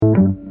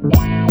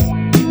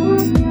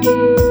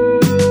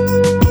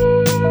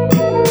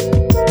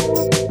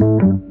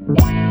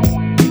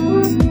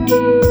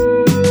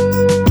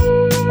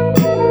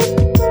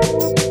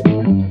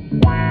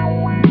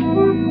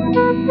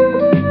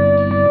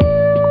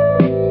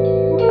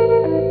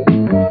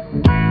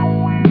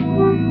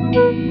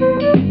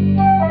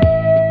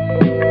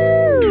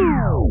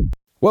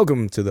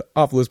Welcome to the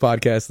Off the List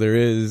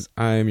Podcast.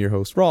 I am your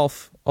host,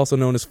 Rolf, also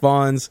known as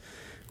Fonz.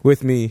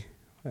 With me,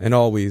 and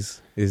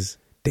always, is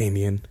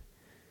Damien.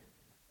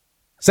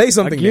 Say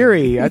something,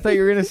 Aguirre. I thought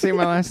you were going to say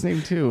my last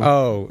name, too.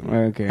 Oh.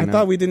 Okay. I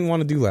thought we didn't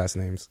want to do last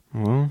names.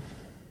 Well,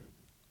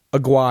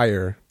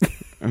 Aguirre.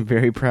 I'm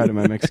very proud of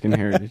my Mexican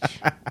heritage.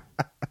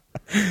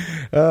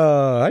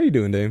 How you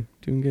doing, Dame?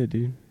 Doing good,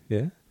 dude.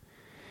 Yeah?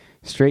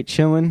 Straight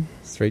chilling.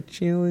 Straight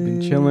chilling.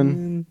 Been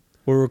chilling.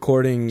 We're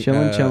recording.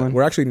 Chilling.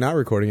 We're actually not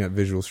recording at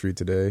Visual Street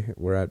today.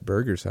 We're at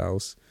Burger's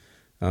house.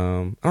 I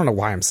don't know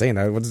why I'm saying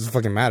that. What does it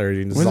fucking matter?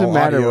 This what is does all it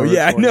matter? audio.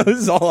 Yeah, I know. This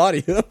is all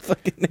audio.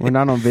 We're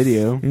not on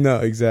video. No,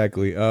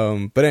 exactly.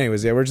 But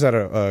anyways, yeah, we're just at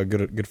a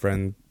good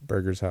friend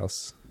Burger's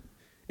house.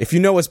 If you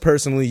know us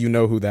personally, you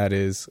know who that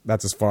is.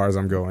 That's as far as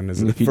I'm going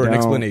for an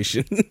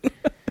explanation.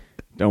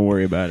 Don't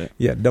worry about it.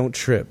 Yeah, don't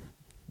trip.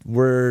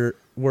 We're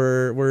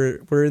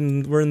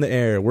in the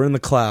air. We're in the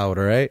cloud.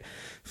 All right.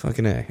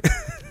 Fucking A.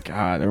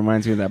 God, that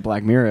reminds me of that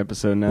Black Mirror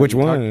episode. Now Which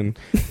one?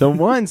 The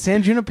one,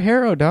 San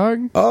Junipero,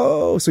 dog.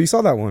 Oh, so you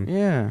saw that one?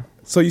 Yeah.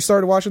 So you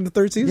started watching the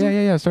third season?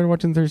 Yeah. I started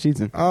watching the third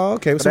season. Oh,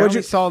 okay. But So I what'd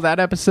only saw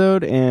that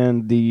episode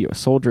and the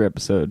Soldier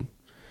episode.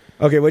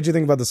 Okay, what'd you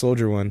think about the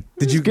Soldier one?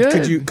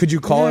 Good. Could you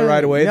call it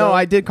right away? No, though?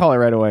 I did call it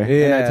right away.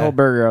 Yeah. And I told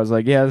Burger, I was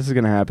like, yeah, this is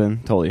gonna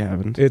happen. Totally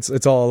happened.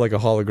 It's all like a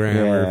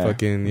hologram or Yeah.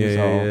 fucking It's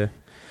all- yeah.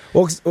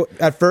 Well,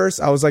 at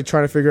first I was like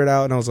trying to figure it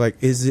out, and I was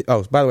like, is it?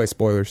 Oh, by the way,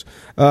 spoilers.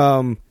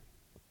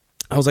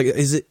 I was like,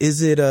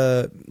 is it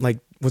like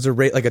was there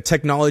like a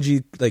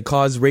technology like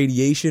caused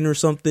radiation or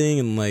something,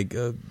 and like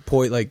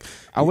point like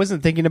I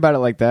wasn't thinking about it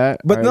like that.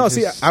 But no,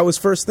 see, I was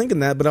first thinking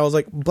that, but I was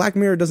like, Black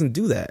Mirror doesn't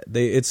do that.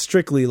 It's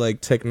strictly like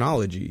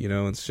technology, you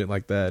know, and shit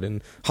like that,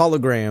 and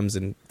holograms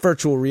and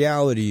virtual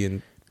reality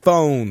and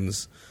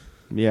phones.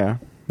 Yeah.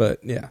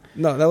 But yeah,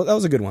 no, that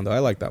was a good one though. I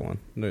like that one.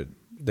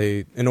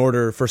 They, in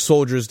order for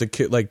soldiers to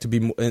kill, like to be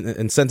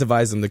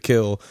incentivize them to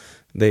kill,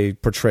 they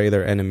portray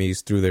their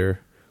enemies through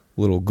their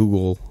little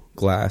Google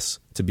Glass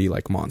to be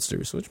like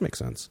monsters, which makes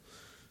sense.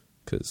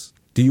 Because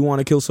do you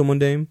want to kill someone,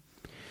 Dame?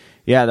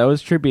 Yeah, that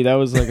was trippy. That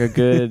was like a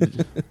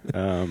good,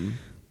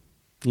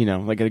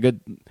 like a good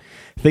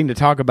thing to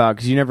talk about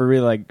because you never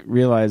really like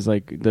realize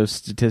like those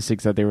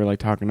statistics that they were like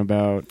talking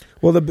about.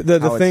 Well,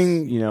 the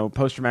thing,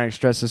 post traumatic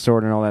stress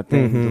disorder and all that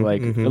thing to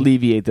like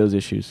alleviate those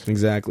issues.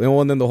 Exactly.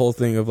 And then the whole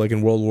thing of like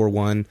in World War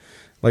I,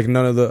 like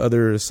none of the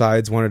other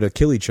sides wanted to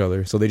kill each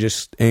other, so they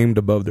just aimed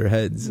above their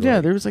heads.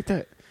 Yeah, there was like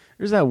that.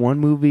 There's that one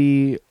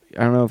movie.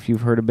 I don't know if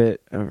you've heard of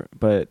it,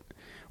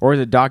 or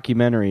the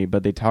documentary,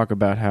 but they talk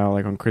about how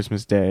like on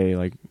Christmas Day,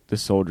 like the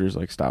soldiers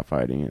like stopped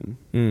fighting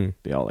and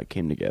they all like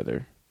came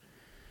together.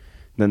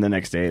 Then the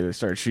next day they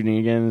started shooting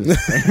again.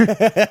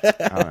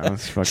 I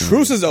don't know,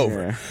 Truce is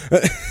over.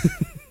 Yeah.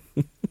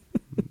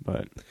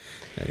 But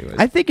anyways,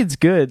 I think it's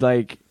good.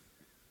 Like,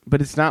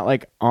 but it's not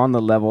like on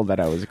the level that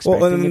I was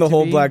expecting. Well, and then the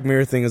whole be. Black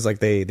Mirror thing is like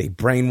they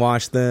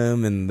brainwash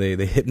them and they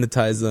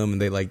hypnotize them,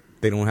 and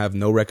they don't have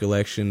no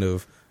recollection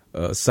of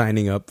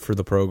signing up for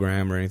the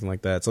program or anything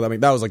like that. So I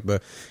mean that was like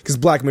because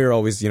Black Mirror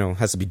always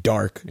has to be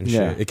dark and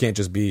shit. Yeah. It can't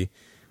just be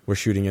we're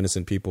shooting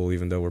innocent people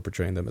even though we're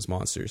portraying them as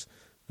monsters.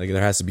 Like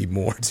there has to be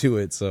more to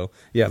it. So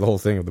yeah, the whole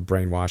thing of the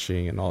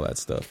brainwashing and all that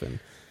stuff. And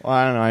well,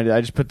 I don't know.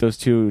 I just put those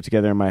two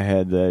together in my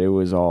head that it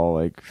was all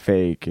like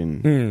fake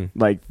and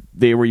like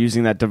they were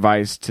using that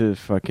device to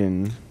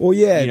fucking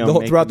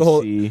throughout the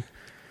whole. See.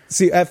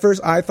 See, at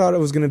first I thought it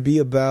was going to be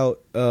about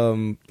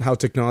how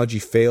technology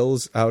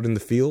fails out in the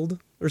field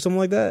or something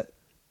like that,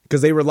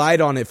 because they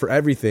relied on it for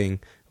everything,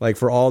 like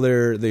for all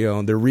their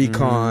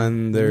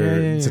recon,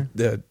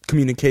 their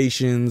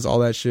communications, all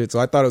that shit. So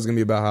I thought it was going to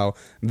be about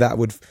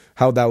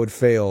how that would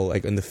fail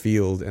like in the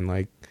field and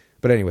like.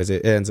 But anyways,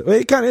 it ends.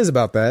 It kind of is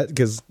about that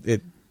because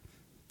it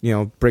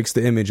breaks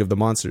the image of the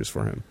monsters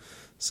for him.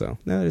 So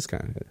no, it's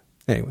kind of it.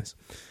 Anyways.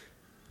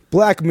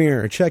 Black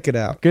Mirror, check it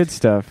out. Good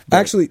stuff.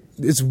 Actually,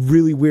 it's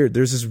really weird.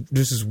 There's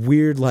this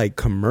weird like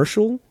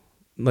commercial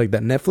like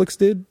that Netflix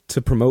did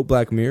to promote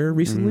Black Mirror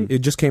recently. It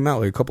just came out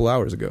like a couple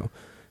hours ago.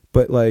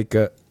 But like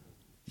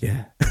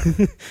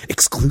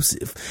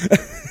exclusive.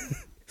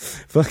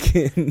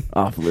 Fucking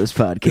Off List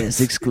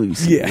Podcast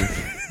exclusive. Yeah.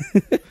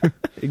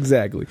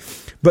 Exactly.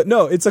 But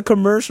no, it's a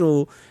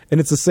commercial and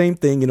it's the same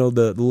thing, the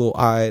little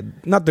eye,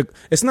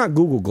 it's not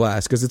Google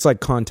Glass because it's like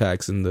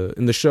contacts in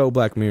the show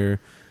Black Mirror.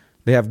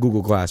 They have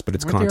Google Glass, but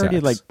it's Weren't contacts. they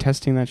already like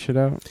testing that shit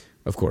out?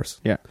 Of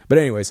course. Yeah. But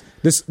anyways,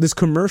 this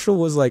commercial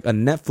was like a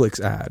Netflix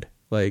ad.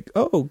 Like,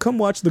 oh, come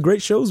watch the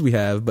great shows we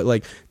have. But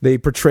like they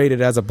portrayed it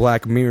as a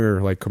Black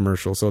Mirror like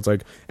commercial. So it's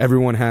like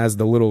everyone has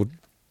the little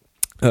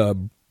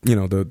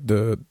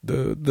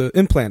the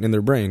implant in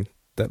their brain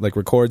that like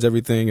records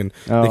everything and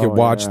they can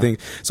watch things.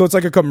 So it's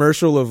like a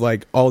commercial of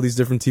like all these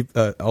different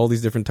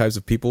types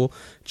of people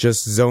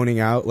just zoning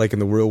out like in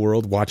the real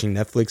world watching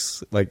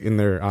Netflix like in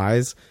their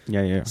eyes.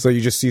 Yeah. So you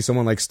just see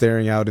someone like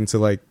staring out into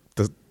like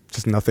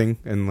just nothing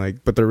and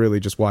like but they're really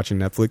just watching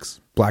Netflix,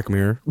 Black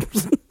Mirror.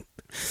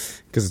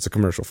 because it's a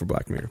commercial for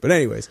Black Mirror. But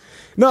anyways,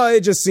 no,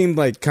 it just seemed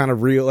like kind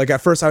of real. Like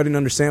at first I didn't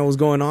understand what was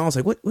going on. I was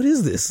like, what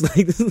is this?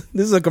 Like this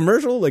is a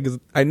commercial? Like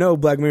I know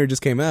Black Mirror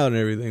just came out and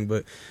everything,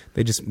 but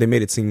they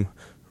made it seem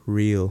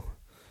real.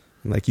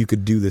 Like you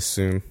could do this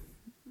soon.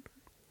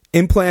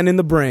 Implant in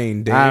the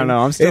brain, Dave. I don't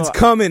know. It's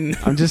coming.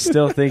 I'm just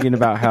still thinking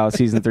about how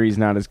season 3 is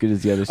not as good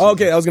as the other seasons.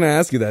 Okay, I was going to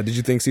ask you that. Did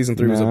you think season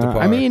 3 was up to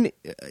par? I mean,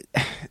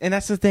 and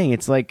that's the thing.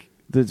 It's like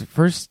the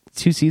first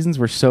 2 seasons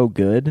were so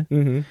good.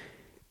 Mm-hmm.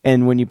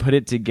 And when you put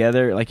it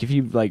together, like if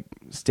you like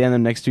stand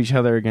them next to each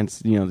other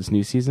against, this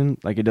new season,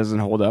 like it doesn't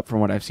hold up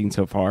from what I've seen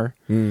so far.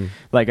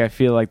 Like I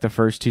feel like the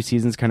first 2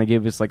 seasons kind of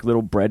gave us like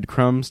little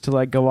breadcrumbs to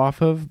like go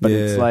off of, but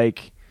it's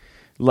like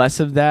less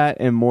of that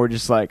and more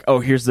just like, oh,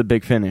 here's the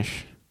big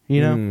finish,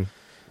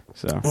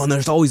 So well, and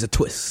there's always a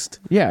twist.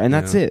 Yeah, and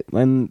that's it.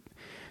 And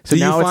so do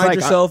now you it's find like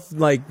yourself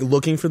like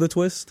looking for the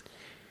twist?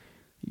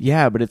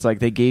 Yeah, but it's like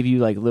they gave you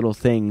like little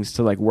things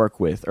to like work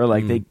with, or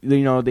like they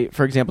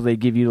for example, they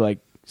give you like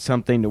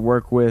something to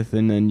work with,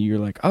 and then you're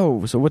like,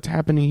 oh, so what's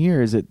happening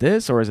here? Is it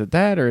this or is it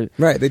that? Or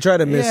right? They try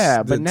to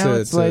but now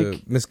it's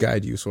like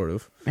misguide you, sort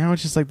of. Now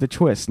it's just like the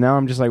twist. Now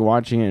I'm just like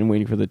watching it and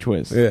waiting for the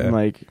twist. Yeah, and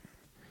like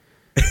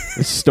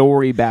the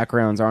story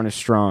backgrounds aren't as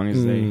strong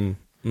as they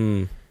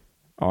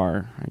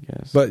are, I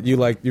guess. But you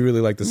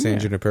really like the San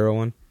Junipero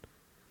one?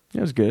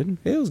 It was good.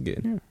 It was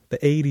good. Yeah. The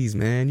 80s,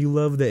 man. You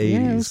love the 80s.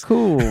 Yeah, it was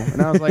cool.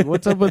 And I was like,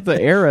 what's up with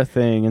the era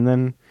thing? And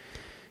then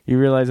you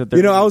realize that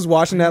they're... I was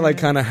watching that like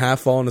kind of half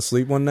falling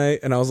asleep one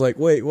night, and I was like,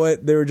 wait,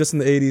 what? They were just in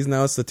the 80s,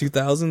 now it's the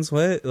 2000s?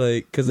 What?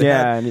 Like, because they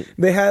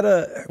had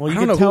a... Well, you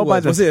I don't could know tell who by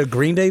it was. Was it a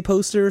Green Day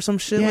poster or some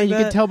shit like that? Yeah,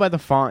 you could tell by the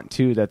font,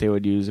 too, that they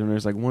would use. And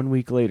there's like 1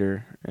 week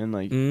later, and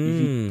like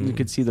you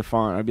could see the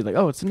font. I'd be like,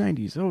 oh, it's the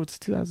 90s. Oh, it's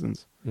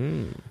 2000s.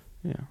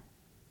 Yeah.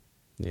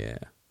 Yeah.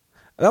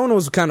 That one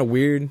was kind of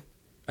weird,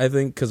 I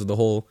think, because of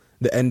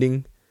the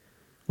ending,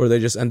 where they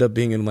just end up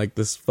being in like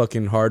this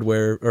fucking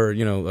hardware, or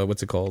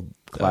what's it called,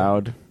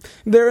 cloud.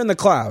 They're in the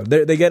cloud.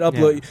 They get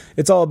upload. Yeah.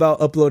 It's all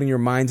about uploading your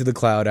mind to the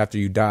cloud after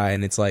you die,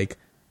 and it's like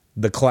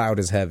the cloud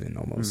is heaven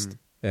almost.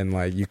 And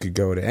like you could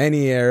go to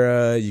any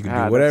era, you could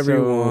do whatever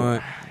you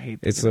want.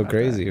 It's so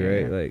crazy,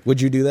 right? Like,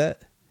 would you do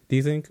that? Do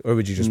you think, or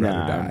would you just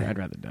rather die? I'd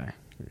rather die.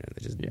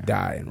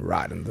 Die and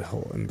rot in the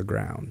hole in the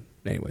ground.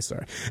 Anyway,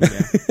 sorry.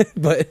 Yeah.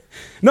 But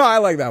no, I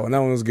like that one. That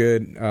one was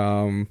good.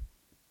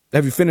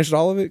 Have you finished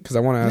all of it? Because I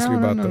want to ask you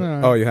about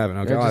No. Oh, you haven't?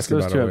 Okay, I'll ask you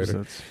about it later.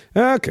 Episodes.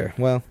 Okay,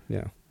 well,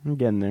 yeah. I'm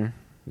getting there.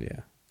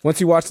 Yeah.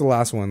 Once you watch the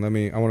last one, I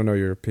want to know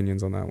your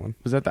opinions on that one.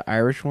 Was that the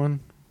Irish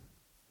one?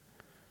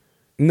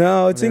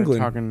 No, it's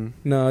England.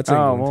 No, it's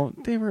England. Oh, well,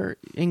 they were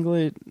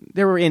England.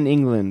 They were in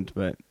England,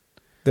 but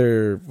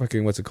they're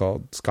fucking, what's it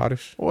called?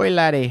 Scottish? Oi,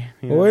 laddie.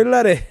 Oi,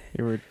 laddie.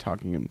 They were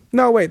talking in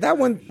No, wait, that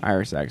one...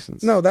 Irish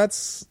accents. No,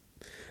 that's...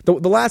 The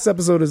last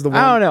episode is the one...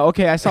 I don't know.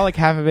 Okay, I saw like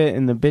half of it,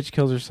 and the bitch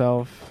kills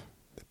herself.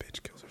 The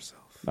bitch kills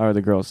herself. Or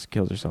the girl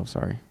kills herself,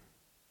 sorry.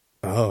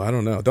 Oh, I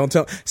don't know. Don't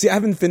tell... See, I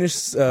haven't finished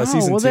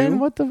season 2. Well, then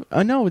what the...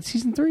 no, it's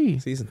season 3.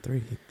 Season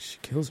 3, she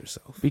kills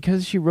herself.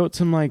 Because she wrote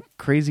some like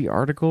crazy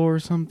article or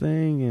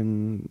something,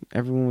 and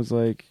everyone was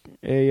like,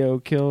 hey, yo,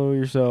 kill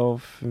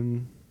yourself,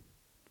 and...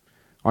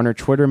 On her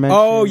Twitter mention.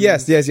 Oh,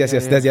 yes.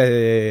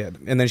 Yeah.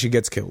 And then she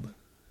gets killed.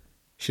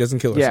 She doesn't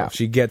kill herself. Yeah.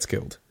 She gets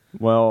killed.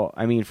 Well,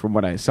 I mean, from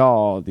what I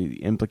saw,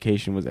 the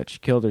implication was that she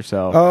killed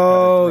herself.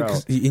 Oh,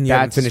 and you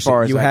haven't finished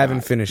it. You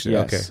haven't finished it.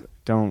 Yes. Okay.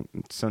 Don't.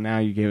 So now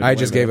you gave it away. I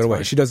just gave it away.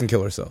 Fine. She doesn't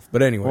kill herself.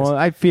 But anyways. Well,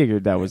 I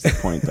figured that was the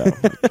point, though.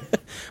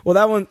 Well,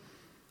 that one,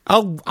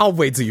 I'll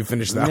wait till you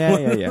finish that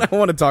one. Yeah. I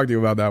want to talk to you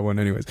about that one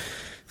anyways.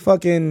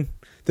 Fucking,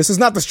 this is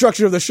not the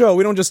structure of the show.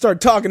 We don't just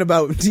start talking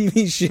about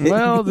TV shit.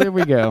 Well, there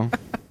we go.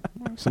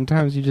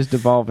 Sometimes you just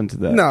devolve into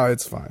that. No,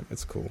 it's fine.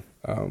 It's cool.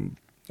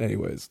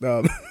 Anyways.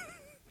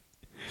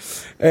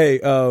 Hey,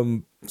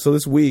 so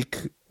this week,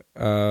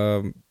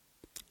 I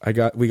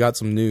got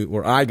some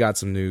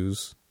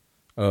news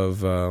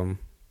of,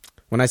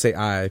 when I say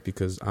I,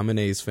 because I'm an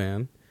A's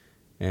fan,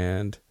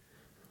 and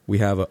we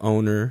have an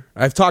owner.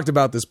 I've talked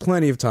about this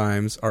plenty of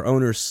times. Our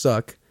owners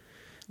suck.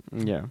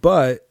 Yeah.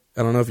 But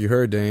I don't know if you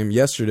heard, Dame,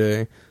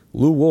 yesterday,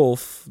 Lou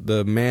Wolf,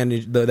 the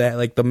main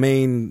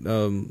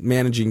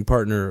managing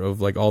partner of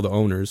like all the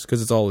owners,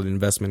 because it's all an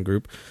investment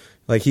group,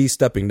 like he's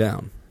stepping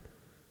down.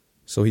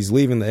 So he's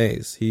leaving the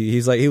A's. He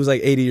was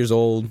like 80 years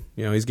old.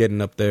 He's getting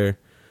up there,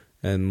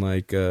 and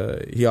like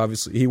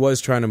he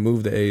was trying to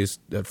move the A's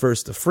at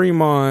first to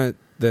Fremont,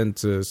 then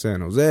to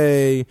San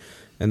Jose,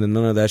 and then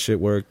none of that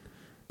shit worked.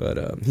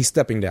 But he's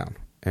stepping down,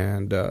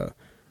 and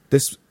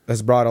this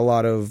has brought a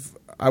lot of,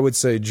 I would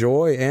say,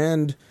 joy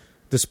and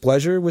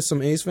displeasure with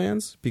some A's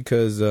fans,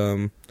 because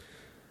the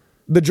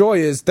joy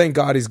is, thank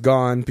God he's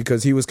gone,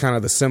 because he was kind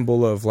of the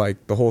symbol of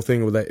like the whole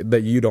thing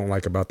that you don't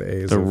like about the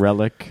A's. The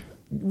relic.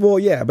 Well,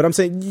 yeah, but I'm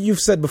saying, you've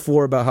said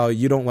before about how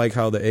you don't like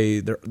how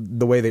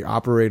the way they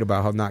operate,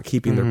 about how not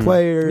keeping their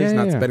players,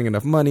 not spending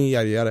enough money,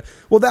 yada yada.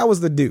 Well, that was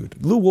the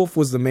dude. Lou Wolf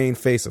was the main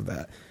face of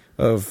that.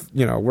 Of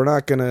we're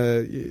not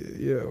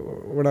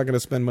gonna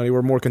spend money.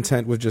 We're more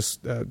content with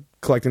just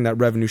collecting that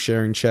revenue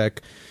sharing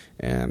check,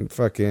 And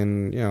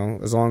fucking,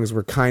 as long as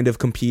we're kind of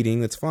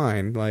competing, that's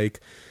fine. Like,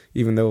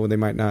 even though they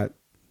might not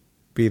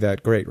be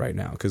that great right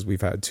now because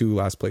we've had 2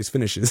 last place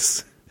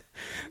finishes.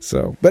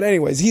 So, but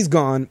anyways, he's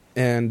gone,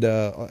 and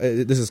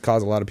this has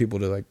caused a lot of people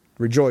to like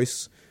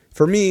rejoice.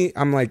 For me,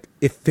 I'm like,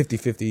 if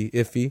 50-50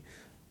 iffy.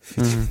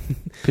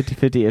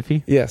 50-50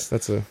 iffy? Yes,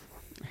 that's a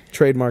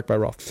trademark by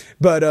Rolf.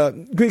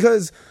 But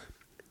because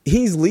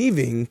he's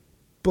leaving,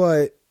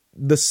 but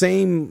the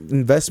same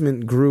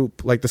investment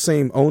group, like the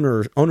same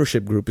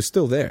ownership group is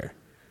still there.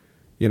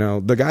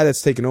 The guy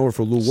that's taken over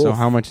for Lou Wolf. So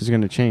how much is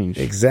going to change?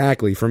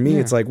 Exactly. For me,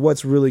 it's like,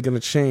 what's really going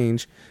to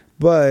change?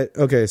 But,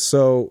 okay,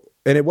 so,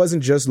 and it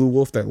wasn't just Lou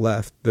Wolf that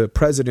left. The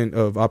president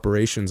of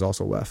operations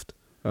also left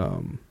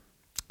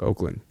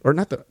Oakland. Or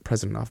not the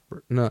president of,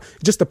 no,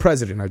 just the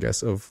president, I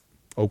guess, of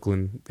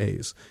Oakland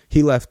A's.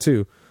 He left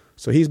too.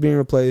 So he's being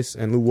replaced,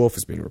 and Lou Wolf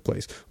is being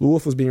replaced. Lou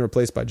Wolf was being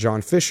replaced by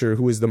John Fisher,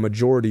 who is the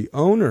majority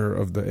owner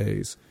of the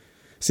A's.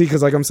 See,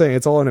 because like I'm saying,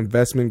 it's all an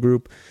investment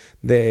group.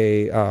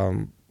 They,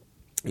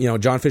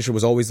 John Fisher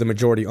was always the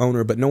majority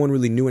owner, but no one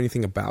really knew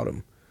anything about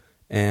him.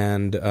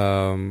 And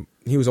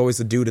he was always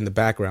the dude in the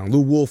background.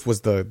 Lou Wolf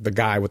was the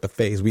guy with the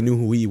face. We knew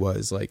who he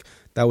was. Like,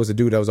 that was a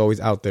dude that was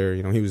always out there.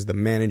 He was the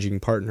managing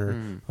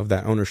partner of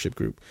that ownership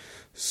group.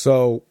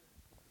 So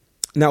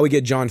now we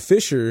get John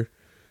Fisher.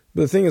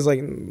 But the thing is,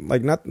 like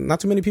not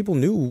too many people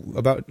knew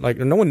about, like,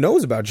 no one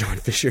knows about John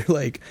Fisher.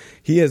 Like,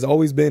 he has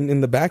always been in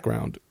the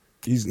background.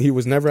 He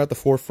was never at the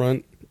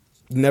forefront,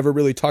 never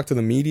really talked to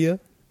the media.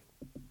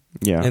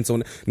 Yeah. And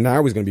so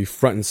now he's going to be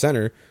front and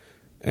center.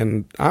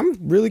 And I'm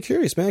really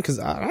curious, man, because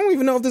I don't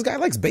even know if this guy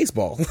likes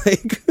baseball.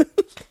 Like,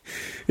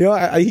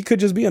 he could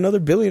just be another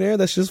billionaire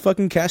that's just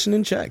fucking cashing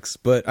in checks.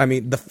 But I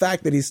mean, the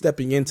fact that he's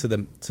stepping into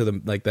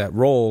the like that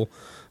role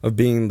of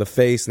being the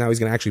face, now he's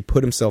going to actually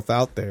put himself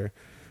out there.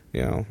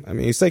 I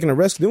mean, he's taking a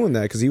risk doing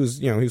that because he was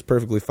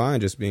perfectly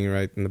fine just being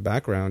right in the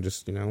background,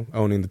 just,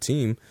 owning the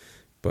team.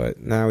 But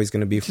now he's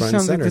going to be front and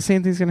sounds center. like the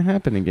same thing's going to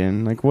happen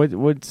again. Like,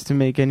 what's to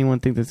make anyone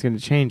think that's going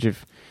to change?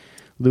 If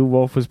Lou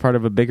Wolf was part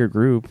of a bigger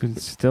group,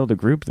 it's still the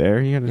group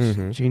there. You got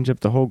to change up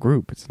the whole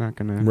group. It's not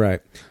going to...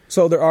 Right.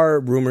 So there are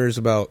rumors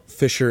about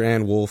Fisher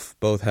and Wolf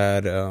both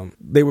had...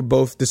 they were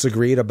both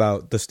disagreed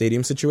about the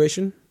stadium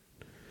situation.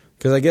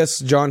 Because I guess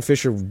John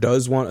Fisher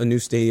does want a new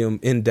stadium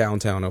in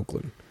downtown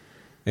Oakland.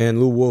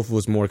 And Lou Wolf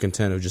was more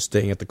content of just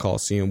staying at the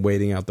Coliseum,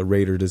 waiting out the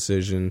Raider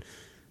decision.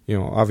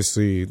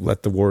 Obviously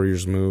let the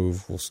Warriors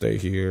move. We'll stay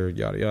here,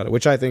 yada, yada.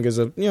 Which I think is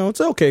it's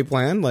an okay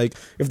plan. Like,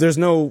 if there's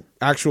no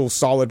actual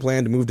solid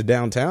plan to move to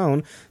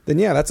downtown, then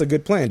yeah, that's a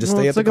good plan. Just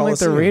stay at the Coliseum.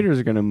 It's looking like the Raiders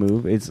are going to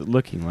move. It's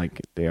looking like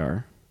they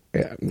are.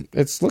 Yeah,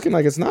 it's looking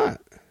like it's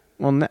not.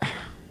 Well,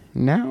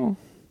 now?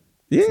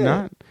 Yeah. It's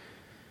not.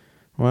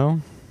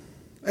 Well...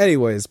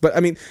 Anyways, but I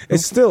mean, they're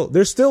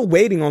still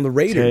waiting on the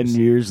Raiders.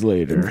 10 years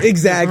later.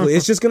 Exactly.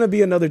 It's just going to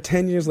be another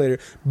 10 years later.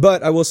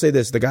 But I will say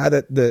this, the guy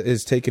that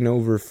is taking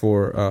over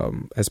for,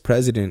 as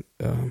president,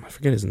 I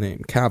forget his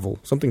name,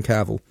 something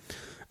Cavill.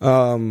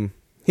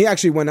 He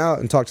actually went out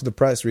and talked to the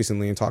press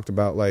recently and talked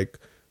about like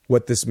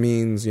what this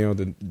means,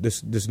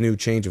 this new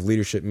change of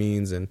leadership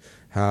means, and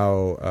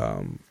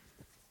how,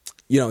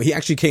 he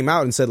actually came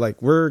out and said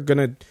like, we're going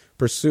to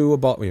pursue a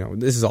ball,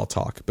 this is all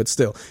talk, but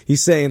still,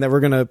 he's saying that we're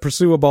going to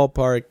pursue a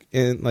ballpark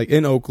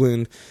in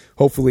Oakland,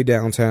 hopefully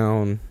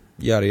downtown,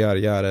 yada, yada,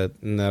 yada,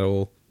 and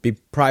that'll be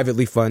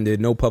privately funded,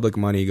 no public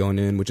money going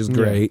in, which is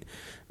great.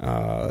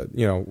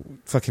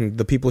 Fucking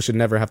the people should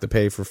never have to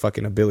pay for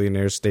fucking a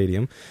billionaire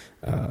stadium.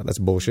 That's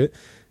bullshit.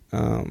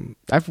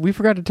 We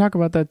forgot to talk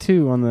about that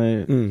too on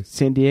the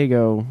San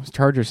Diego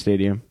Chargers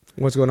Stadium.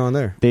 What's going on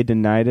there? They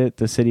denied it.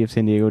 The city of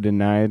San Diego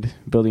denied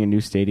building a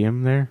new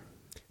stadium there.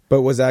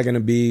 But was that going to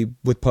be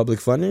with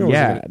public funding? Or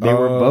they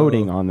were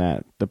voting on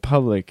that. The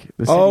public.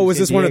 Was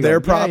this one of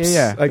their props?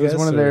 Yeah. I guess it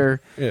was one of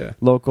their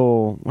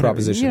local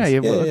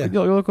propositions.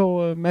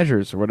 Local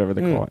measures or whatever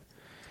they call it.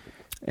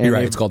 And you're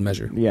right. It's called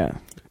Measure. Yeah.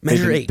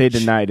 Measure H. They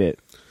denied it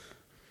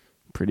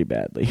pretty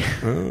badly.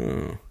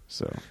 Oh.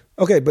 So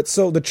okay, but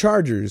so the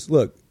Chargers,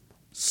 look.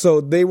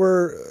 So they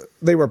were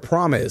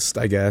promised,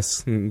 I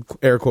guess,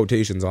 air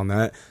quotations on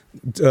that,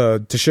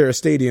 to share a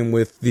stadium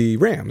with the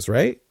Rams,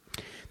 right?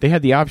 They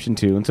had the option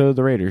to, and so did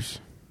the Raiders,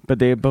 but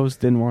they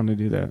both didn't want to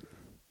do that.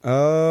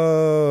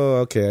 Oh,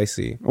 okay, I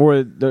see.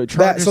 Or the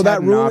Chargers had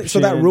an option. So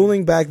that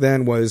ruling back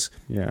then was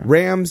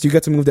Rams, you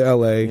get to move to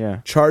LA.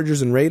 Yeah.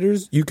 Chargers and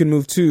Raiders, you can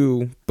move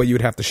too, but you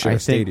would have to share a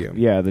stadium.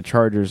 Yeah, the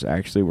Chargers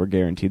actually were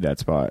guaranteed that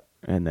spot,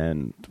 and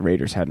then the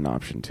Raiders had an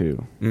option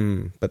too.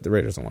 But the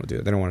Raiders don't want to do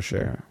it. They don't want to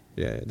share.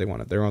 Yeah, they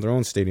want it. They're on their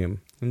own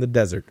stadium in the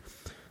desert.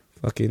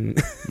 Fucking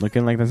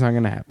looking like that's not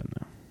going to happen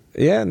though.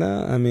 Yeah,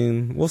 no, I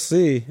mean, we'll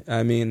see.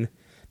 I mean,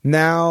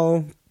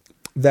 now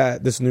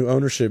that this new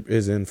ownership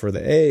is in for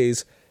the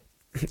A's,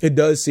 it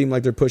does seem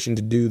like they're pushing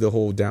to do the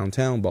whole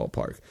downtown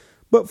ballpark.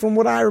 But from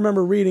what I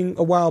remember reading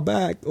a while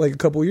back, like a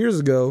couple years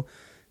ago,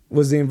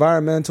 was the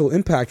environmental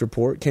impact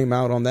report came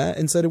out on that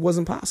and said it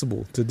wasn't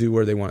possible to do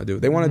where they want to do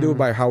it. They want to do it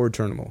by Howard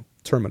Terminal.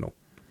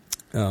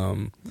 I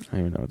don't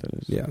even know what that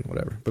is. Yeah,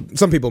 whatever. But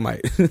some people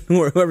might.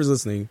 Whoever's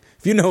listening,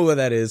 if you know what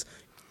that is,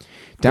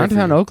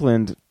 Downtown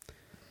Oakland.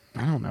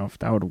 I don't know if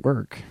that would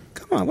work.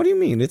 Come on, what do you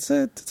mean? It's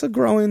a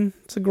growing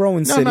city.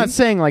 No, I'm not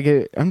saying like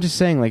it. I'm just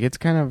saying like it's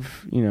kind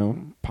of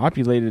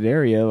populated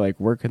area. Like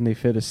where can they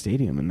fit a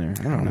stadium in there?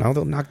 I don't know.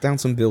 They'll knock down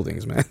some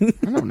buildings, man.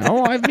 I don't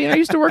know. I mean, I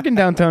used to work in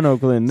downtown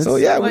Oakland. It's so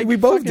yeah, like we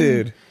both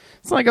did.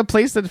 It's like a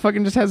place that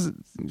fucking just has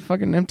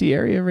fucking empty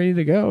area ready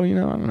to go. I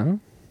don't know.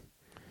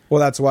 Well,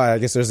 that's why I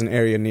guess there's an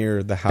area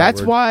near the Howard.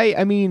 That's why,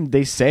 I mean,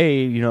 they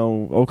say,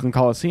 Oakland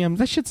Coliseum.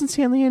 That shit's in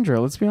San Leandro,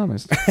 let's be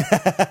honest.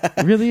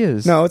 It really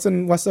is. No, it's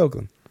in West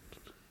Oakland.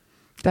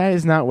 That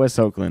is not West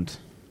Oakland.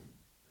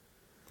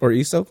 Or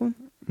East Oakland?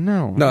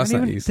 No. No, it's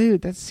not East.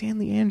 Dude, that's San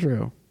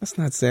Leandro. That's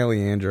not San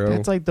Leandro.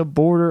 That's like the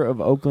border of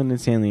Oakland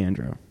and San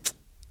Leandro.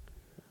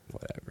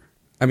 Whatever.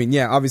 I mean,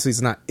 yeah, obviously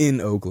it's not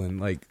in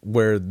Oakland, like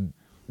where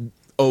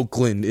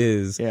Oakland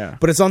is. Yeah.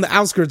 But it's on the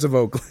outskirts of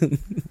Oakland.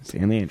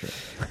 San Leandro.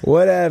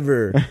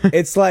 Whatever.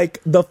 It's like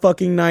the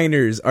fucking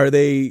Niners. Are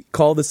they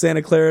called the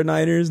Santa Clara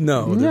Niners?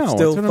 No, they're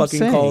still that's what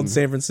fucking I'm called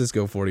saying. San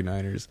Francisco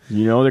 49ers.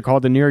 They're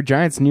called the New York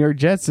Giants, New York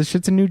Jets. This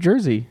shit's in New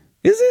Jersey.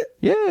 Is it?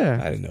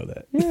 Yeah. I didn't know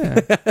that.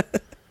 Yeah.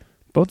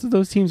 Both of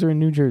those teams are in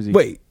New Jersey.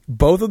 Wait,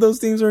 both of those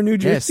teams are in New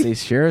Yes, Jersey? they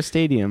share a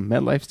stadium,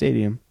 MetLife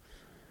Stadium.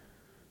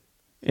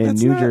 In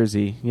New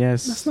Jersey,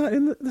 yes. That's not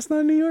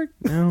in New York?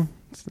 No,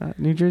 it's not.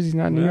 New Jersey's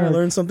not New I York.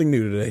 learned something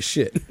new today.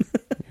 Shit.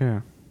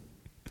 Yeah.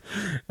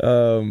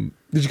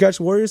 Did you catch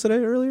the Warriors today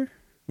earlier?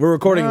 We're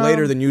recording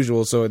later than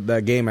usual, so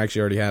that game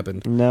actually already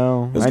happened.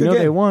 No, was a I good know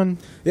game. they won.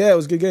 Yeah, it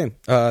was a good game.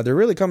 They're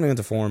really coming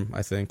into form,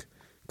 I think.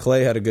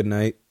 Clay had a good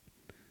night.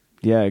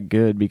 Yeah,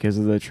 good because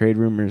of the trade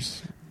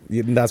rumors.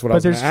 Yeah, that's what I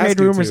was But going there's to ask trade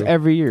you rumors too.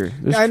 every year.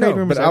 There's Yeah, I trade know,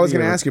 rumors but I was every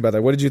going to year. ask you about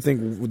that. What did you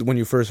think when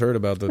you first heard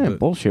about the... Yeah,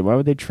 bullshit. Why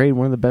would they trade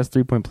one of the best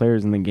 3-point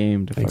players in the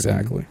game to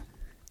Exactly.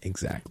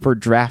 for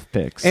draft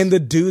picks? And the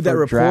dude that For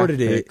reported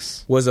draft it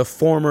picks. was a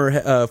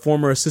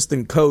former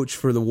assistant coach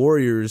for the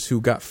Warriors who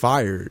got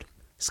fired.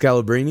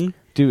 Scalabrini.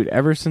 Dude,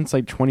 ever since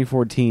like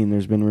 2014,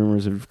 there's been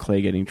rumors of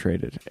Clay getting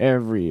traded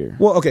every year.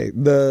 Well, okay,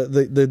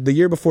 the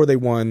year before they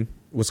won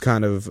was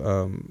kind of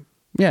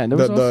Yeah, there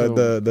was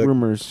also the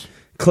rumors.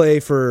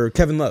 Clay for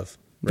Kevin Love,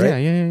 right?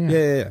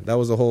 Yeah. That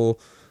was a whole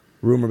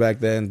rumor back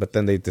then, but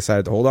then they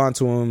decided to hold on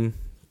to him.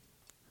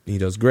 He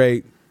does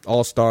great.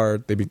 All-star.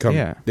 They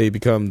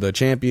become the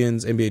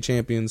champions, NBA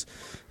champions,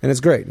 and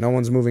it's great. No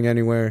one's moving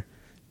anywhere.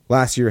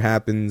 Last year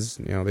happens,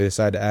 they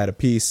decide to add a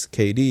piece,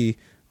 KD,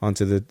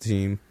 onto the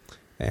team,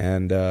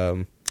 and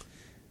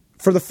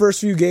for the first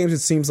few games, it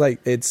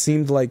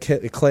seemed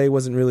like Clay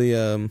wasn't really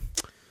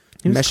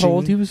He was meshing.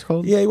 cold. He was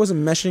cold. Yeah, he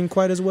wasn't meshing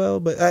quite as well.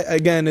 But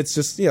again, it's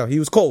just he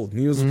was cold.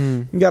 He was.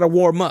 You got to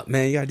warm up,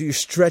 man. You got to do your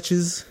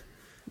stretches,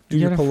 do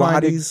your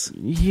Pilates.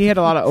 He had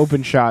a lot of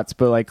open shots,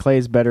 but like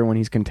Clay's better when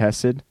he's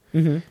contested.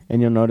 Mm-hmm.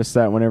 And you'll notice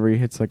that whenever he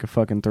hits like a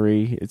fucking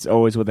three, it's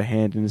always with a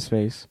hand in his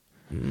face.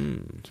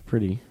 It's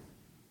pretty.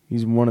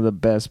 He's one of the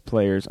best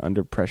players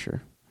under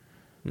pressure.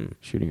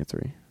 Shooting a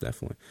three.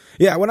 Definitely.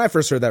 Yeah, when I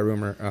first heard that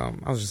rumor,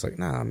 I was just like,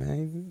 nah,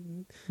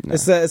 man. No.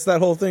 It's that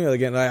whole thing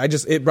again.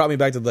 It brought me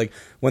back to like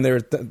when they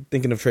were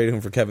thinking of trading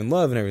him for Kevin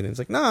Love and everything. It's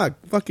like, nah,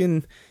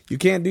 fucking, you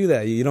can't do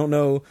that. You don't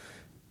know,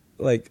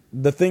 like,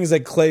 the things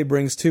that Clay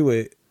brings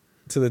to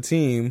the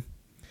team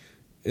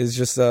is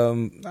just,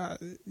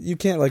 you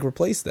can't like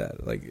replace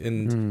that. Like,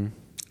 and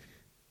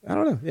I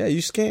don't know. Yeah,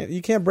 you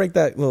can't break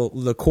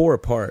the core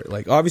apart.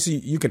 Like, obviously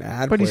you can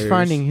add but players. he's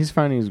finding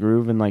his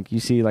groove, and like you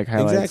see like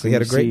highlights. Exactly. He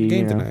had a great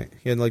game tonight.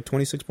 He had like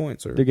 26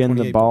 points or they're getting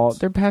the ball. points.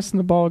 They're passing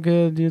the ball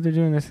good, dude. They're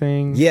doing their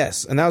thing.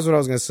 Yes, and that was what I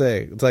was going to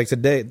say. It's like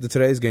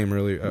today's game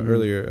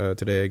earlier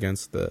today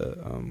against the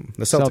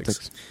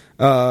Celtics.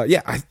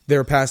 They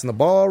were passing the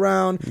ball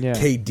around. Yeah.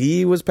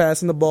 KD was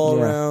passing the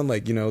ball around.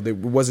 Like, it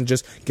wasn't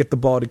just get the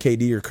ball to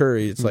KD or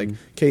Curry. It's like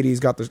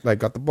KD's got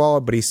the ball,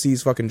 but he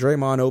sees fucking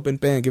Draymond open,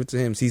 bam, give it to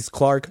him. Sees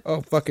Clark,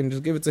 oh fucking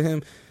just give it to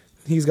him.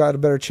 He's got a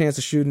better chance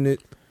of shooting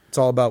it. It's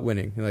all about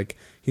winning. Like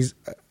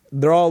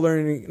they're all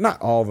learning, not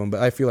all of them,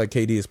 but I feel like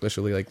KD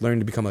especially like learning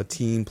to become a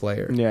team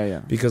player. Yeah.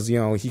 Because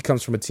he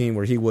comes from a team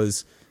where he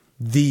was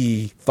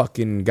the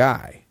fucking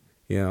guy.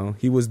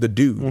 He was the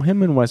dude. Well,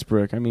 him and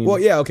Westbrook. I mean, well,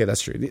 yeah, okay,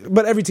 that's true.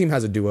 But every team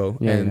has a duo,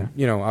 Yeah,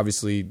 and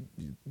obviously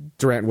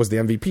Durant was the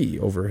MVP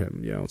over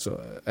him.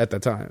 So at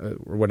that time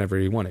or whenever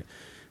he won it,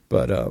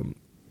 but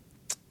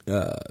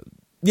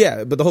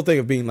but the whole thing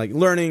of being like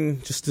learning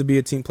just to be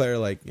a team player,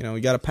 like you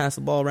got to pass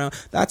the ball around.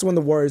 That's when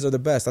the Warriors are the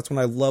best. That's when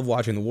I love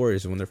watching the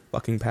Warriors, when they're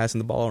fucking passing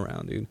the ball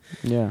around, dude.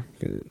 Yeah,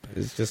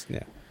 it's just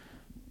they're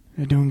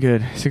doing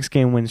good.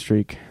 6-game win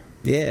streak.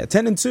 Yeah,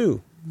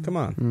 10-2. Come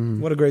on,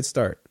 what a great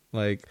start!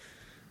 Like.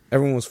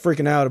 Everyone was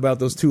freaking out about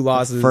those 2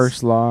 losses.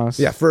 First loss.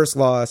 Yeah, first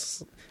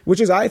loss, which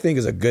I think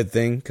is a good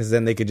thing because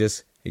then they could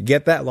just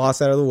get that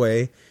loss out of the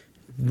way.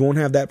 Won't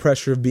have that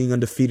pressure of being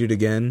undefeated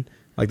again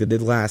like they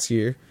did last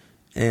year,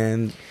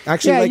 and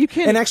actually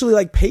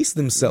pace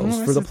themselves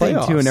for the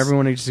playoffs too. And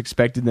everyone just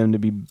expected them to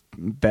be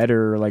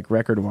better, like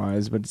record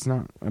wise, but it's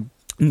not.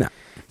 No.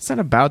 It's not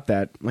about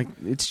that. Like,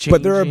 it's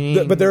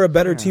changing. But they're a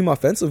better team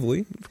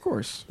offensively Of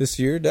course. this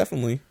year,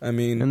 definitely. I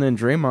mean, And then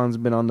Draymond's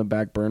been on the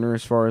back burner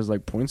as far as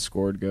like points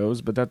scored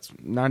goes, but that's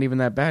not even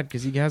that bad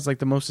because he has like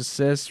the most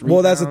assists.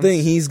 well, that's the rebounds.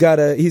 thing. He's got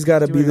to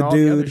be the all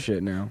the other dude.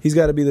 shit now. He's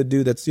got to be the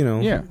dude that's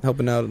Yeah.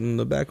 helping out in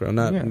the background,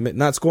 not Yeah.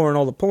 not scoring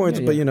all the points,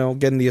 Yeah, but yeah.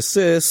 getting the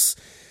assists,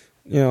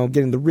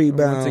 getting the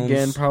rebounds. Once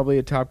again, probably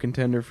a top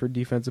contender for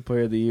Defensive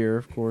Player of the Year,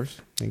 of course.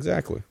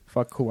 Exactly.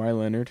 Fuck Kawhi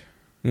Leonard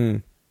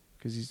Mm.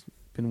 because he's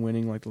been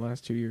winning like the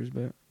last 2 years,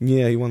 but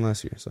Yeah, he won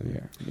last year. So yeah,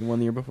 he won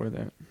the year before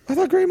that. I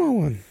thought Draymond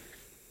won.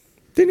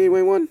 Didn't he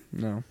win one?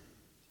 No,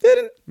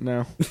 Didn't.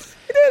 no, He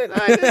didn't.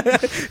 I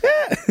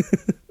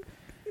didn't.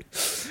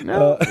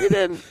 No, he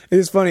didn't.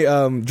 It's funny.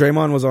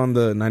 Draymond was on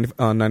the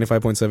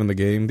 95.7 The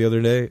Game the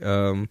other day,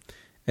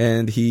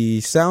 and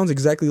he sounds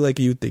exactly like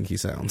you'd think he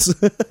sounds.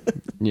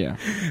 Yeah,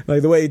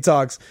 Like the way he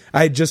talks.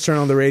 I had just turned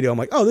on the radio. I'm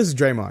like, oh, this is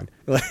Draymond,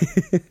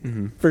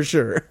 like, for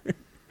sure.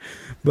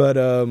 But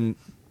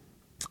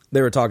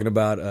they were talking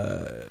about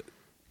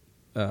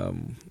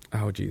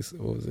oh geez,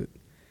 what was it?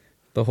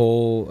 The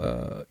whole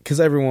because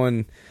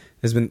everyone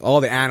has been,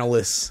 all the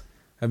analysts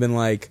have been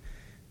like,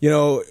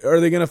 are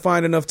they going to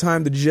find enough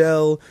time to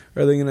gel?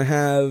 Are they going to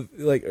have,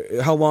 like,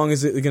 how long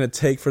is it going to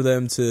take for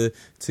them to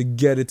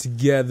get it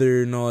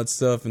together and all that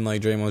stuff? And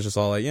like Draymond's just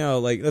all like,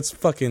 like, that's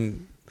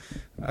fucking,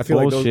 I feel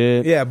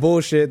Bullshit. like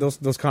bullshit.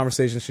 Those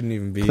conversations shouldn't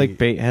even be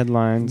clickbait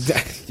headlines.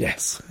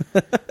 Yes.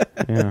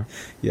 Yeah,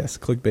 Yes,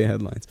 clickbait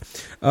headlines.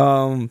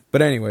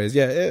 But anyways,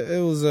 yeah,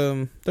 it was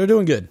they're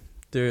doing good.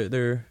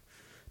 They're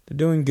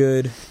doing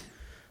good.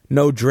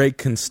 No Drake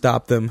can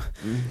stop them.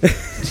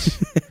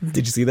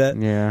 Did you see that?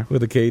 yeah,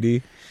 With the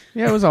KD?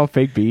 yeah. It was all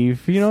fake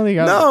beef. They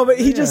got No, but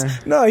he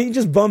yeah. he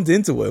just bumped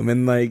into him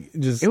and like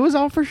just It was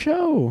all for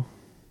show.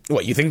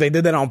 What, you think they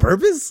did that on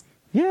purpose?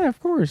 Yeah, of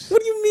course.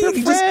 What do you mean? They're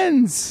He just-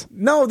 friends.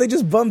 No, they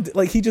just bumped,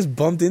 like, he just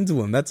bumped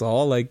into him. That's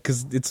all. Like,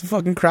 because it's a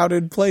fucking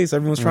crowded place.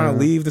 Everyone's trying to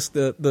leave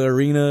the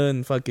arena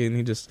and fucking,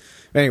 he just.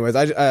 Anyways,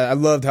 I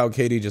loved how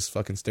KD just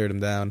fucking stared him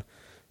down.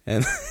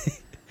 And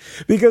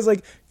because,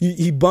 like,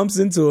 he bumps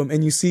into him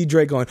and you see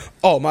Drake going,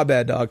 oh, my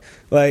bad, dog.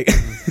 Like,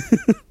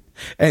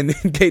 and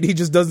then KD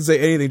just doesn't say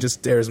anything, just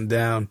stares him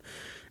down.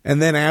 And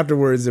then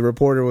afterwards, the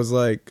reporter was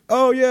like,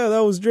 oh, yeah,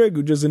 that was Drake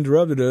who just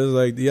interrupted us.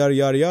 Like, yada,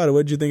 yada, yada.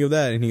 What did you think of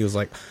that? And he was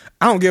like,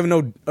 I don't give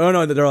no. Oh,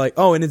 no. They're like,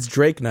 oh, and it's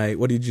Drake night.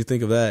 What did you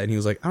think of that? And he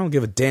was like, I don't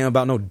give a damn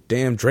about no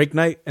damn Drake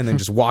night. And then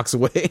just walks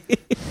away.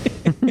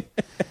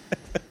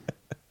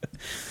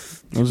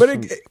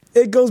 But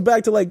it goes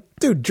back to, like,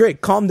 dude,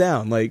 Drake, calm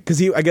down. Like,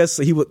 because I guess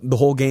the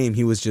whole game,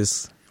 he was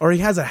just, or he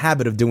has a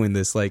habit of doing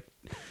this. Like,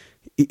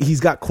 he's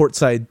got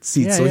courtside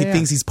seats, Yeah, so he yeah.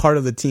 thinks he's part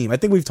of the team. I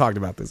think we've talked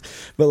about this.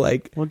 But,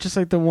 like, Well, just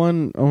like the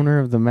one owner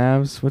of the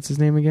Mavs, what's his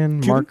name again?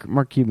 Cuban?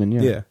 Mark Cuban.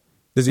 Yeah. yeah.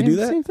 Does he do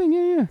that? Same thing.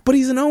 Yeah, But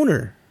he's an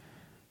owner.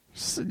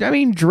 yeah. I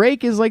mean,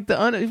 Drake is like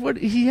what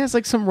he has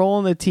like some role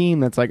in the team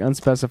that's like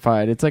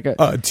unspecified. It's like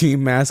a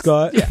Team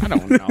mascot? yeah, I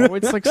don't know.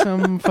 It's like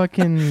some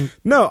fucking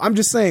No, I'm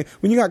just saying,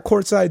 when you got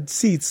courtside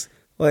seats,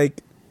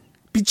 like,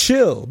 be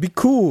chill, be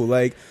cool.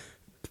 Like,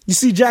 you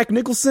see Jack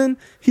Nicholson,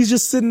 he's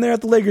just sitting there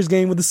at the Lakers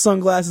game with his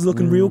sunglasses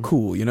looking real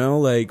cool,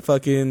 like,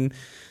 fucking,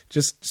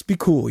 just be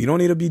cool. You don't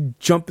need to be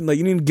jumping, like,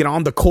 you need to get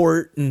on the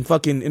court and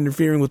fucking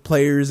interfering with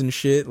players and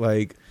shit,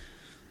 like,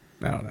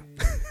 I don't know.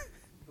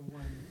 the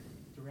one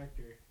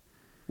director.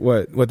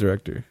 What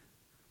director?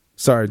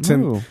 Sorry,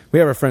 Tim. Ooh. We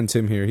have our friend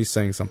Tim here. He's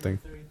saying something.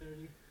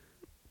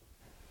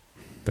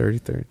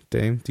 30.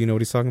 Dame, do you know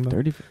what he's talking about?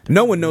 30.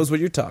 No one knows what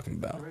you're talking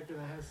about.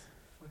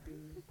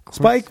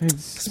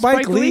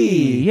 Spike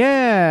Lee.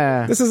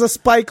 Yeah. This is a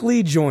Spike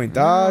Lee joint,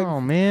 dog. Oh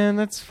man,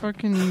 that's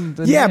fucking.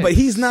 The Yeah, Knicks. but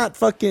he's not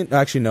fucking.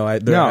 Actually, no.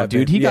 No,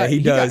 dude, he got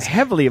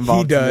heavily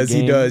involved. He does. In the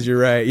He game. does. You're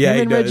right. Yeah, Him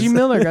he and does. Reggie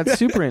Miller got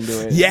super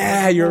into it.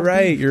 Yeah, you're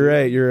right. You're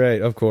right. You're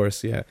right. Of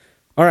course. Yeah.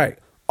 All right.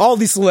 All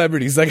these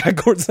celebrities that got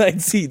courtside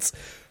seats,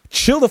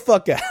 chill the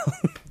fuck out.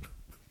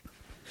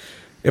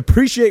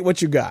 Appreciate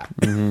what you got.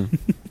 Mm-hmm.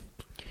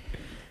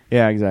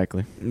 Yeah,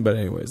 exactly. But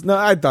anyways, no,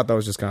 I thought that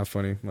was just kind of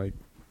funny. Like,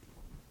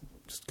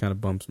 just kind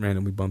of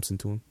randomly bumps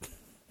into him.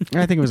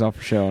 I think it was all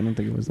for show. I don't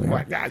think it was like.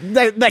 What?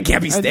 That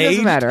can't be It staged.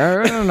 doesn't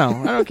matter. I don't know.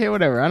 I don't care.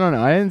 Whatever. I don't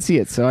know. I didn't see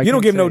it, so I You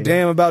don't can't give no say.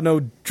 damn about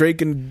no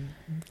Drake and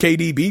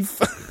KD beef.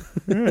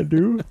 Yeah, I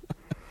do.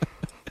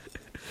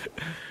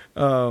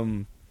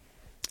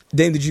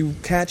 Dave, did you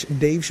catch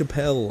Dave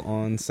Chappelle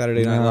on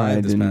Saturday Night No, Live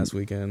I this didn't. past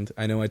weekend?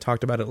 I know I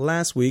talked about it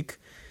last week,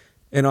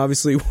 and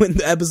obviously when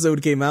the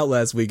episode came out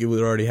last week, it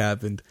would already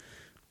happened.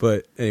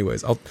 But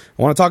anyways, I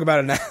want to talk about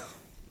it now.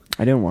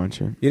 I didn't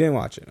watch it. You didn't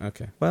watch it,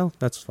 okay? Well,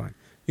 that's fine.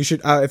 You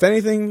should, if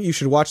anything, you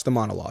should watch the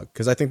monologue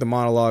because I think the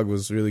monologue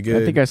was really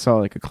good. I think I saw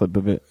like a clip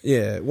of it.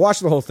 Yeah, watch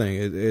the whole thing.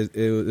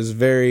 It was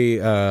very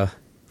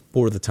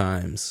for the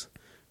times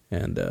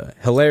and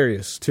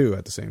hilarious too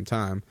at the same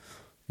time.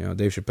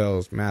 Dave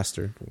Chappelle's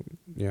master.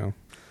 Yeah.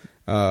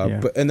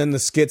 But and then the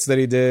skits that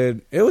he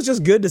did, it was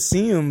just good to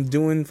see him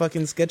doing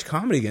fucking sketch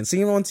comedy again. See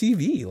him on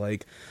TV.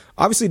 Like,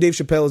 obviously Dave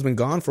Chappelle has been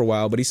gone for a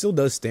while, but he still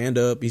does stand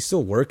up. He's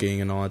still working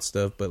and all that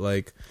stuff. But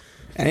like,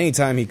 And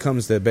anytime he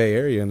comes to the Bay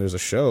Area and there's a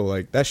show,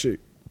 like, that shit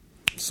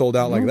sold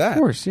out like that. Of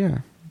course, yeah.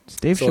 It's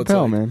Dave So it's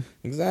Chappelle, like- man.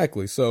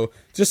 Exactly. So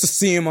just to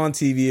see him on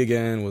TV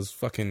again was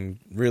fucking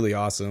really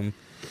awesome.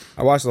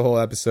 I watched the whole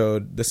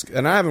episode,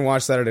 and I haven't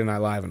watched Saturday Night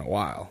Live in a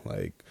while.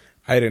 Like,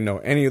 I didn't know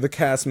any of the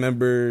cast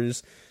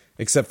members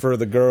except for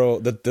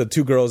the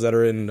two girls that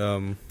are in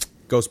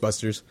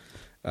Ghostbusters,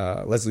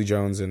 Leslie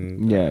Jones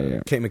and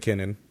Kate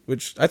McKinnon,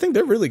 which I think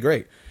they're really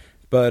great.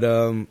 But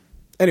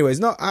anyways,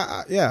 no,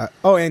 yeah.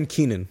 Oh, and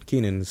Keenan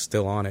is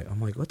still on it. I'm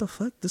like, what the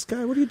fuck, this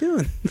guy? What are you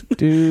doing?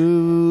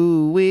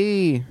 Do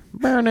we?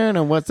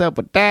 What's up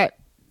with that?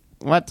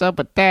 What's up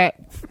with that?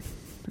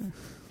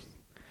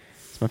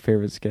 It's my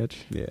favorite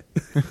sketch. Yeah.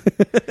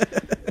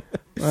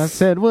 I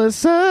said,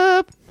 what's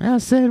up? I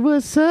said,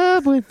 what's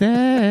up with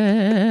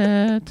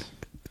that?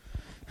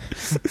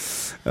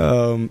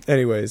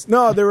 Anyways,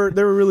 no, they were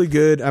really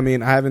good. I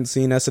mean, I haven't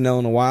seen SNL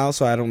in a while,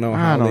 so I don't know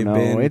how they've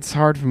been. It's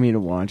hard for me to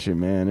watch it,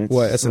 man. It's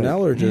What,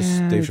 SNL or just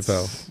Dave it's-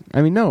 Chappelle?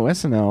 I mean, no,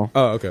 SNL.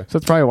 Oh, okay. So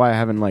that's probably why I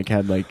haven't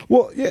had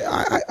Well,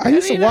 yeah, I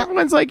used to watch.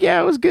 Everyone's like,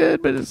 yeah, it was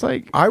good, but it's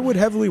like I would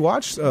heavily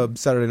watch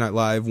Saturday Night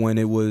Live when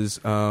it was,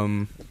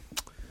 I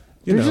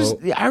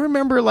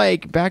remember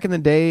back in the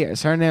day,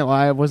 Saturday Night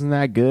Live wasn't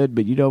that good,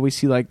 but you'd always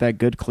see that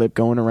good clip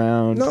going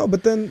around. No,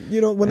 but then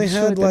when they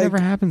had that never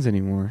happens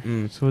anymore.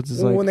 So it's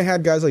just when they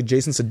had guys like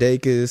Jason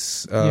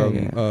Sudeikis,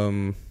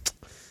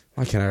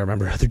 why can't I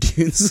remember other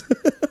dudes?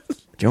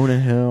 Jonah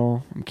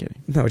Hill. I'm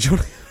kidding. No,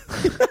 Jonah.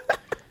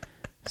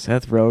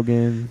 Seth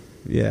Rogen.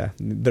 Yeah,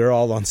 they're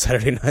all on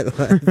Saturday Night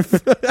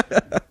Live.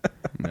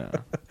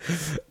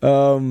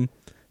 No.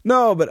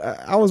 No, but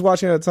I was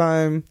watching at a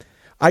time.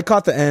 I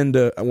caught the end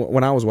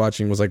when I was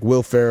watching was like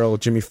Will Ferrell,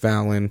 Jimmy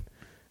Fallon,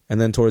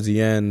 and then towards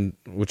the end,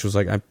 which was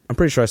like I'm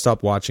pretty sure I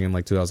stopped watching in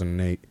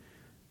 2008.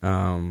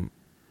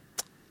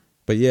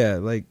 But yeah,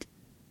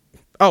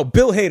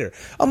 Bill Hader.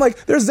 I'm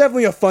like, there's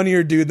definitely a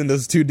funnier dude than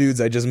those two dudes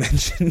I just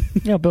mentioned.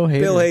 Yeah, Bill Hader.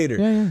 Bill Hader.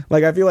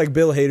 Yeah. I feel like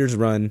Bill Hader's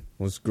run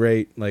was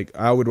great.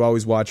 I would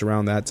always watch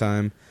around that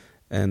time.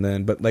 And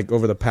then, but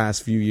over the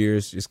past few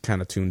years, just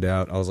kind of tuned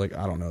out. I was like,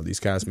 I don't know,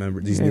 these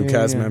new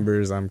cast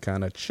members, I'm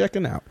kind of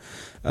checking out.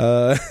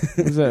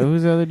 Who's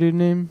the other dude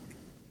name?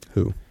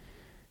 Who?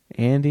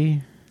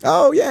 Andy.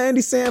 Oh yeah,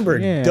 Andy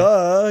Samberg. Yeah.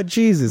 Duh,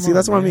 Jesus. See,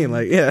 that's what I mean.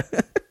 Yeah.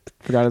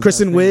 Forgot his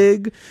Kristen last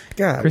name. Wiig.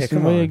 God,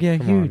 Kristen Wiig. Yeah,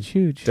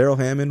 huge. Daryl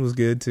Hammond was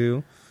good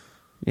too.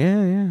 Yeah.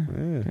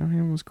 Daryl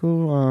Hammond was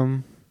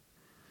cool.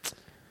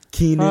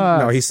 Keenan.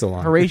 No, he's still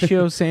on.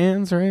 Horatio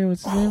Sands, right?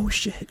 What's his name? Oh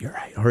shit, you're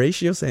right.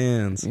 Horatio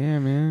Sands. Yeah,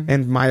 man.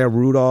 And Maya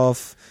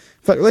Rudolph.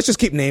 Fuck, let's just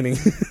keep naming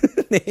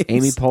names.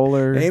 Amy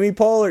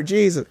Poehler.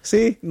 Jesus.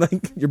 See,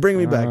 you're bringing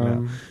me back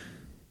now.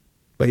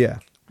 But yeah.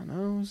 I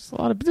know there's a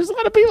lot of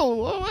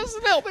people.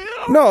 SNL, man.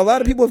 No, a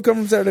lot of people have come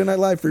from Saturday Night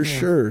Live for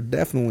sure.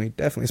 Definitely,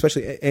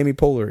 especially Amy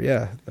Poehler.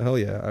 Yeah, hell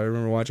yeah. I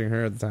remember watching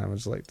her at the time. I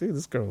was like, dude,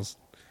 this girl's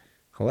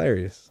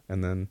hilarious.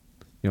 And then,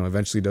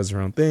 eventually does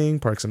her own thing,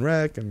 Parks and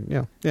Rec, and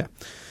yeah.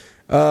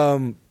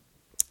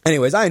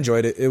 Anyways, I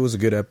enjoyed it. It was a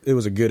good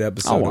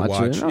episode to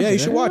watch. Yeah, you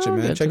should watch it,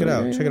 man. Check it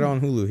out. Check it out on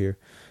Hulu here.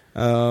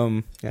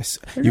 Yes,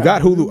 you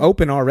got Hulu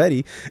open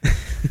already.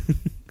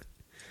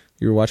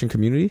 You were watching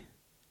Community?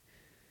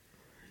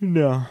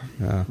 No,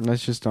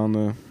 that's just on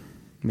the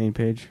main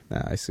page.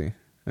 I see.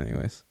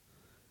 Anyways,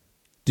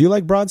 do you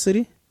like Broad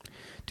City?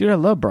 Dude, I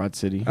love Broad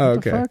City. Oh,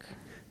 what the okay. fuck?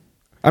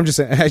 I'm just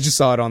saying. I just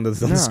saw it on the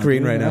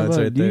screen right now. It's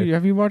right there.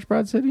 Have you watched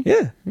Broad City?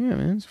 Yeah,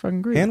 man, it's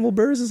fucking great. Hannibal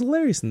Buress is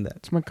hilarious in that.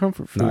 It's my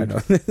comfort food. No, I know.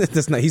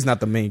 That's not. He's not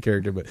the main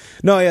character, but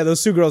no, yeah,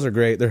 those two girls are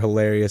great. They're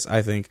hilarious.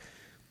 I think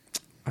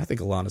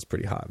Alana's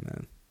pretty hot,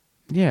 man.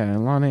 Yeah,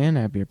 Alana and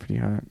Abby are pretty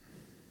hot.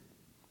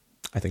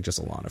 I think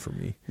just Alana for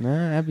me.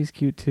 Nah, Abby's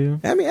cute too.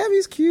 I mean,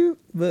 Abby's cute,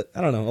 but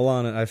I don't know.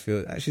 Alana, I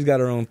feel she's got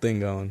her own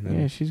thing going.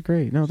 Yeah, she's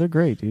great. No, they're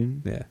great,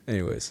 dude. Yeah.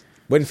 Anyways,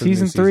 waiting for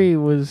season 3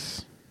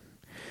 was.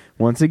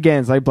 Once again,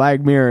 it's like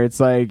Black Mirror. It's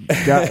like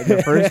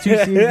the first 2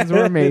 seasons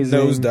were amazing.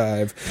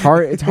 Nosedive.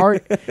 It's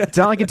hard. It's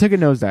not like it took a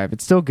nosedive.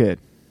 It's still good.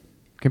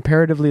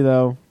 Comparatively,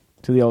 though,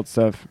 to the old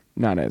stuff,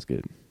 not as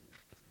good.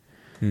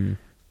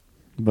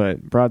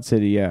 But Broad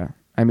City, yeah.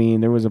 I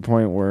mean, there was a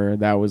point where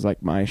that was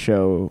like my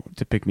show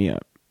to pick me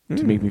up,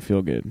 to make me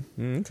feel good.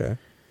 Okay.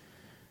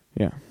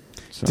 Yeah.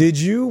 So. Did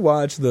you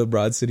watch the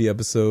Broad City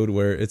episode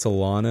where it's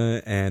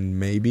Alana and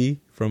Maybe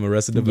from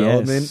Arrested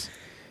Development? Yes.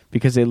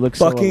 Because they look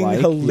so fucking alike.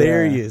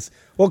 hilarious. Yeah.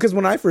 Well, because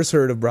when I first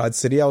heard of Broad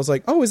City, I was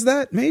like, "Oh, is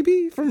that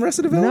Maybe from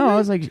Arrested Development?" No,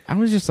 I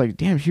was just like,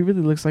 "Damn, she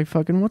really looks like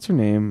fucking what's her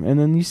name?" And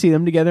then you see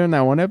them together in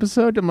that one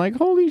episode. I'm like,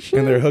 "Holy shit!"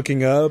 And they're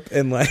hooking up,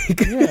 and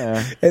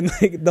yeah, and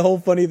the whole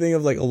funny thing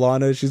of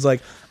Alana, she's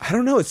like, "I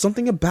don't know, it's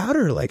something about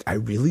her. I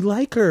really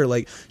like her.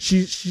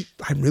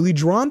 I'm really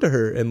drawn to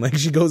her." And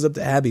she goes up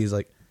to Abby, he's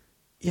like,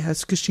 "Yeah,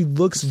 it's because she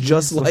looks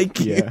just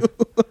like you."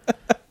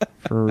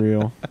 For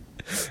real.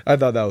 I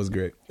thought that was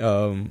great.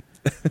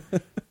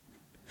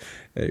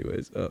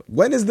 Anyways,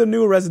 when is the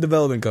new Arrested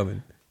Development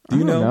coming? Do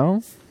you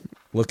know?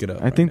 Look it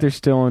up. I think they're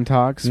still in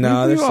talks.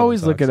 No, we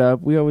always look it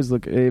up. We always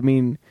look. I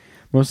mean,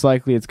 most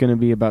likely it's going to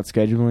be about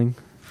scheduling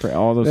for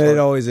all those. It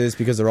always is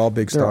because they're all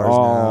big they're stars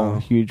all now.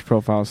 huge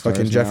profile stars.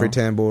 Fucking Jeffrey now.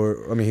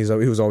 Tambor. I mean,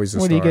 he was always a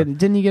What star. did he get?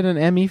 Didn't he get an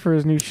Emmy for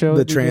his new show? The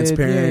that he did?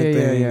 transparent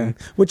thing, Yeah.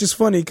 which is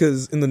funny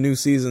because in the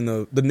newest season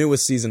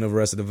of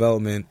Arrested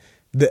Development,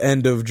 the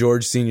end of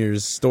George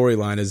Senior's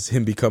storyline is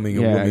him becoming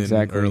a woman,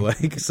 exactly. or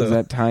like so. Does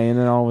that tie in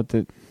at all with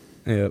it?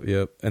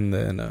 Yep. And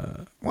then,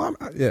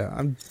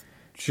 I'm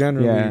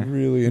generally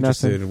really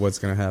interested in what's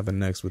going to happen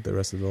next with the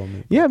Arrested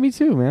Development. Yeah, me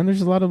too, man.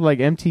 There's a lot of like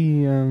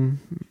empty,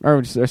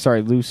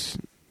 loose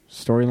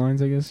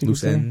storylines, I guess.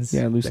 Loose ends.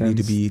 Yeah, loose that ends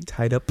need to be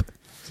tied up.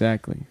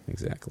 Exactly.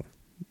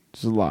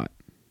 There's a lot.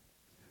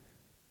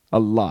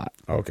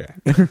 Okay.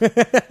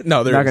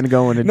 No, They're not going to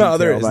go into detail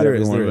there is. about There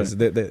is. everyone, There is.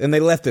 but- And they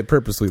left it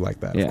purposely like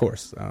that, Yeah. of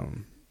course.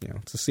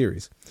 It's a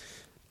series.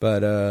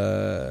 But,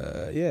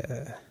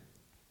 yeah.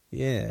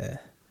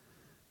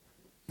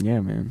 Yeah,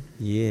 man.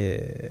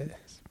 Yeah.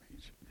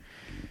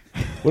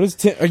 What is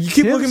Tim? You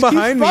keep looking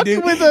behind me, fucking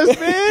dude. with us,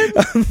 man.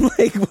 I'm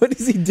like, what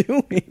is he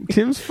doing?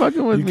 Tim's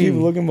fucking with You me. keep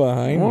looking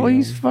behind me. Oh,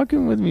 he's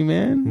fucking with me,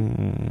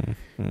 man.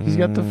 He's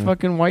got the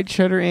fucking white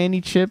cheddar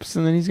Andy chips,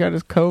 and then he's got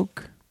his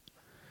Coke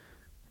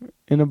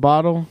in a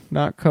bottle,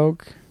 not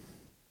Coke.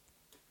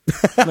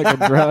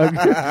 Like a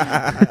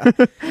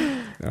drug.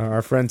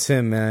 Our friend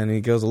Tim, man,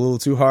 he goes a little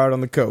too hard on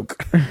the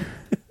Coke.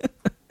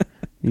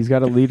 He's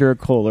got a liter of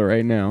cola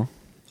right now.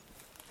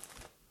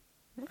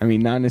 I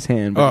mean, not in his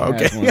hand. But Oh,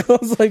 he has okay. one. I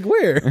was like,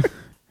 where?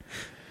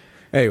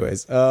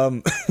 Anyways,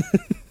 what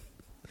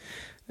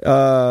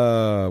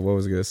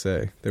was I gonna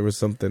say? There was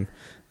something.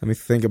 Let me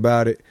think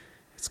about it.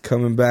 It's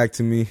coming back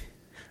to me.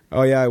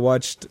 Oh yeah, I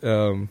watched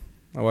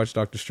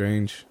Doctor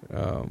Strange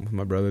with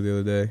my brother the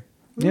other day.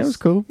 Yeah, it was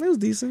cool. It was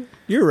decent.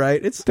 You're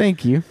right. It's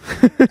Thank you.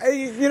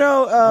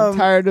 I'm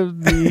Tired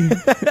of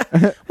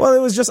the. well, it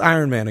was just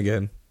Iron Man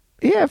again.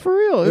 Yeah, for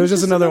real. It was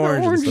just another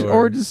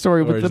origin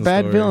story with the Origin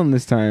bad story. villain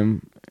this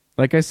time.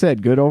 Like I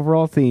said, good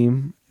overall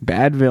theme.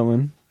 Bad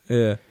villain.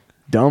 Yeah,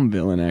 Dumb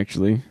villain,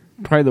 actually.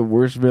 Probably the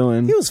worst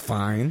villain. he was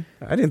fine.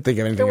 I didn't think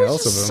of It anything was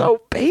else of just him.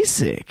 so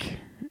basic.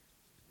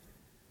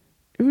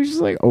 It was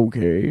just like,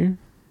 okay.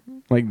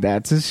 Like,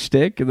 that's his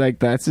shtick. Like,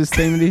 that's his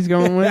thing that he's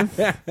going with.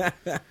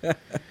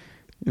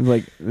 It's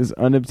like this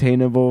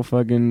unobtainable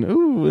fucking,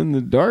 ooh, in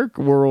the dark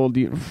world.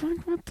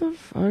 Fuck, what the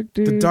fuck,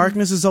 dude? The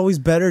darkness is always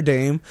better,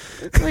 Dame.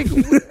 It's like,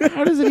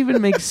 how does it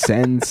even make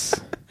sense?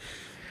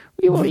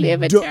 We will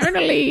live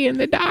eternally in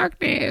the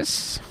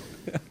darkness.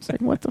 It's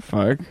like, what the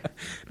fuck?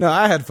 No,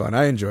 I had fun.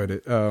 I enjoyed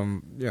it.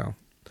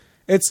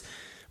 It's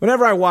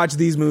whenever I watch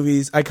these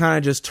movies, I kind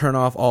of just turn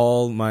off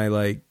all my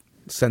like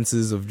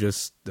senses of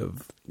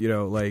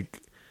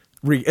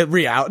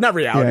not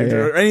reality Yeah.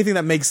 or anything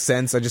that makes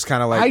sense. I just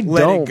kind of like I let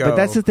don't, it go. but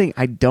that's the thing.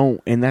 I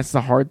don't, and that's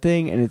the hard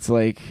thing. And it's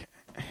like,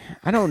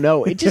 I don't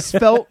know. It just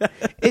felt,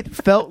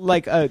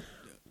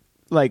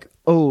 like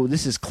oh,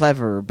 this is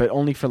clever, but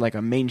only for like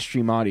a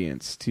mainstream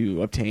audience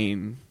to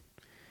obtain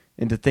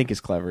and to think is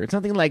clever. It's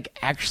nothing like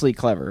actually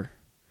clever.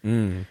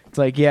 It's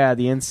like, yeah,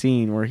 the end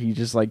scene where he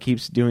just like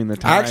keeps doing the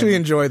time. I actually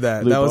enjoyed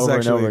that. loop That was over and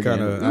actually over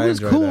kind again. of. It was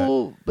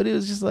cool, but it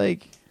was just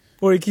like,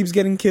 Or he keeps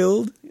getting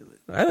killed.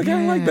 I kind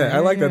of like that. I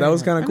like that. That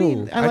was kind of cool.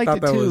 mean, I liked thought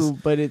it that too, was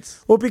but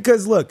it's well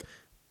because look,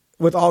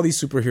 with all these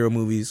superhero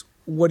movies,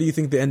 what do you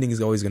think the ending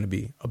is always going to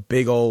be? A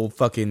big old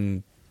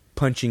fucking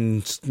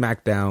punching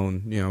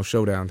smackdown,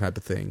 showdown type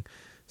of thing.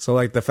 So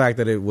like the fact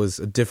that it was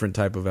a different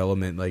type of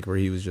element, like where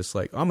he was just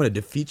like, I'm going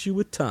to defeat you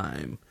with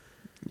time.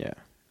 yeah.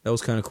 That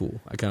was kind of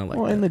cool. I kind of like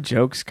that. And the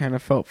jokes kind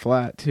of felt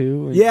flat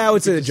too. And Yeah, I would you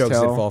say could the just jokes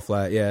did tell. fall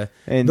flat. Yeah,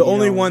 And, the you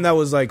only know- one that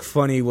was like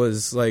funny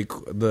was like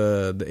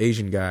the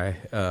Asian guy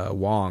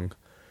Wong,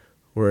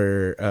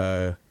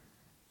 where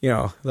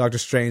Doctor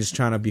Strange is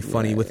trying to be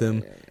funny with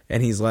him,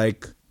 and he's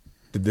like,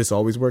 "Did this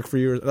always work for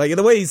you?" Like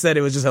the way he said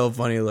it was just hella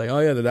funny. Like, "Oh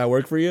yeah, did that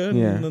work for you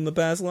in the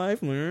past life?"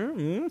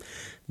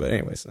 But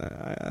anyways,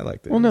 I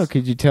liked it. Well, no,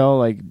 could you tell?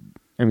 Like,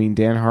 I mean,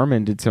 Dan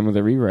Harmon did some of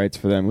the rewrites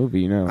for that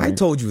movie. I Right?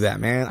 told you that,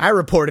 man. I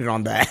reported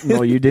on that.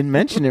 Well, you didn't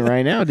mention it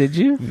right now, did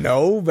you?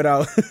 No, but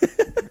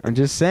I'm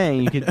just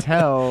saying, you could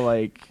tell.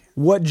 Like,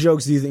 what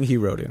jokes do you think he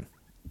wrote in?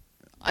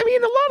 I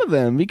mean, a lot of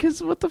them,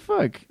 because what the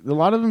fuck? A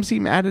lot of them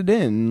seem added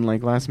in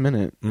like last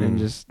minute and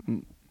just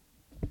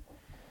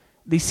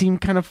they seem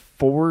kind of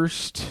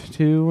forced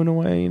to, in a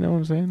way. You know what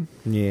I'm saying?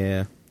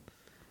 Yeah,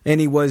 and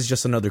he was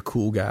just another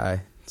cool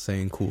guy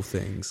saying cool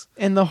things.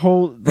 And the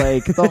whole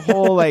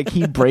like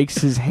he breaks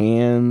his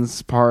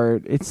hands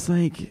part. It's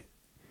like,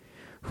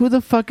 who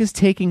the fuck is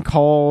taking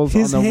calls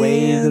on the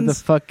way to the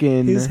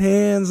fucking? His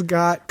hands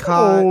got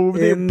caught. Oh,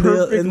 they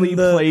perfectly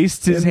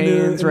placed his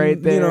hands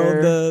right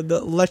there. The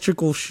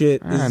electrical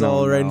shit I is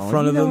all don't right in know.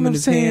 front You of know him, what and I'm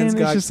his saying? hands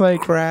It's got just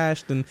like,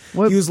 crashed, and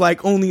what- he was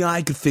like, "Only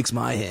I could fix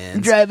my I'm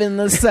hands." driving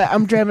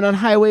I'm driving on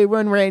Highway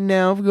 1 right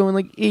now, going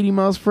like 80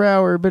 miles per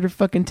hour. Better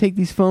fucking take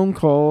these phone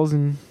calls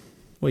and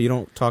Well, you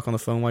don't talk on the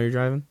phone while you're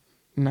driving?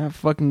 not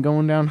fucking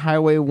going down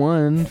Highway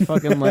 1,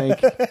 fucking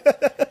like,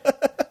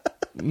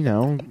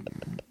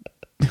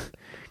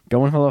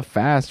 going hella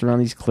fast around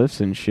these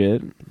cliffs and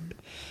shit.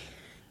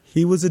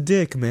 He was a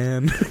dick,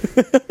 man.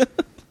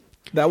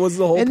 That was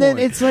the whole and point. then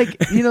it's like,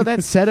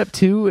 that setup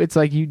too. It's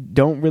like you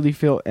don't really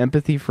feel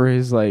empathy for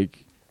his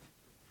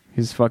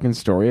fucking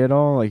story at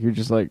all. Like you're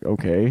just like,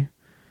 okay,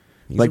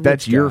 He's like a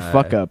that's rich your guy.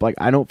 fuck up. Like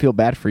I don't feel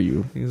bad for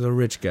you. He's a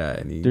rich guy.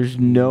 And There's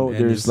and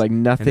nothing. his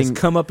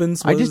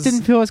comeuppance I just was-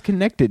 didn't feel as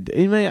connected.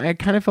 I mean, I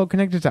kind of felt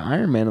connected to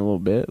Iron Man a little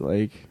bit.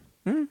 Like,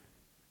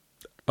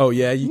 Oh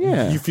yeah,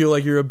 you feel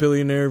like you're a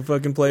billionaire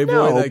fucking playboy.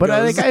 no, that but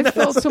goes- I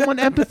felt someone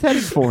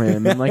empathetic for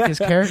him and like his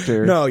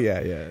character. No,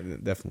 yeah,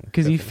 definitely.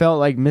 Because he felt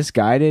like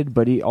misguided,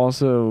 but he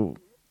also,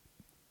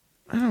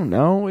 I don't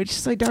know. It's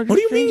just like Doctor What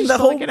do you Strange mean? just The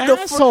felt whole like an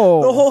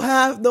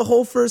asshole. the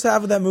whole first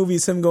half of that movie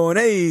is him going,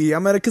 "Hey,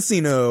 I'm at a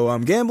casino.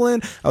 I'm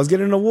gambling. I was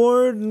getting an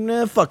award.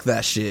 Nah, fuck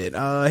that shit.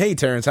 Hey,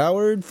 Terrence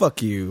Howard,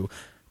 fuck you.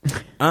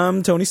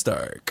 I'm Tony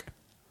Stark."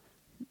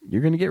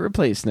 You're gonna get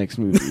replaced next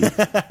movie.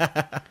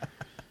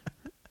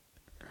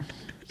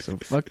 So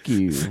fuck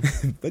you.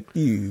 Fuck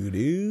you,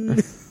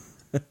 dude.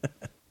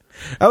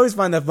 I always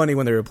find that funny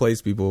when they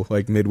replace people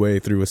like midway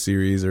through a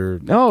series or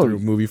through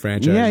movie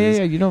franchises.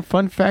 Yeah.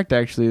 Fun fact,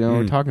 actually,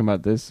 we're talking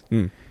about this.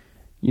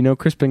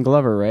 Crispin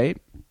Glover, right?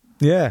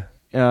 Yeah.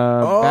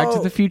 Back to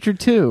the Future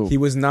 2. He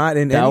was not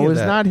in that any was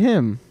of that. not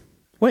him.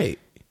 Wait,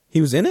 he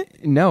was in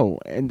it? No.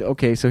 And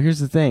okay, so here's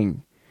the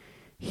thing.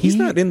 He's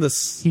not in the...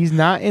 He's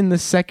not in the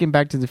second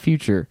Back to the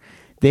Future.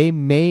 They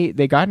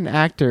got an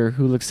actor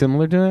who looks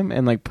similar to him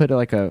and like put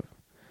like a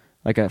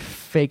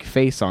fake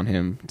face on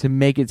him to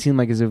make it seem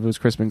like as if it was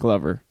Crispin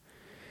Glover.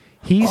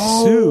 He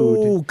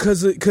sued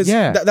because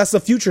Yeah. That's the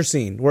future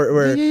scene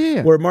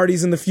where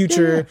Marty's in the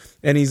future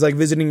and he's like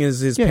visiting his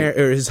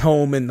his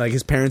home and like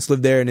his parents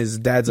live there and his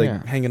dad's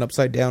like hanging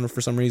upside down for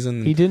some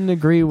reason. He didn't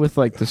agree with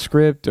like the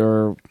script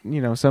or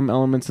some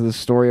elements of the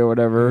story or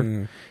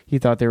whatever. He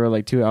thought they were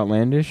like too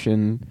outlandish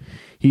and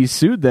he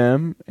sued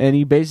them and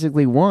he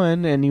basically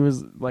won and he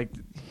was like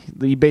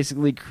he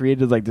basically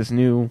created like this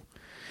new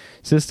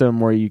system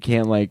where you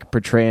can't like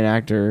portray an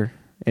actor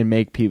and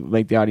make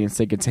the audience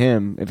think it's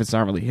him if it's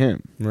not really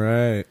him.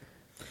 Right.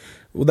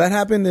 Well, that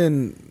happened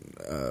in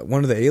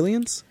one of the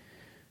Aliens.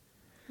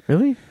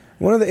 Really?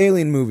 One of the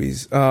Alien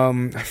movies.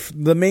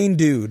 The main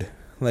dude,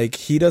 like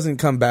he doesn't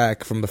come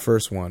back from the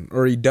first one,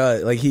 or he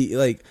does.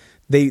 Like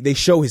they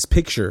show his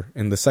picture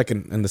in the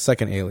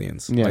second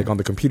Aliens, like on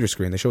the computer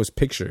screen. They show his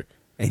picture,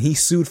 and he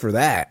sued for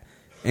that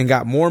and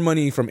got more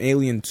money from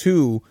Alien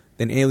 2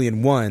 than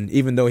Alien 1,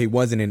 even though he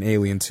wasn't in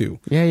Alien 2.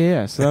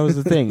 Yeah. So that was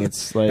the thing.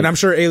 It's like, and I'm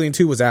sure Alien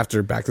 2 was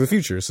after Back to the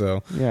Future.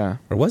 So yeah,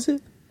 or was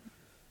it?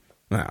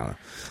 I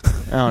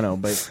don't know,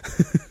 but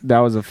that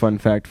was a fun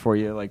fact for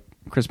you. Like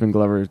Crispin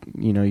Glover,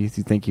 you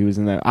think he was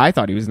in that. I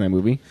thought he was in that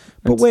movie.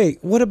 But wait,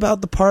 what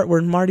about the part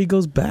where Marty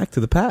goes back to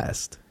the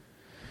past?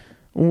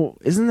 Well,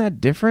 isn't that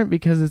different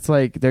because it's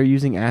like they're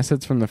using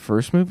assets from the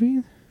first movie?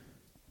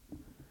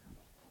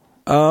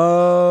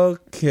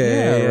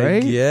 Okay, Yeah,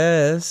 right?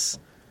 Yes,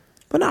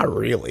 but not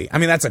really. I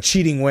mean, that's a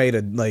cheating way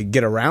to like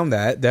get around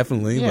that,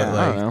 definitely. Yeah, but like,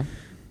 I don't know.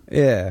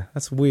 Yeah,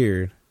 that's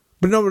weird.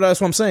 But no, but that's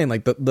what I'm saying.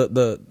 Like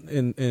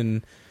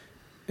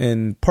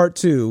in part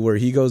 2, where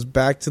he goes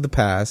back to the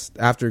past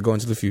after going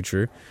to the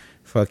future,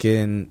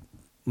 fucking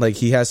like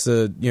he has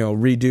to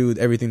redo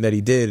everything that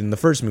he did in the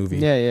first movie.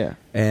 Yeah.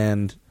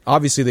 And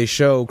obviously they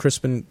show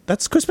Crispin.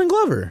 That's Crispin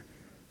Glover.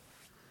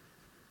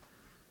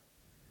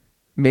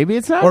 Maybe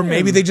it's not, or him.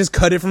 maybe they just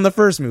cut it from the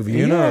first movie.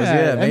 Who knows?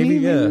 Yeah, maybe. I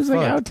mean, yeah, it was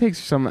like fuck. outtakes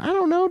or something. I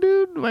don't know,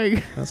 dude.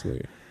 Like, That's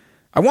weird.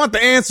 I want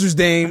the answers, I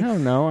Dame.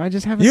 don't know. I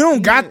just haven't. You don't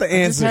seen got it. the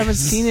I just haven't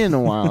answers. seen it in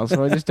a while,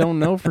 so I just don't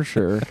know for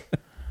sure.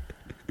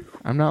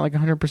 I'm not like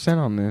 100%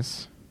 on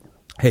this.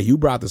 Hey, you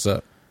brought this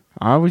up.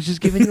 I was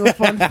just giving you a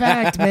fun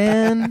fact,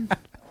 man.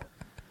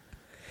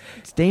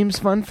 It's Dame's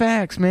fun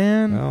facts,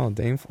 man. Oh,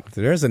 Dame.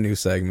 There's a new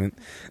segment.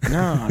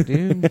 No,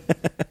 dude.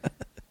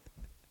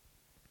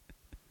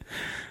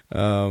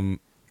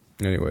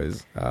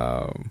 Anyways,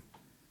 What's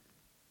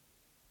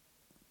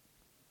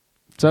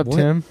up, what?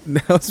 Tim?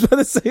 I was about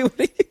to say, what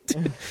are you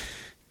doing?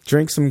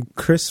 Drink some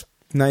crisp,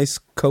 nice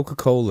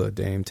Coca-Cola,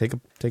 Dame. Take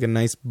a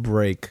nice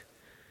break.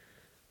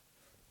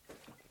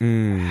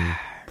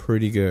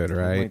 Pretty good,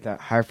 right? Like that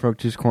high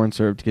fructose corn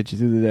syrup to get you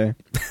through the day.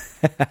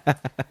 Have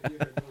you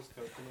heard those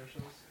Coke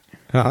commercials?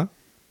 Huh?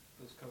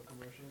 Those Coke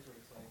commercials where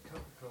it's like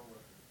Coca-Cola.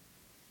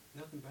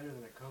 Nothing better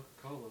than a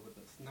Coca-Cola with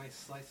a nice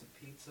slice of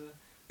pizza.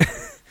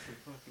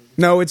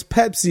 No, it's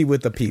Pepsi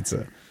with the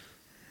pizza.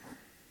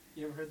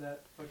 You ever heard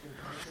that fucking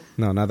commercial?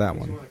 No, not that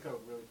Makes you one. want a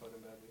Coke really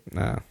fucking badly.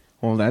 No.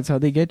 Well, that's how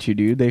they get you,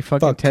 dude. They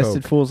fucking Fuck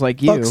tested Coke. fools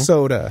like you. Fuck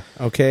soda,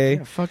 okay?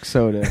 Yeah, fuck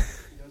soda. You know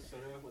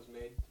soda was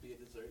made to be a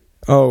dessert?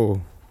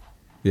 Oh.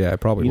 Yeah, it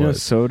probably You know,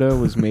 was. soda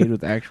was made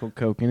with actual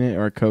Coke in it,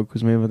 or Coke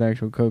was made with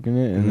actual Coke in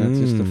it, and that's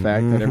just a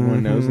fact that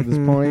everyone knows at this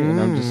point, and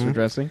I'm just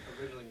addressing.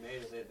 Originally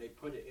made is they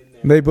put it in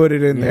there. They put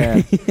it in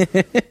Yeah.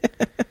 there.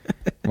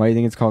 Why do you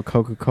think it's called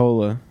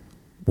Coca-Cola?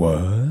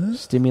 What?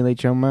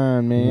 Stimulate your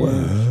mind,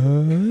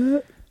 man.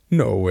 What?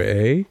 No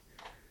way.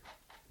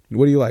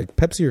 What do you like,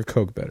 Pepsi or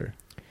Coke better?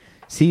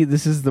 See,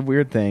 this is the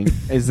weird thing,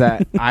 is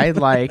that I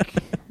like,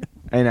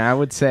 and I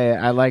would say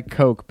I like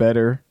Coke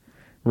better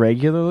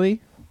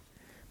regularly,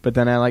 but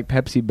then I like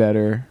Pepsi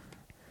better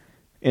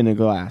in a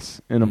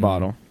glass, in a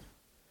bottle.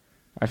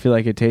 I feel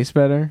like it tastes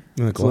better.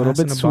 It's a little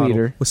bit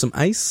sweeter. With some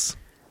ice?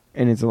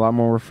 And it's a lot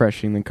more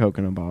refreshing than Coke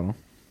in a bottle.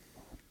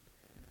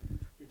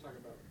 You're talking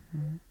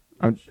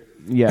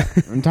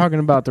about I'm talking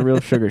about the real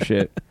sugar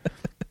shit.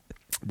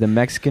 The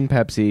Mexican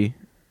Pepsi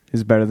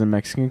is better than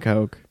Mexican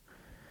Coke.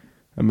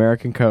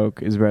 American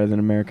Coke is better than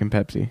American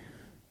Pepsi.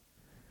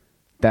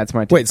 That's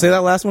my take. Wait, say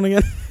that last one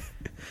again?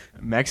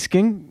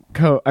 Mexican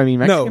Pepsi,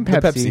 the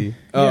Pepsi.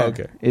 Oh,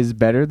 okay. Is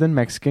better than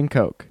Mexican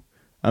Coke.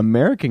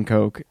 American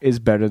Coke is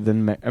better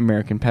than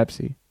American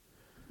Pepsi.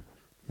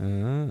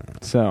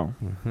 So,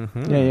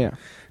 yeah.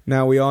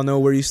 Now we all know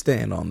where you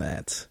stand on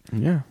that.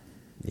 Yeah.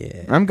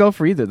 Yeah. I'm go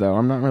for either, though.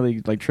 I'm not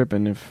really, like,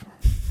 tripping if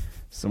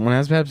someone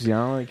has Pepsi. I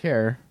don't really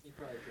care. he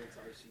probably drinks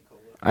RC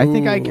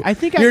Cola. I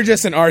think You're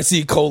just an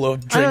RC Cola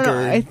drinker. I don't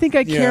know. I think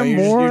I care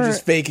more. You're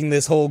just faking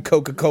this whole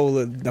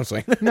Coca-Cola. I'm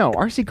sorry. No,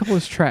 RC Cola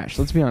is trash.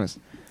 Let's be honest.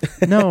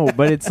 No,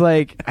 but it's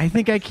like I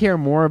think I care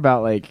more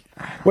about like.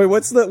 Wait,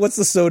 what's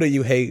the soda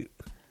you hate?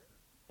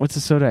 What's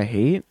the soda I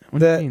hate? What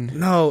do you mean?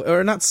 No,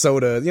 or not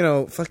soda. You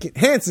know, fucking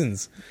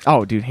Hanson's.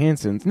 Oh, dude,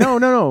 Hanson's.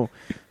 No.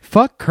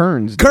 Fuck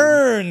Kern's. Dude.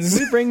 Kern's.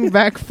 Can we bring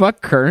back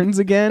fuck Kern's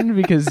again?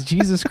 Because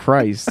Jesus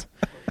Christ.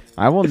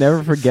 I will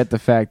never forget the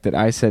fact that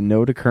I said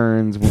no to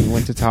Kern's when we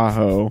went to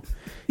Tahoe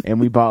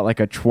and we bought like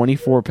a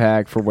 24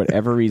 pack for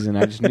whatever reason.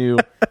 I just knew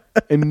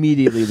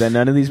immediately that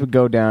none of these would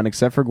go down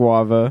except for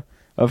guava.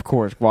 Of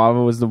course,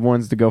 guava was the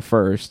ones to go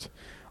first.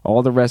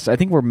 All the rest, I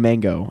think, were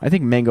mango. I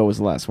think mango was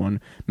the last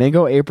one.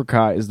 Mango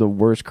apricot is the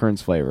worst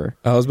Kern's flavor.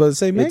 I was about to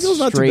say mango's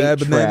not too straight bad,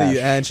 but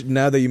trash.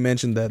 now that you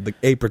mentioned that, the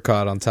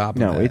apricot on top of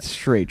No, that. it's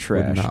straight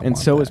trash. not And want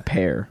so that. is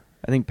pear.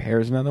 I think pear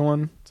is another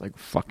one. It's like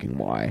fucking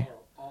why?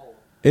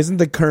 Isn't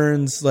the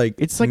Kern's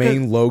It's like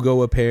main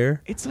logo a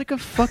pear? It's like a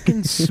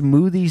fucking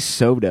smoothie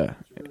soda.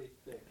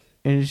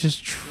 And it's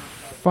just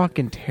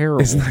fucking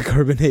terrible. It's not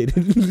carbonated.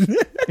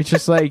 It's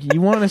just like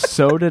you want a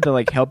soda to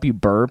like help you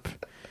burp.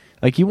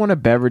 Like you want a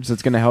beverage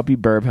that's going to help you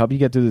burp, help you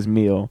get through this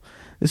meal.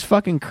 This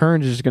fucking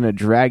Kern's is just going to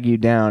drag you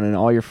down and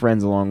all your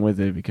friends along with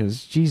it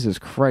because Jesus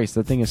Christ,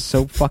 that thing is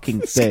so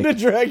fucking It's thick. gonna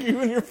drag you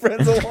and your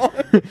friends along.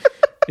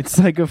 It's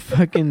like a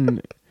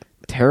fucking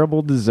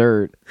terrible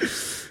dessert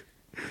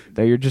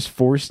that you're just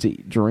forced to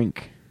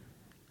drink.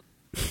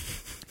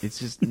 It's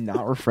just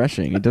not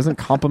refreshing. It doesn't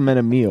complement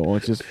a meal.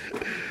 It just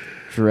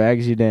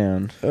drags you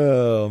down.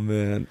 Oh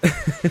man.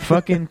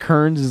 Fucking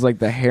Kern's is like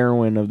the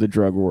heroin of the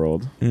drug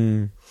world.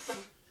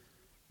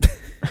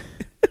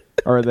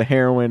 Or the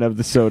heroin of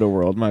the soda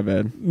world, my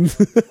bad.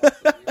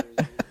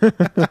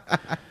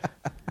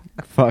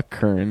 Fuck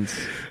Kern's.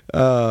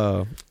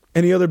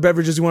 Any other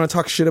beverages you want to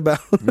talk shit about?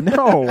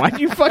 No, why'd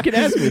you fucking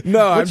ask me?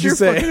 No, I'm What's your just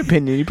saying. fucking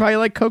opinion? You probably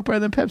like Coke better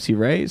than Pepsi,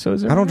 right? So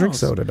is I don't drink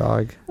else. soda,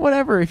 dog.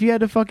 Whatever, if you had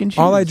to fucking choose.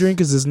 All I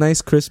drink is this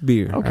nice crisp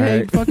beer. Okay, all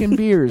right? fucking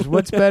beers.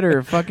 What's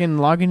better, fucking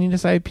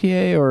Lagunitas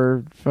IPA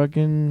or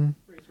fucking...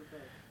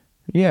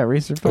 Yeah,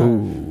 Racer 5.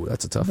 Ooh,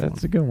 that's a tough one.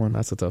 That's a good one.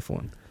 That's a tough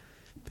one.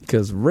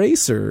 Because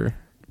Racer...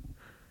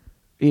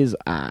 Is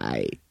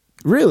I.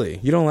 Really?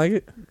 You don't like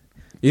it?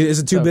 Is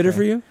it too It's bitter okay.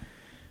 for you?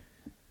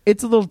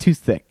 It's a little too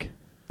thick.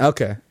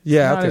 Okay.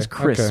 Yeah, Not okay. as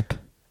crisp.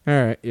 Okay.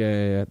 All right.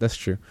 Yeah. That's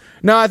true.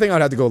 No, I think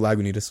I'd have to go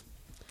Lagunitas.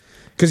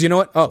 Because you know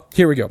what? Oh,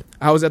 here we go.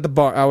 I was at the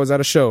bar. I was at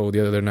a show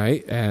the other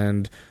night,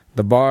 and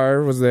the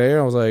bar was there.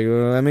 I was like,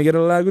 let me get a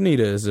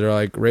Lagunitas. They're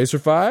like, Racer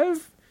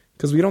 5?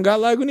 Because we don't got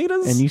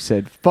Lagunitas? And you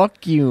said,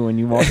 fuck you, and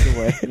you walked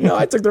away. No,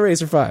 I took the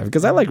Racer 5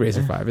 because I like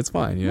Racer 5. It's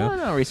fine, you know?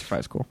 No, Racer 5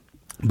 is cool.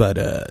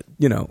 But,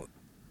 you know,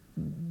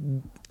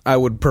 I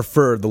would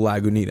prefer the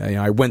Lagunita. You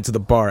know, I went to the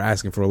bar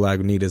asking for a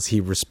Lagunitas. He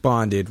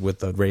responded with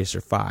the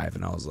Racer 5,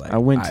 and I was like, I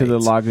went to the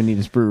 "Aight."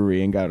 Lagunitas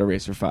Brewery and got a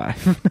Racer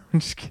 5. I'm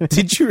just kidding.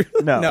 Did you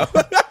really? No.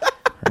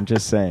 I'm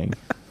just saying.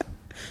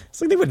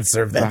 It's like they wouldn't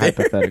serve It's a that there.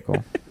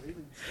 hypothetical.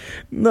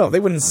 No, they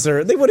wouldn't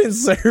serve. They wouldn't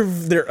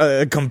serve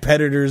their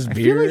competitors' I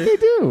beer. feel like they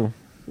do.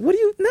 What do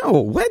you know?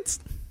 What?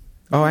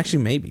 Oh,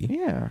 actually, maybe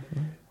Yeah.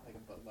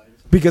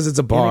 because it's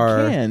a bar.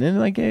 And they can, and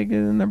like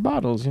in their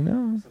bottles, you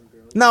know.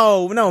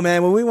 No,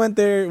 man. When we went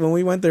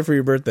there for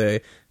your birthday,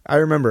 I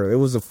remember it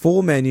was a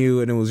full menu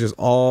and it was just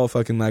all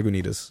fucking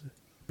Lagunitas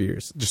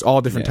beers, just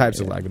all different types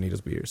of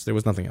Lagunitas beers. There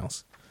was nothing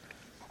else.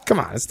 Come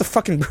on, it's the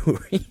fucking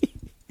brewery.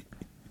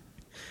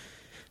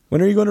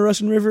 When are you going to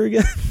Russian River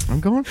again? I'm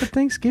going for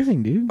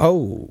Thanksgiving, dude.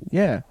 Oh,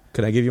 Yeah.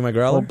 can I give you my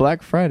growler? Well,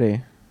 Black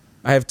Friday.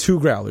 I have 2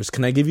 growlers.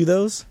 Can I give you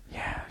those?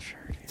 Yeah, sure.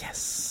 Dude.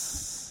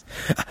 Yes.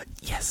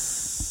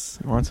 Yes.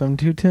 You want something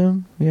too,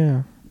 Tim?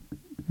 Yeah.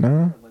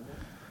 No?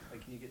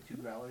 Like, can you get 2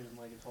 growlers and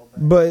like it's all back?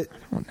 But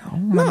I don't know.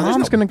 My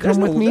mom's going to come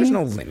with me. There's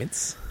no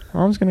limits.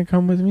 Mom's going to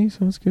come with me,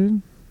 so it's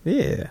good.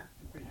 Yeah.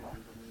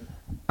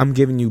 I'm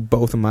giving you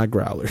both of my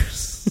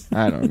growlers.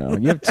 I don't know.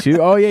 You have 2?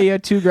 Oh, yeah, you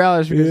had 2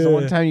 growlers because the Yeah.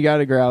 one time you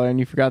got a growler and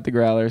you forgot the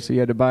growler, so you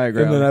had to buy a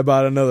growler. And then I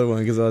bought another one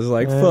because I was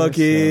like, That's fuck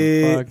so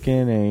it.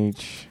 Fucking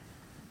H.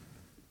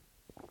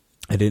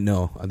 I didn't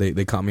know.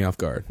 They caught me off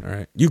guard. All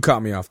right. You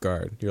caught me off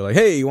guard. You're like,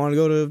 hey, you want to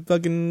go to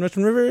fucking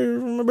Russian River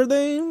for my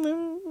birthday?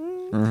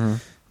 Mm-hmm.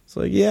 It's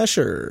like, yeah,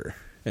 sure.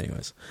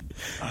 Anyways,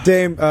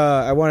 Dame,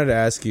 I wanted to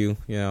ask you.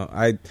 You know,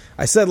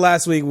 I said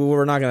last week we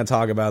were not going to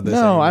talk about this. No,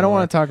 anymore. I don't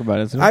want to talk about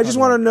it. I just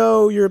want to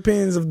know your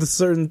opinions of the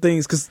certain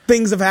things, because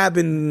things have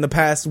happened in the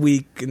past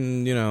week,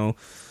 and you know,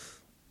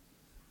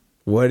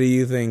 what do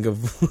you think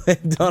of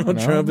what Donald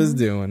Trump is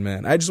doing,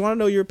 man? I just want to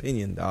know your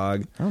opinion,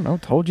 dog. I don't know.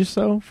 Told you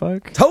so.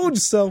 Fuck. Told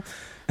you so.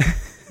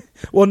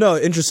 Well, no,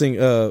 interesting.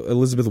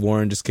 Elizabeth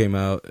Warren just came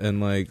out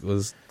and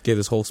gave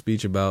this whole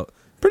speech about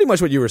pretty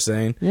much what you were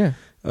saying. Yeah.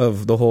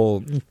 Of the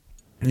whole, you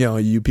know,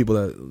 you people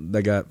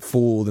that got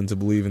fooled into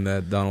believing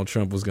that Donald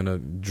Trump was gonna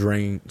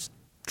drain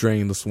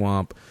the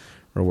swamp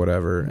or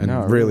whatever,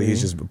 and really he's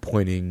just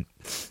appointing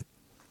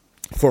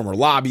former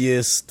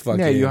lobbyists. Fucking,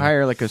 yeah, you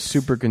hire like a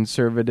super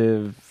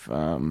conservative,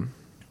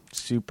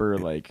 super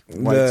like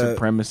white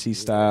supremacy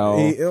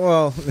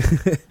style.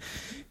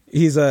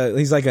 He's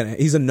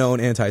a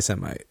known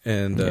anti-Semite,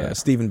 and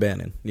Stephen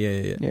Bannon.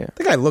 Yeah.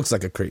 The guy looks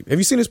like a creep. Have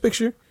you seen his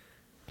picture?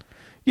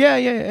 Yeah,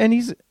 and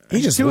he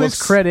just to his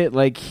credit,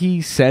 like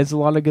he says a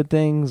lot of good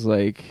things.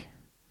 Like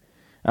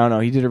I don't know,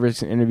 he did a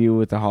recent interview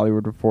with the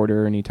Hollywood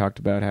Reporter, and he talked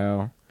about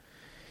how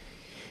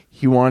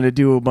he wanted to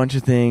do a bunch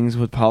of things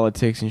with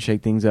politics and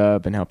shake things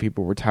up, and how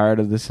people were tired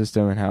of the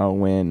system and how it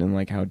went, and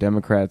like how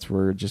Democrats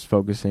were just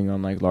focusing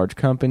on like large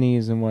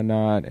companies and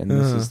whatnot, and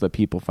this is the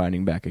people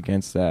fighting back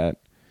against that.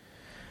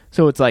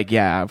 So it's like,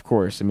 yeah, of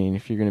course. I mean,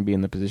 if you're going to be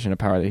in the position of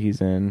power that he's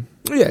in,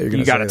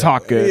 you got to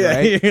talk good, yeah,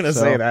 right? You're going to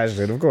say that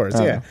shit, of course,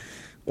 yeah.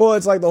 Well,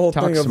 it's like the whole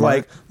thing of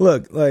smart.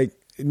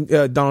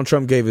 Donald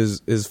Trump gave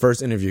his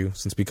first interview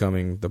since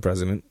becoming the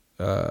president,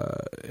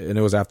 and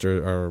it was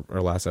after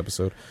our last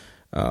episode.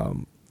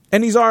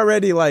 And he's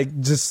already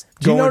just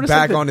going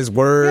back on his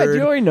word. Yeah, do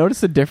you already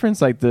notice the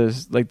difference, like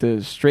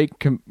the straight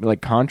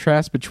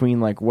contrast between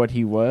like what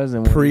he was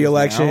and what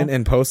pre-election he is now?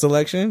 And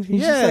post-election?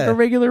 He's just like a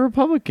regular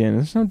Republican.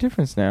 There's no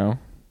difference now.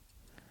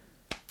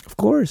 Of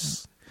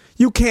course,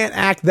 you can't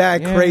act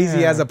that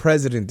crazy as a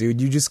president, dude.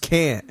 You just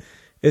can't.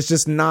 It's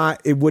just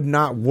not. It would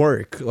not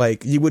work.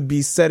 Like you would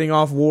be setting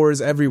off wars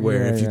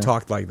everywhere if you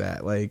talked like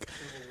that. Like.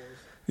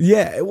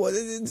 Yeah,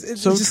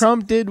 so just,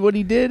 Trump did what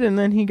he did, and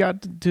then he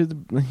got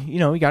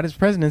he got his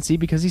presidency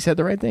because he said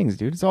the right things,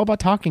 dude. It's all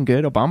about talking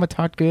good. Obama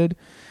talked good.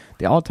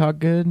 They all talk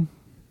good.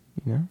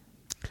 You know,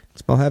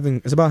 it's about having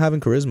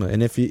charisma,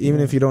 and if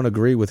you don't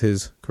agree with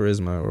his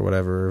charisma or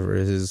whatever, or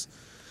his,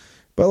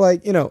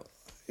 but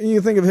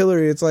you think of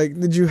Hillary, it's like,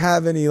 did you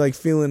have any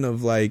feeling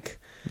of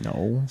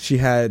no, she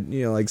had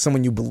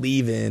someone you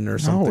believe in or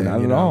something? No,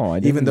 not at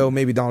all. Even though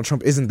maybe Donald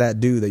Trump isn't that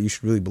dude that you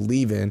should really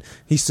believe in,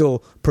 he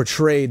still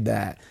portrayed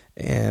that,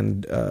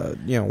 and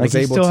was he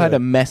able still to had a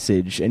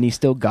message, and he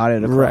still got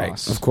it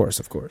across. Right, of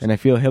course. And I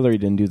feel Hillary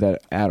didn't do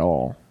that at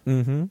all.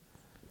 Mm-hmm.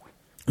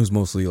 It was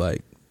mostly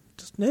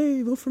just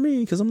hey, vote for me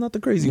because I'm not the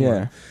crazy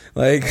one.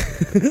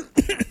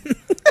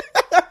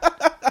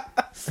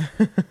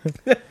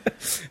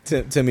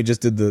 Timmy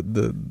just did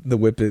the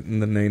whip it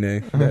and the nay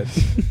nay.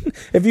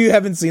 If you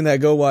haven't seen that,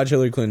 go watch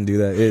Hillary Clinton do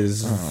that. It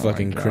is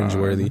fucking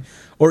cringeworthy.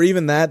 Or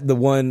even the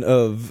one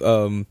of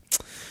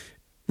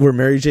where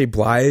Mary J.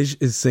 Blige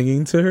is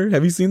singing to her.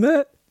 Have you seen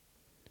that?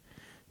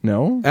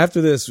 No.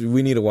 After this,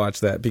 we need to watch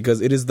that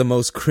because it is the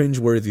most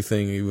cringeworthy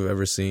thing you've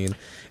ever seen.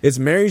 It's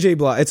Mary J.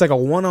 Blige. It's like a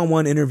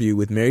one-on-one interview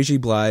with Mary J.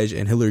 Blige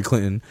and Hillary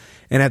Clinton.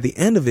 And at the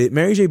end of it,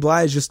 Mary J.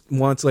 Blige just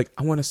wants I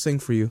want to sing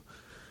for you.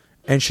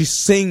 And she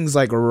sings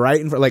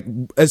right in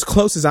front, as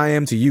close as I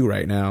am to you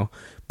right now,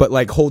 but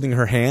holding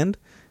her hand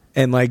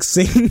and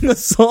singing a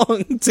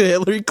song to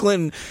Hillary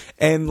Clinton,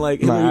 and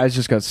my eyes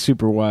just got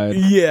super wide.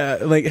 Yeah,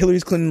 Hillary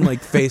Clinton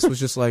face was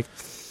just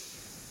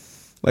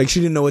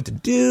she didn't know what to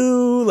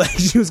do.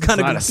 She was kind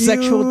of confused.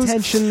 Sexual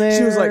tension there.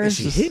 She was is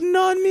she hitting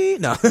on me?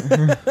 No.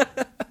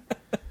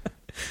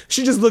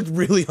 She just looked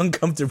really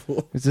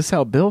uncomfortable. Is this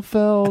how Bill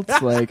felt?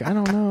 I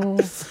don't know.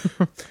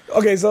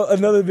 Okay, so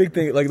another big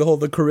thing,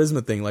 the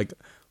charisma thing.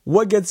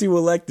 What gets you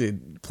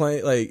elected?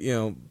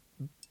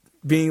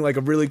 Being a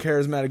really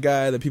charismatic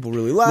guy that people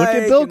really like. Look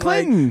at Bill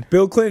Clinton.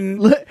 Bill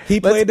Clinton, he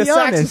played the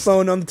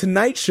saxophone on the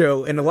Tonight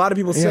Show, and a lot of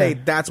people say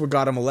that's what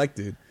got him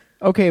elected.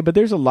 Okay, but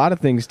there's a lot of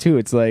things too.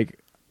 It's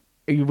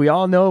we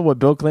all know what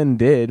Bill Clinton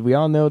did. We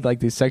all know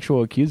the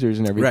sexual accusers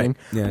and everything.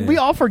 Right. Yeah. We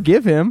all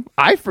forgive him.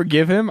 I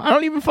forgive him. I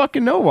don't even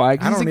fucking know why.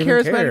 Because he's a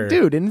charismatic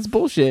dude, and it's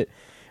bullshit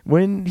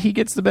when he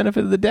gets the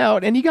benefit of the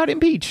doubt. And he got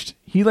impeached.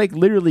 He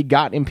literally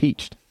got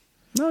impeached.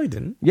 No, he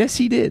didn't. Yes,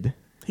 he did.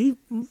 He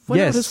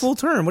went out his full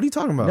term. What are you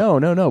talking about?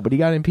 No. But he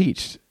got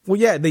impeached. Well,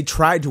 yeah, they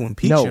tried to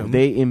impeach him. No,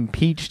 they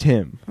impeached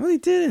him. No, they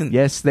didn't.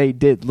 Yes, they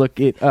did. Look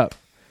it up.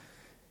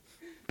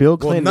 Bill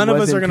Clinton. Well, none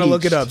of us are going to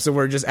look it up, so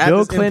we're just at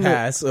this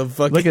impasse of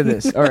fucking. Look at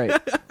this. All right,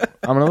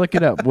 I'm going to look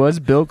it up. Was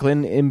Bill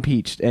Clinton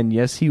impeached? And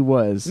yes, he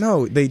was.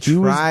 No, they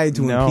tried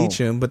to impeach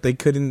him, but they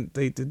couldn't.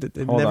 It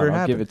never happened.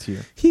 I'll give it to you.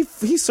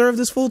 He served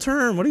his full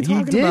term. What are you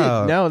talking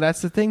about? No,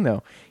 that's the thing,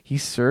 though. He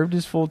served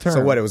his full term.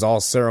 So what? It was all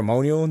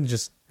ceremonial and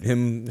just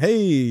him.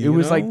 Hey, it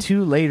was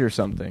too late or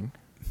something.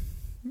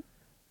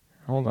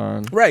 Hold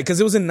on. Right, because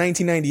it was in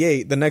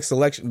 1998. The next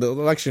election. The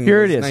election.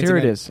 Here it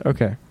is.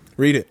 Okay.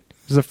 Read it.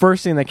 was the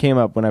first thing that came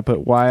up when I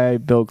put why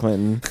Bill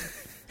Clinton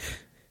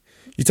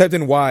You typed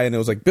in why, and it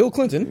was like Bill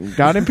Clinton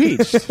got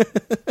impeached.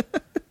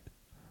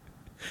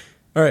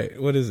 All right,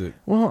 what is it?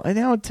 Well, I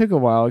know it took a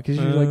while because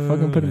you're like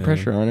fucking putting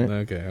pressure on it.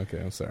 Okay,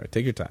 I'm sorry.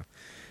 Take your time.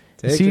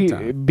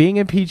 See, being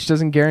impeached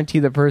doesn't guarantee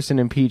the person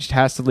impeached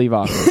has to leave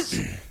office.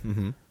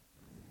 Mm-hmm.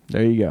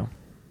 There you go.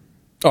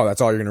 Oh,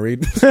 that's all you're gonna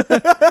read?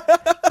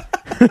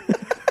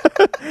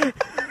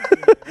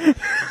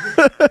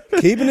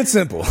 Keeping it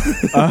simple.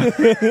 Hold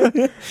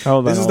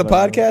on. This is the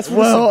podcast for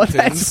Well,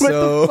 simpletons, that's what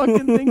the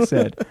fucking thing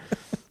said.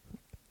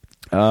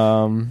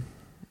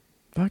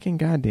 Fucking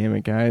goddamn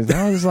it, guys!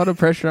 Now there's a lot of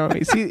pressure on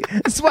me. See,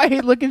 that's why I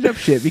hate looking up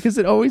shit because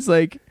it always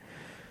like.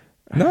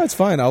 No, it's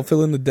fine. I'll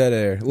fill in the dead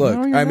air. Look,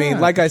 No, you're I mean,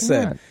 not. like I You're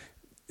said,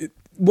 not.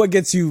 what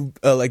gets you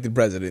elected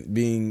president?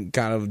 Being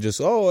kind of just,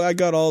 oh, I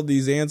got all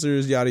these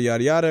answers, yada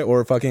yada yada,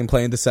 or fucking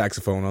playing the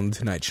saxophone on the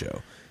Tonight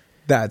Show.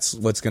 That's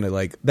what's gonna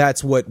like.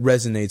 That's what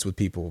resonates with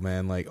people,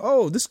 man. Like,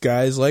 oh, this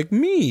guy's like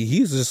me.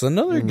 He's just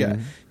another guy.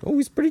 Oh,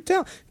 he's pretty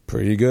talented,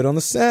 pretty good on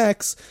the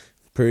sax,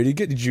 pretty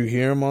good. Did you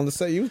hear him on the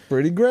sax? He was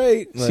pretty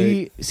great.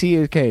 Like, see,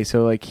 okay,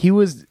 so like he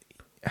was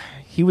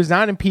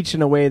not impeached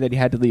in a way that he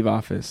had to leave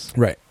office.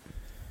 right?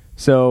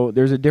 So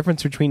there's a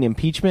difference between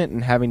impeachment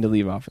and having to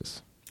leave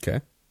office.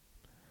 Okay.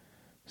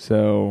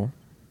 So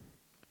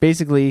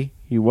basically,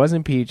 he was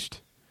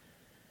impeached,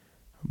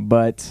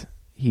 but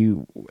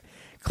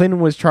Clinton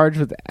was charged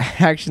with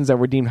actions that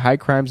were deemed high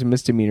crimes and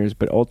misdemeanors,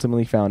 but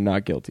ultimately found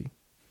not guilty.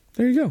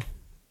 There you go.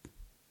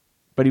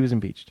 But he was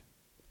impeached.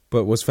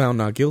 But was found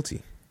not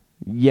guilty.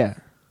 Yeah.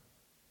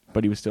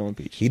 But he was still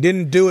impeached. He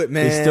didn't do it,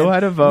 man. He still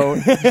had a vote.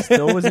 He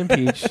still was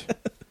impeached.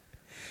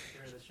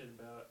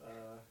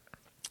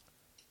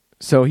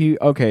 So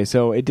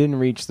so it didn't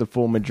reach the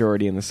full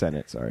majority in the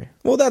Senate, sorry.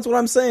 Well, that's what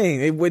I'm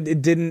saying.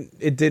 It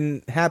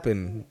didn't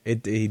happen.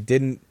 He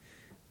didn't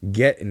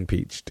get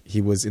impeached.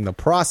 He was in the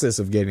process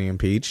of getting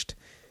impeached,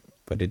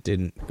 but it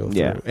didn't go through.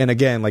 Yeah. And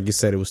again, like you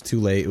said, it was too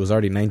late. It was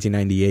already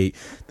 1998.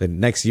 The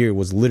next year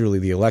was literally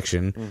the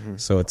election.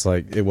 So it's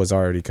like it was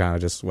already kind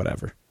of just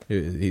whatever.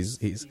 He's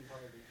Steve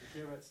Harvey. Did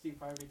you hear about Steve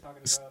Harvey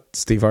talking about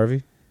Steve Harvey?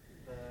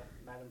 the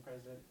Madam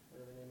President,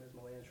 whatever her name is,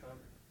 Melania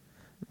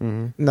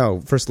Trump? No,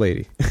 First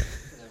Lady. Whatever.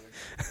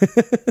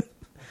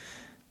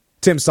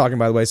 Tim's talking,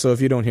 by the way, so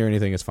if you don't hear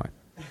anything, it's fine.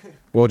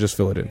 We'll just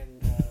fill it in.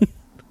 And,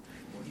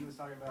 he was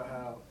talking about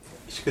how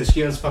because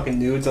she has fucking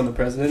nudes on the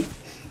president,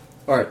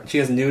 or she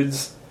has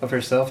nudes of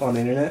herself on the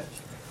internet,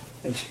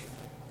 and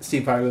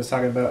Steve Harvey was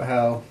talking about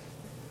how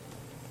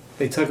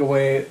they took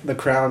away the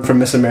crown from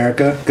Miss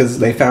America because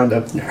they found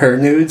her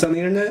nudes on the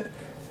internet,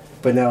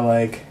 but now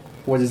like,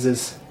 what is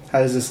this? How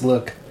does this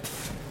look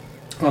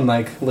on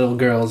like little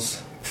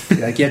girls?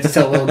 Like you have to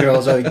tell little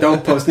girls like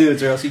don't post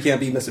nudes or else you can't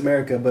be Miss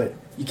America, but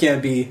you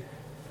can't be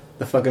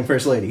the fucking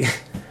first lady.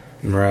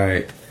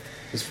 Right.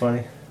 It's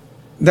funny.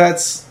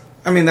 That's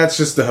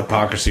just the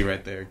hypocrisy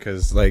right there.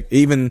 Because, like,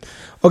 even,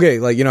 okay,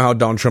 like, you know how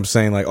Donald Trump's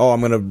saying, like, oh, I'm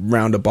going to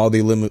round up all the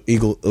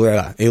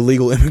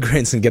illegal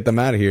immigrants and get them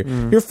out of here.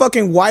 Your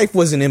fucking wife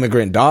was an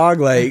immigrant, dog.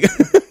 Like,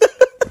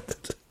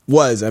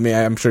 was. I mean,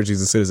 I'm sure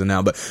she's a citizen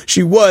now, but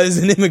she was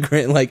an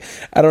immigrant. Like,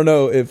 I don't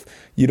know if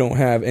you don't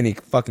have any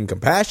fucking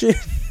compassion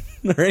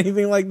or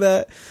anything like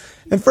that.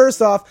 And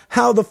first off,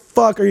 how the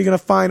fuck are you going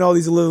to find all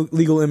these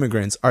illegal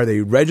immigrants? Are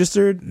they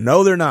registered?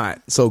 No, they're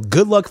not. So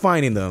good luck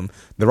finding them.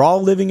 They're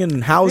all living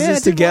in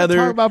houses together.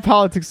 Talk about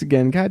politics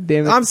again. God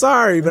damn it. I'm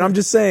sorry, but I'm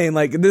just saying,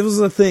 like, this was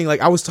a thing. Like,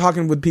 I was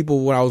talking with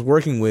people when I was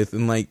working with,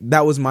 and, like,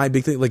 that was my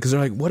big thing. Like, because they're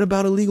like, what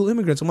about illegal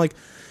immigrants? I'm like,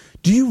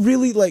 do you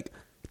really, like,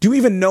 do you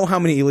even know how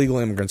many illegal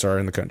immigrants are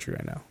in the country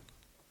right now?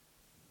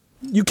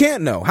 You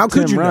can't know. How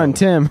could you know?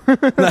 Tim.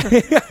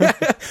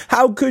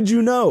 How could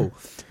you know?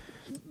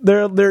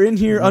 They're in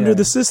here under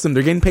the system.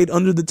 They're getting paid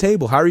under the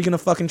table. How are you going to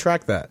fucking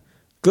track that?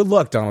 Good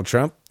luck, Donald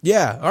Trump.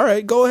 Yeah, all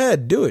right, go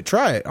ahead. Do it.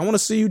 Try it. I want to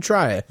see you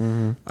try it.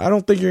 I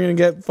don't think you're going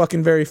to get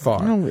fucking very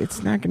far. No,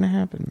 it's not going to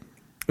happen.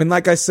 And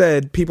like I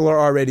said, people are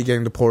already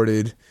getting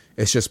deported.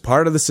 It's just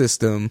part of the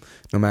system,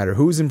 no matter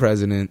who's in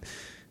president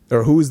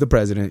or who's the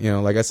president. You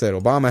know, like I said,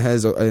 Obama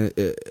has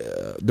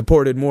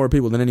deported more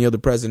people than any other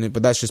president,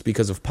 but that's just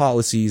because of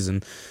policies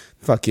and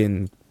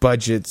fucking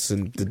budgets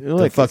and the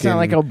fucking. It's not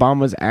like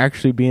Obama's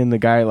actually being the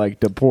guy like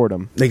deport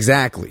them.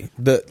 Exactly.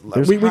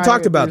 We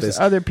talked about this.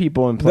 Other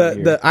people in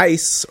play. The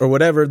ICE or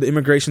whatever, the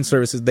immigration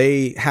services,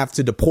 they have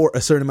to deport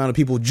a certain amount of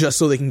people just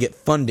so they can get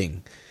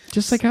funding.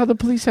 Just like how the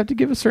police have to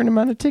give a certain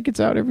amount of tickets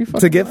out every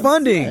fucking to get month.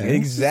 funding. Yeah,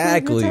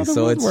 Exactly. that's how the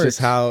So world it's works. just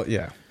how.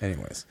 Yeah.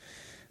 Anyways,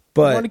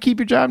 You want but to keep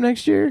your job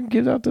next year?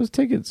 Give out those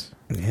tickets.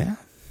 yeah,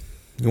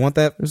 you want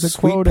that There's a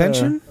sweet quota.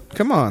 pension?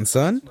 Come on,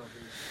 son.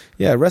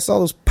 Yeah, arrest all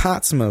those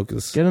pot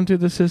smokers. Get them through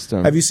the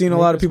system. Have you seen a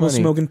Make lot of us people money.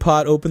 smoking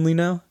pot openly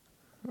now?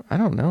 I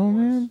don't know,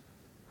 man.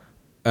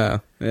 Yeah.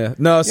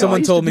 No, someone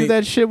used told to me do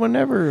that shit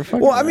whenever. Fucking,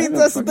 Well, I mean,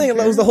 that's the thing.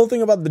 That was the whole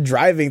thing about the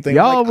driving thing.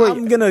 Y'all Like, were,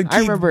 I'm gonna keep. I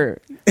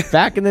remember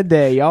back in the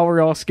day, y'all were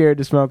all scared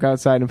to smoke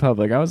outside in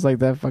public. I was like,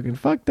 that fucking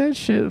fuck that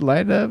shit,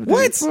 light up.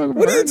 What? Fuck,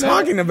 What are you burn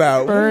talking that,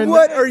 about? burn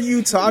What that. are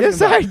you talking Yes,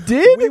 about? I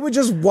did. We would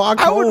just walk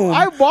home.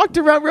 I walked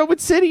around Redwood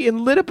City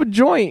and lit up a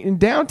joint in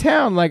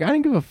downtown. Like, I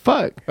didn't give a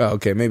fuck. Oh,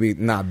 okay, maybe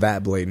not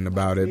that blatant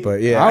about it,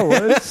 but yeah. I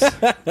was.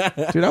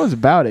 Dude, I was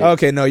about it.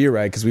 Okay, no, you're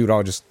right, because we would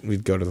all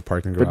we'd go to the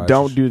parking garage. But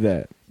don't do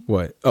that.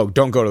 What? Oh,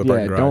 don't go to the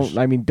Yeah, parking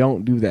garage.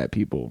 don't do that,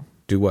 people.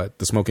 Do what?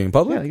 The smoking in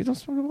public? Yeah, you don't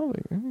smoke in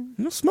public.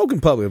 No smoke in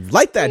public.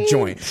 Light that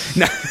joint.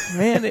 Nah.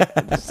 Man,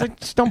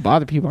 just don't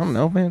bother people. I don't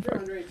know, man. If you're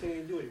Fuck. under 18, you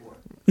can do what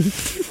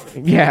you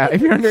want. Yeah,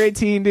 if you're under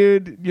 18,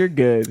 dude, you're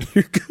good.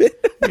 You're good.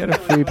 You got a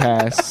free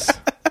pass.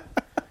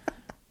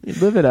 You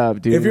live it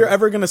up, dude. If you're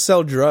ever gonna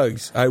sell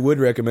drugs, I would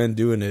recommend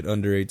doing it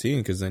under 18,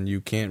 because then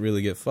you can't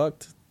really get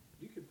fucked.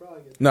 You could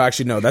probably get. No,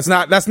 actually, no. That's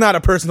not a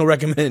personal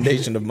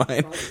recommendation of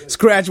mine.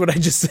 Scratch what I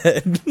just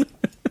said.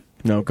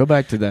 No, go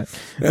back to that.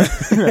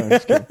 No, I'm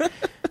just kidding.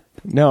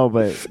 No,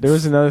 but there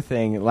was another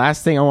thing.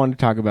 Last thing I wanted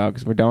to talk about,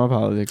 because we're done with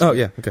politics. Oh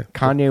yeah, okay.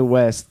 Kanye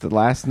West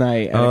last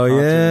night at a Oh, concert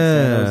in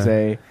San yeah.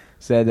 Jose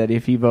said that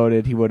if he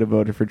voted, he would have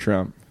voted for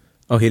Trump.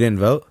 Oh, he didn't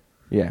vote?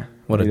 Yeah.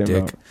 What he a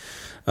didn't dick.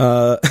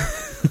 vote.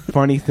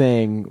 Funny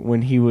thing,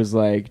 when he was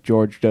like,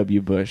 George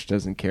W. Bush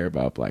doesn't care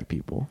about black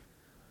people.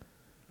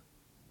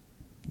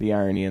 The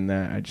irony in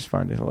that, I just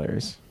find it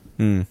hilarious.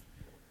 Hmm.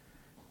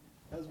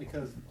 That was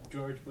because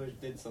George Bush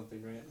did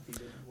something, right? He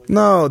did.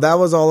 No, that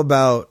was all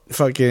about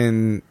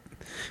fucking.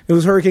 It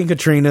was Hurricane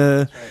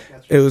Katrina. That's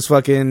right. It was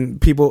fucking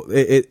people.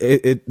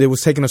 It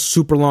was taking a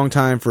super long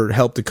time for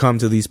help to come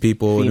to these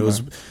people, and it FEMA.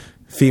 was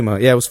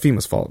FEMA. Yeah, it was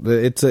FEMA's fault.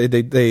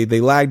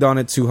 They lagged on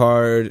it too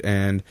hard,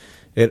 and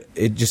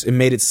it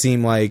made it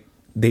seem like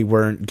they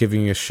weren't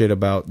giving a shit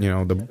about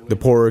the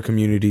poorer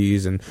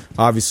communities, and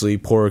obviously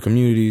poorer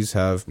communities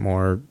have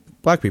more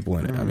black people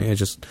in it. I mean, it's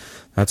just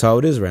that's how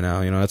it is right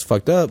now. That's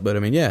fucked up, but I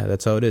mean, yeah,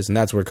 that's how it is, and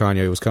that's where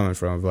Kanye was coming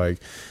from. Like,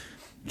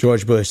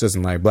 George Bush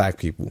doesn't like black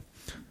people,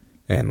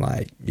 and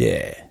like,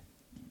 yeah,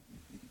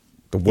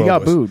 the world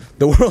got booed.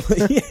 The world,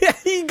 yeah,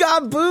 he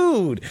got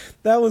booed.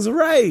 That was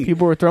right.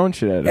 People were throwing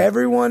shit at him.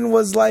 Everyone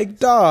was like,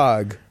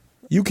 "Dog,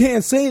 you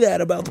can't say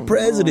that about the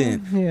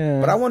president."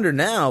 Yeah. But I wonder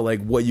now,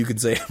 like, what you could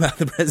say about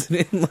the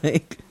president.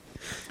 Like,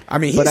 I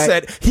mean,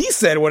 But he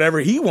said whatever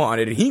he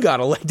wanted, and he got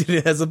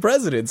elected as a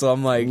president. So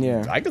I'm like,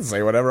 Yeah. I can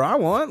say whatever I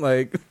want.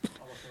 Like,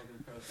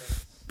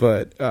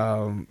 but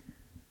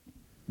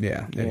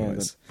yeah.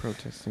 Anyways, the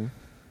protesting.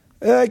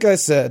 like I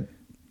said,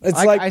 it's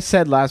Like like I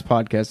said last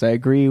podcast, I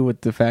agree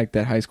with the fact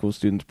that high school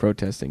students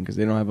protesting because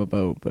they don't have a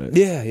vote. But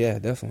yeah,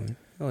 definitely.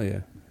 Hell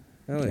yeah.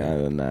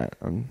 other than that,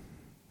 I'm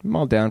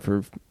all down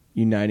for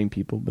uniting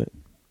people, but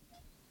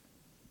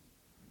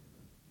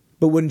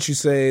But wouldn't you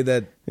say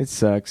that it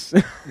sucks.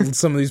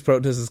 some of these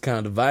protests is kind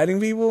of dividing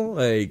people?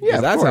 Like, 'cause Yeah,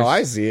 of that's how course.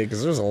 I see it.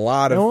 Because there's a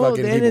lot of No,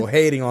 fucking and people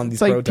hating on these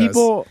It's like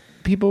protests.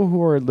 people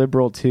who are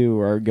liberal too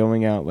are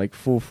going out like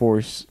full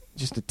force,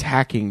 just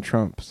attacking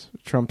Trump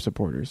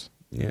supporters.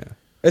 Yeah,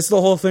 it's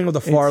the whole thing with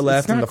the far It's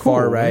left and not the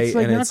far cool. right, It's,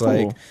 like, and not it's like,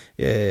 cool.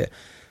 yeah.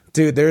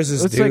 Dude, there's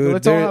this It's dude. like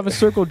let's all have a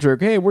circle jerk.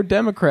 Hey, we're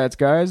Democrats,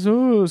 guys.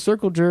 Ooh,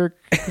 circle jerk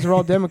because we're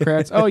all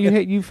Democrats. Oh,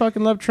 you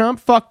fucking love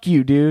Trump? Fuck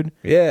you, dude.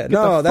 yeah, Get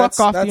no, the fuck that's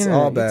off the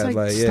all internet. bad. It's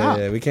Like, stop.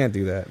 yeah, we can't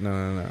do that.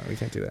 No, we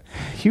can't do that.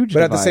 Huge.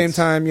 But at the same divides.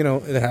 time,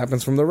 it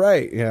happens from the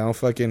right.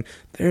 Fucking,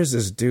 there's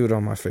this dude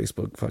on my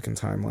Facebook fucking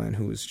timeline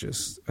who is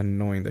just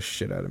annoying the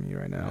shit out of me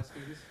right now.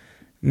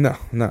 No.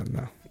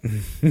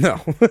 No.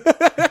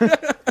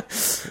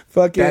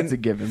 Fucking, that's a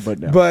given, but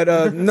no.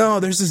 But no,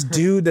 there's this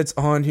dude that's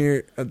on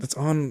here, that's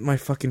on my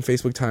fucking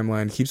Facebook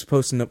timeline. Keeps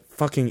posting up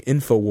fucking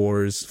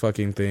InfoWars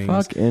fucking things.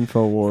 Fuck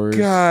Infowars.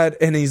 God,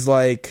 and he's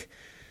like,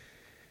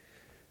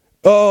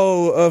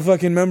 oh,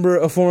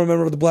 a former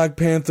member of the Black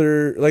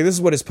Panther. Like, this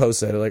is what his post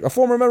said. Like, a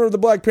former member of the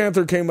Black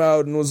Panther came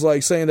out and was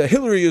like saying that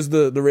Hillary is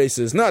the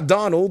racist, not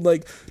Donald.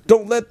 Like,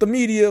 don't let the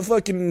media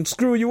fucking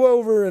screw you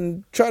over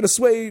and try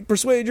to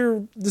persuade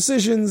your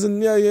decisions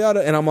and yada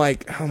yada. And I'm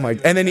like, oh my.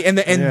 And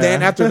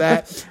then after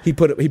that, he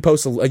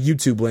posts a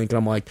YouTube link, and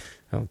I'm like,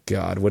 oh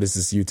God, what is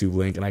this YouTube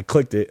link? And I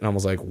clicked it, and I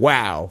was like,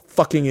 wow,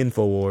 fucking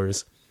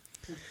InfoWars,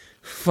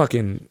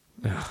 fucking,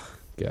 oh,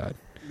 God.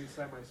 You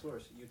cite my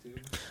source, YouTube.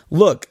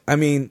 Look, I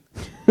mean,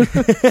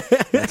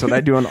 That's what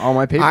I do on all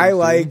my papers. I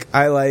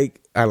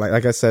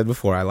like I said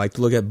before, I like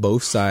to look at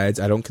both sides.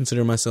 I don't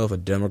consider myself a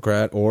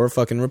Democrat or a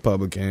fucking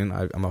Republican.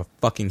 I'm a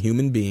fucking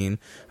human being.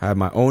 I have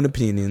my own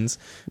opinions.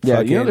 Yeah,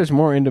 Fucking- there's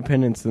more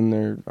independents than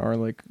there are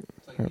like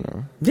I don't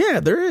know. yeah,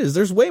 there is.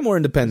 There's way more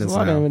independence There's a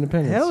lot now. of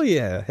independents.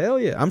 Hell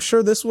yeah. I'm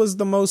sure this was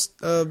the most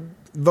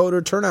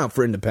voter turnout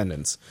for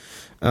independence.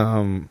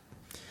 God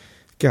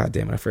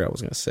damn it, I forgot what I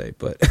was gonna say,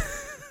 but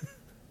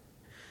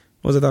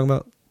what was I talking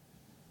about?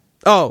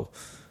 Oh,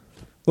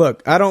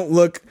 look, I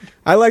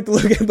like to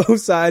look at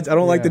both sides. I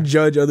don't like to Yeah.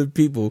 judge other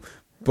people,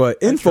 but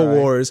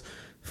InfoWars,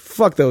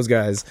 fuck those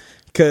guys,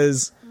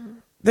 because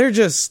they're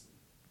just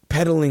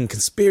peddling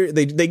conspiracy.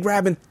 They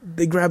grab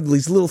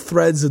these little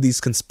threads of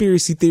these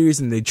conspiracy theories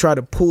and they try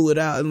to pull it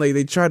out and like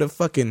they try to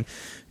fucking,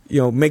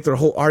 make their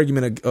whole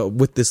argument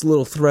with this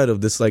little thread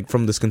of this like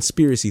from this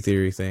conspiracy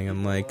theory thing.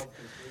 I'm like,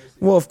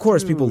 well, of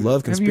course, people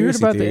love conspiracy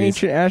theories. Have you heard about the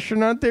ancient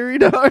astronaut theory,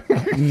 dog?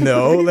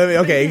 No,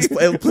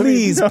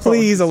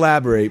 please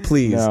elaborate,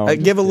 please. No,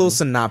 Give a little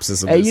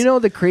synopsis of hey, this. you know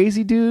the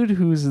crazy dude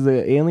who's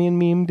the alien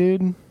meme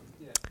dude?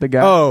 The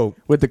guy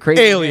with the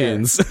crazy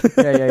aliens.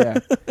 Yeah.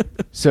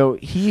 So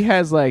he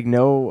has like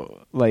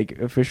no like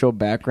official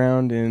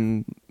background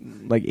in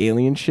like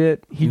alien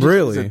shit. He just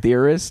is a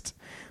theorist.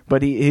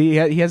 But he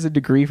has a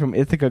degree from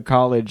Ithaca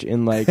College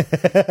in like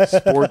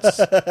sports,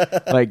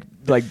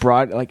 like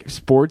broad like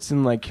sports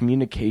and like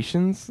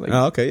communications. Like,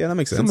 oh, okay, yeah, that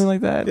makes sense. Something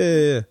like that.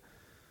 Yeah.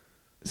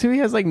 So he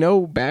has like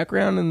no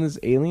background in this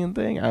alien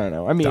thing. I don't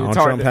know. I mean, Donald it's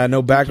hard Trump had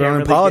no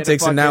background in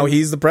politics, and now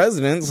he's the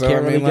president. So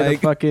can't I mean, really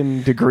get a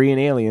fucking degree in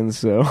aliens.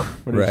 So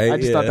right, I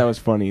just thought that was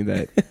funny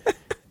that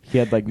he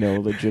had like no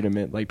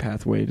legitimate like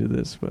pathway to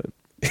this, but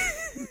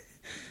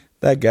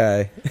that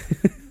guy.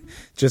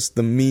 Just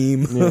the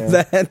meme of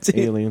that.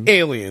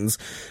 Aliens.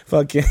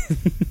 Fucking.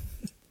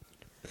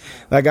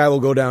 That guy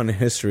will go down in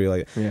history.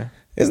 Like,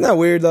 isn't that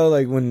weird though?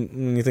 Like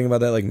when you think about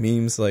that, like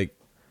memes, like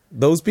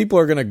those people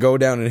are gonna go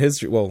down in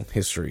history. Well,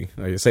 history.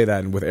 I say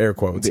that with air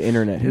quotes. The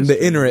internet history.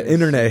 The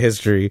internet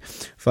history.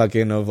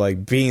 Fucking of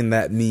like being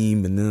that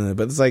meme and then,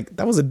 but it's like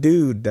that was a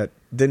dude that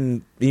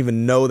didn't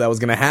even know that was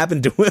gonna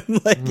happen to him.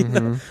 Like,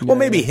 well,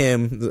 maybe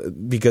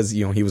him because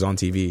he was on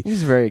TV.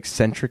 He's very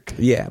eccentric.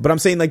 Yeah, but I'm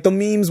saying like the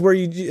memes where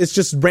it's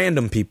just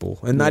random people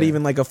and not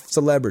even like a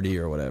celebrity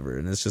or whatever,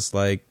 and it's just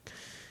like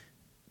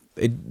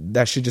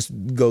that shit just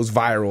goes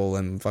viral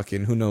and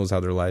fucking who knows how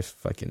their life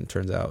fucking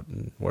turns out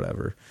and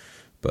whatever.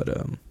 But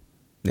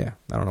yeah,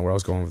 I don't know where I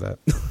was going with that.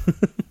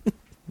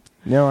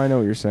 No, I know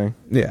what you're saying.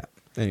 Yeah.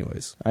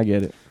 Anyways, I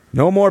get it.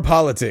 No more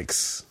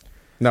politics.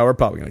 No, we're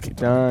probably gonna keep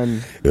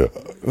done.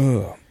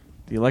 The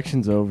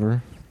election's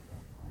over.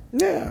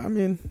 Yeah, I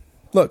mean,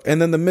 look,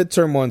 and then the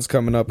midterm one's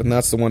coming up, and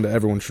that's the one that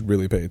everyone should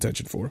really pay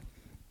attention for.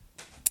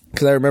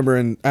 Because I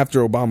remember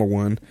after Obama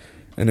won,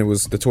 and it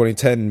was the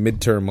 2010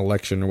 midterm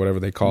election or whatever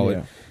they call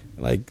it,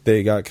 like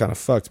they got kind of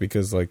fucked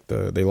because like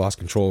they lost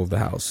control of the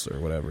House or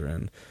whatever,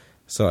 and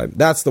so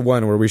that's the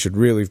one where we should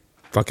really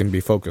fucking be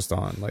focused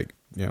on, like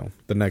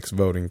the next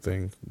voting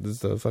thing. This is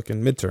the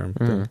fucking midterm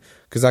thing,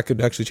 because that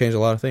could actually change a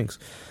lot of things.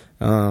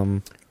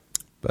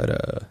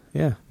 But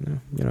yeah,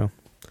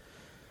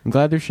 I'm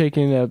glad they're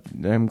shaking it up.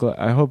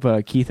 I hope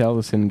Keith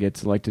Ellison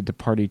gets elected to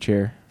party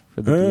chair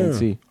for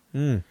the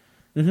DNC.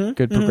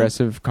 Good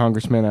progressive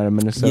congressman out of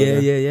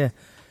Minnesota.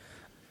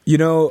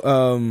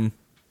 Yeah.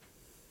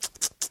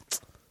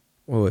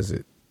 What was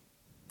it?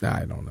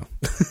 I don't know.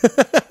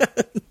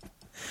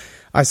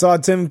 I saw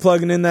Tim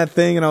plugging in that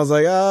thing, and I was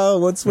like, "Oh,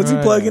 what's he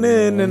plugging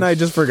in?" And I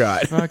just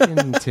forgot.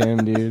 Fucking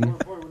Tim, dude.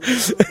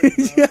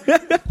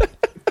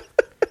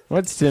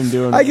 What's Tim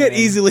doing? I get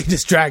easily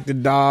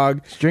distracted,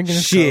 dog. He's drinking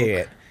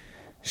his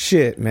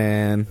Shit,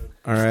 man.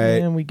 All right,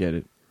 man, we get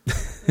it.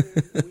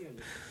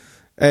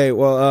 Hey,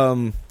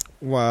 well,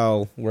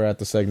 while we're at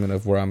the segment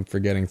of where I'm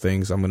forgetting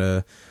things, I'm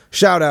gonna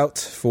shout out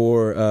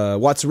for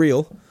What's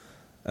Real.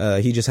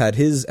 He just had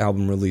his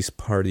album release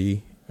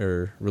party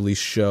or release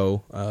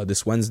show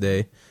this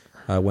Wednesday.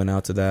 I went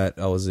out to that.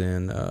 I was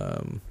in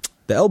the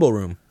Elbow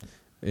Room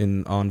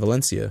on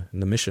Valencia in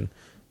the Mission.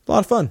 A lot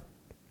of fun.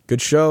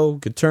 Good show,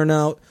 good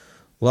turnout,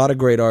 a lot of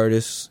great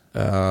artists.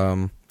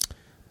 There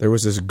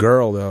was this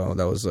girl though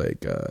that was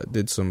like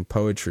did some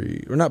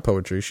poetry, or not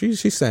poetry. She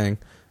sang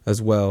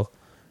as well,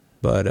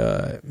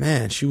 but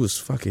man, she was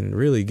fucking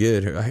really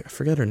good. I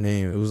forget her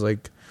name. It was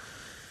like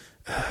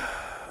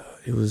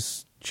it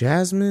was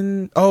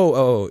Jasmine.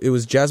 Oh, it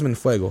was Jasmine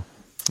Fuego.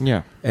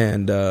 Yeah,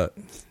 and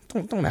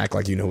don't act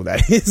like you know who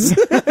that is.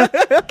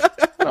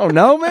 Oh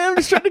no, man! I'm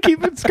just trying to keep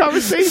this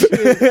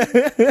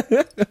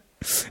conversation.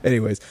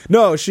 Anyways,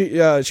 no, she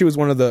was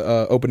one of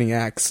the opening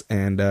acts,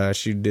 and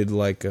she did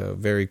like a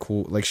very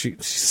cool, like she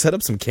set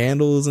up some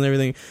candles and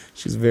everything.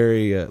 She's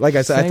very like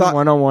I said, I thought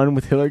 1-on-1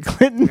 with Hillary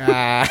Clinton.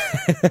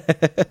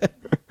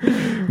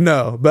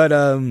 No, but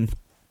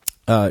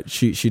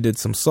she did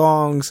some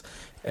songs,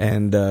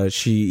 and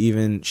she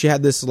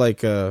had this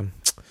like not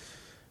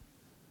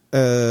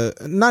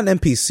an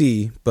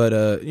MPC,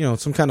 but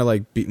some kind of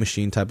like beat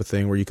machine type of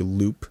thing where you could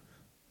loop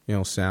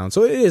sound.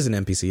 So it is an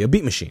MPC, a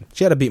beat machine.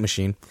 She had a beat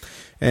machine,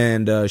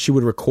 and she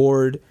would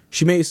record.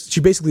 She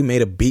basically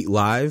made a beat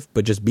live,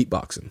 but just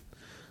beatboxing.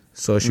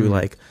 So she would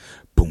like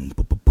boom,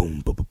 boom, boom,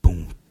 boom, boom,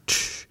 boom,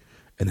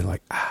 and then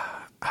like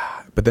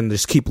but then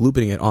just keep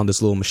looping it on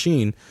this little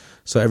machine.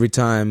 So every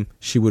time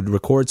she would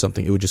record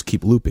something, it would just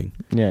keep looping.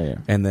 Yeah.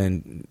 And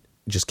then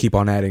just keep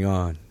on adding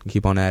on.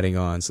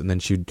 So, and then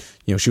she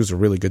was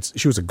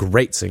a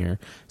great singer.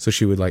 So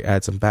she would like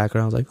add some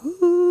backgrounds like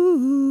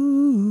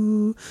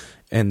ooh,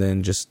 and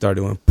then just start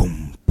doing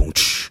boom, boom,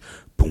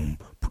 boom.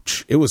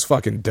 It was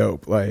fucking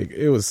dope. Like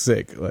it was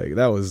sick. Like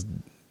that was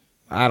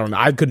I don't know.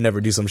 I could never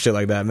do some shit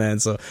like that, man.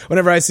 So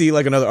whenever I see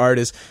like another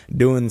artist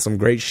doing some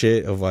great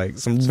shit of like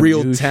some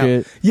real new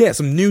talent, shit. yeah,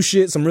 some new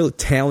shit, some really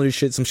talented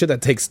shit, some shit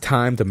that takes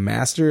time to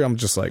master, I'm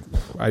just like,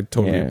 I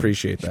totally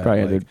appreciate She that.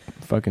 probably Like, had to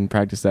fucking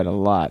practice that a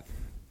lot.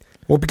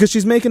 well, because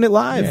she's making it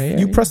live. Yeah,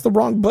 You press the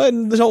wrong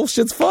button, the whole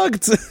shit's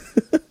fucked.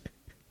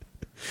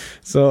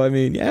 So I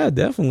mean, yeah,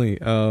 definitely.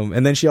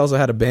 And then she also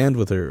had a band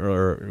with her,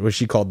 or what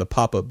she called the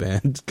pop-up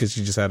band, because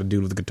she just had a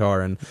dude with a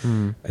guitar and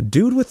a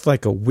dude with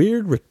like a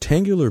weird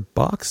rectangular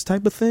box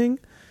type of thing,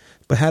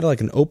 but had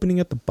like an opening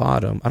at the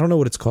bottom. I don't know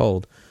what it's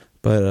called,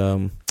 but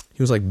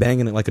he was like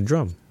banging it like a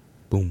drum,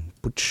 boom,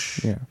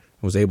 booch. Yeah.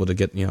 Was able to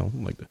get, you know,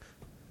 like,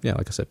 yeah,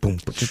 like I said, boom,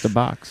 booch. Just a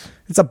box.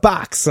 It's a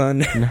box,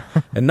 son,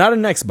 and not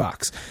an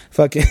Xbox.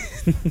 Fucking.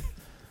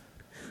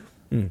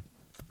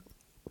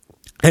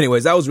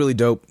 Anyways, that was really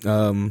dope.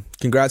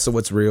 Congrats to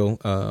What's Real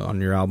on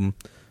your album.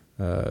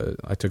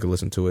 I took a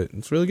listen to it.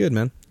 It's really good,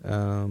 man.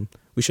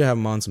 We should have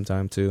him on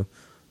sometime too.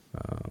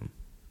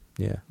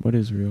 Yeah. What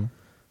is real?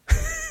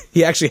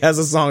 He actually has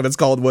a song that's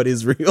called What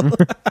Is Real.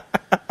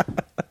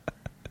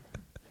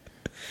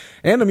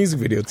 And a music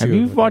video too. Have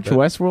you watched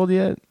Westworld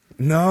yet?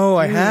 No,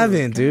 I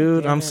haven't,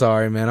 dude. I'm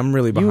sorry, man. I'm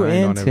really behind You on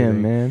and everything.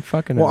 Tim, man.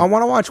 Fucking. Well, I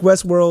want to watch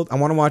Westworld. I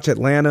want to watch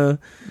Atlanta.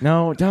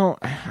 No, don't.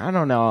 I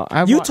don't know.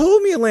 You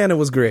told me Atlanta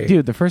was great.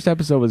 Dude, the first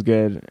episode was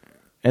good,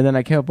 and then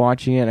I kept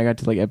watching it. And I got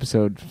to like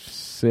episode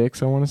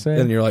 6, I want to say.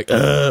 And you're like,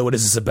 what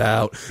is this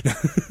about?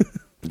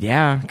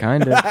 Yeah,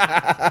 kind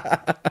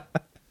of.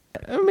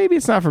 Maybe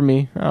it's not for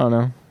me. I don't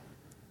know.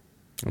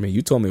 I mean,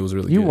 you told me it was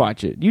really You good.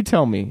 watch it. You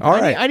tell me. All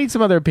right. I need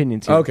some other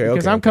opinions too. Okay,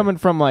 Because okay, I'm okay. coming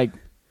from like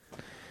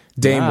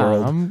Dame nah,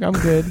 World. I'm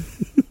good.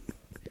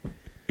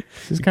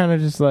 This is kind of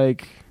just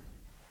like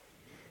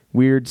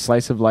weird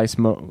slice of life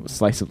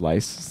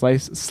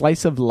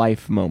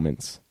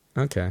moments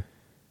Okay.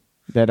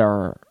 that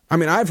are. I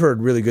mean, I've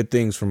heard really good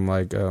things from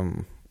like Dude,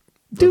 other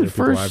people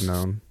first I've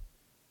known,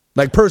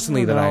 like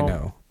personally I don't that I know.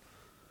 know,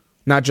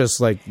 not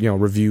just like, you know,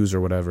 reviews or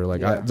whatever.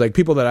 Like Yeah. like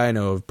people that I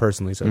know have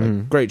personally said, Mhm.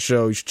 like, great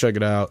show, you should check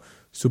it out,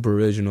 super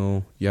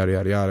original, yada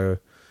yada yada.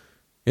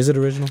 Is it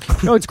original?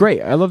 No, it's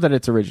great. I love that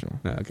it's original.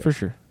 Ah, okay. For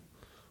sure.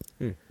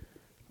 Hmm.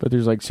 But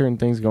there's like certain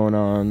things going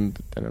on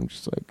that I'm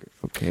just like,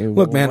 okay,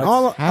 Look, well, man, what's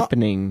all-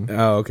 happening?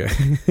 Oh, okay.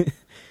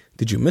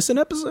 Did you miss an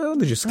episode?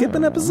 Did you skip an I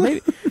don't know. episode?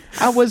 Maybe-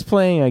 I was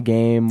playing a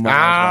game. while I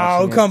was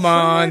Oh, watching it. come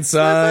on,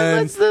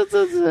 son.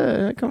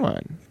 Let's come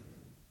on.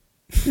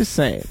 Just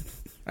saying.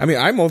 I mean,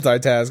 I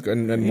multitask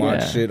and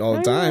watch Yeah. shit all the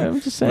Yeah, time.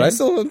 I'm just but I'm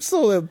saying.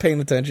 still paying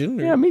attention.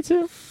 Yeah, me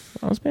too.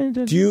 I was paying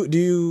attention. Do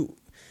you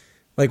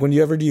like when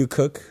you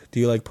cook? Do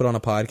you like put on a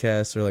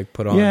podcast or like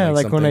put on? Yeah,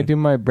 like when I something? do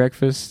my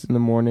breakfast in the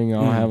morning,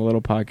 I'll Mhm. have a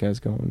little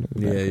podcast going.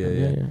 in the Yeah,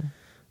 background.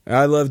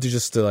 yeah. I love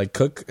to like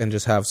cook and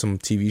just have some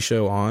TV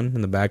show on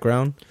in the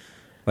background.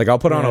 Like I'll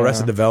put on Yeah.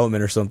 Arrested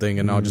Development or something,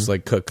 and I'll Mhm. just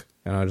like cook,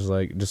 and I'll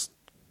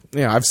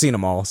I've seen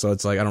them all, so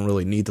it's like I don't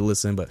really need to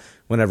listen. But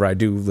whenever I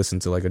do listen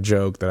to like a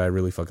joke that I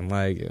really fucking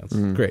like, yeah, it's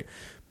Mhm. great.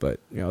 But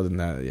you know, other than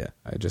that, yeah,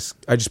 I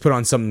just put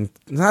on something,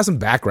 have some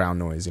background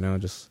noise, you know,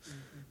 just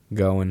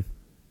going.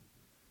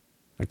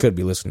 I could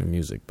be listening to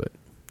music, but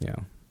you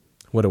know,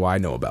 what do I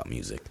know about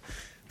music?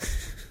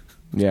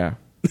 Yeah.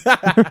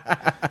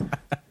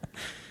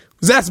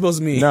 What's that supposed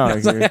to mean? No,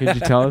 could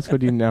you tell us? What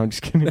do you know? I'm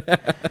just kidding.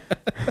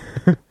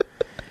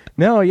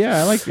 No,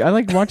 yeah, I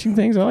like watching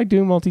things. I like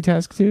doing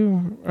multitask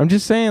too. I'm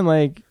just saying,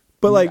 like,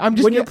 But like I'm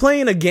just when you're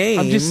playing a game,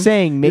 I'm just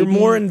saying, maybe you're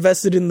more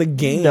invested in the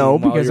game. No,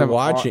 while because you're I'm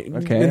watching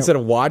okay. instead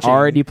of watching.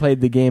 Already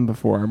played the game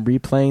before. I'm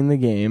replaying the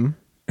game.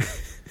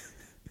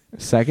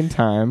 Second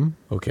time.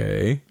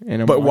 Okay,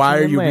 And I'm but why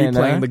are watching you Atlanta.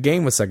 replaying the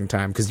game a second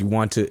time? Because you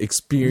want to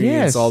experience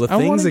Yes, all the I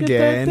things wanna get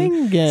that again.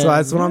 thing again. So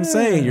that's what I'm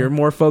saying. Yeah. You're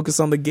more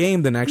focused on the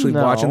game than actually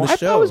No, watching the I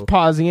show. was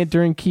pausing it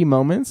during key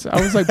moments. I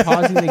was like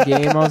pausing the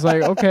game. I was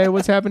like, okay,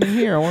 what's happening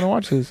here? I want to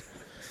watch this.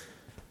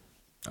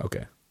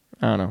 Okay,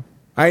 I don't know.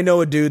 I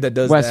know a dude that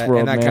does that, Westworld,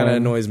 and that kind of man.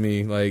 annoys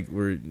me. Like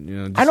we're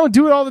just, I don't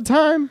do it all the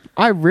time.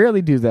 I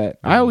rarely do that.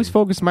 I always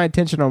focus my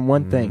attention on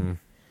one thing.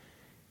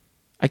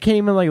 I can't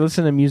even like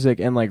listen to music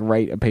and like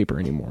write a paper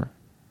anymore.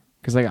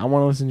 Because like I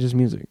want to listen to just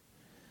music.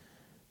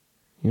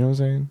 You know what I'm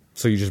saying?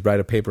 So you just write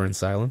a paper in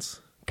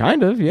silence?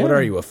 Kind of, yeah. What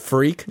are you, a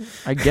freak?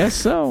 I guess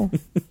so.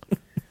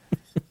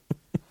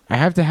 I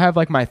have to have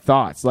like my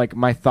thoughts. Like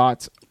my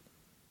thoughts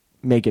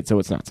make it so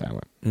it's not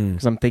silent.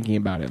 Because I'm thinking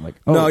about it. Like,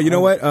 oh, No, you know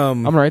what?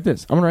 I'm gonna write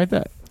this. I'm gonna write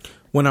that.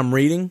 When I'm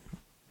reading,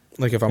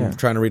 like if I'm Yeah.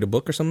 trying to read a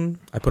book or something,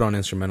 I put on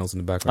instrumentals in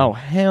the Oh background.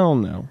 hell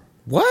no.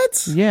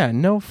 What? Yeah,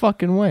 no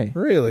fucking way.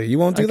 Really? You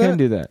won't do I that? couldn't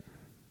do that.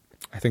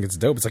 I think it's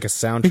dope. It's like a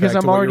soundtrack Because to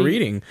I'm what already- you're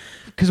reading.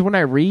 Because when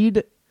I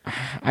read,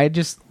 I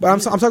just. But I'm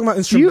talking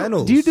about Do you,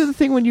 instrumentals. do you do the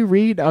thing when you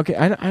read? Okay,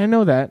 I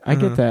know that. I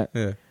get that.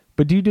 Yeah.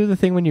 But do you do the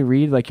thing when you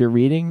read, like you're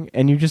reading,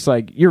 and you just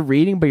like you're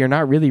reading, but you're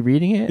not really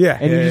reading it? Yeah.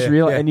 And yeah, you just yeah,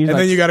 realize, yeah. and you and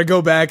like, then you got to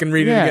go back and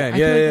read it again. I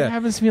Yeah, feel like yeah. It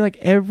happens to me like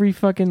every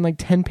fucking like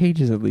 10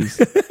 pages at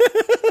least.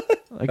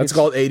 Like That's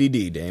called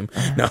ADD, Dame.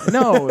 No,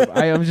 No,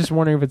 I was just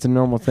wondering if it's a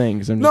normal thing.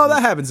 Cause no,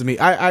 that happens to me.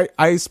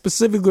 I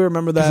specifically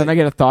remember that. Then I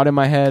get a thought in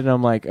my head, and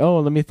I'm like, "Oh,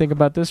 let me think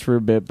about this for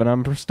a bit." But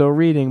I'm still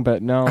reading.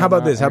 But no. How about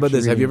I'm not this? How about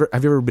this? actually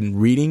Have you ever been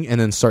reading and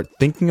then start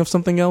thinking of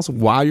something else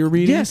while you're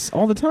reading? Yes,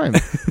 all the time.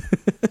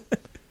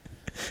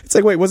 It's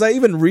like, wait, was I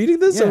even reading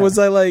this, or Yeah. was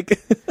I like?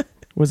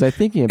 Was I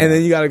thinking about? And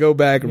then you got to go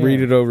back, Yeah.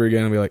 read it over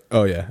again, and be like,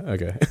 oh yeah,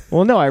 okay.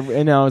 Well, no, I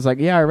was like,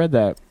 yeah, I read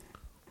that,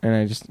 and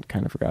I just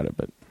kind of forgot it.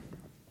 But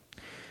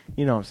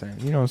you know what I'm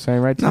saying? You know what I'm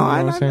saying, right? Tim? No, You know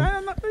I what know, I'm saying?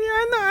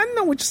 I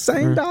know what you're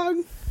saying,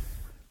 doggy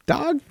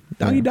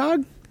Yeah.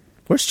 dog.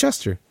 Where's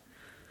Chester?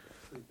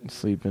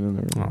 Sleeping in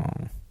the room.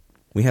 Oh,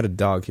 we had a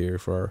dog here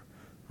for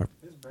our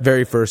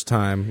very first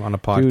time on a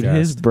podcast. Dude,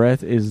 his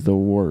breath is the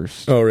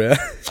worst. Oh yeah.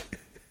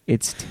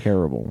 It's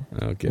terrible.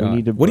 Okay. We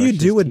need to What do you brush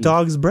do his with teeth.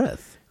 dog's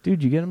breath?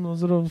 Dude, you get him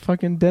those little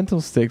fucking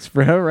dental sticks,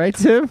 bro, right,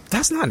 Tim?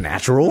 That's not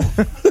natural.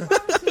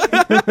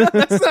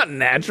 That's not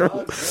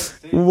natural.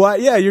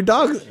 What? Yeah, your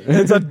dog.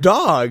 It's a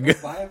dog.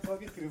 Buy a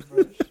fucking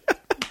toothbrush.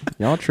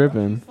 Y'all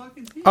tripping.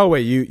 Fucking teeth. Oh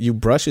wait, you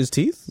brush his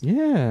teeth?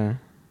 Yeah.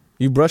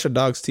 You brush a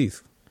dog's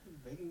teeth?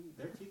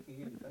 Their teeth can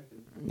get infected.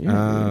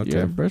 Yeah, Okay.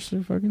 yeah, brush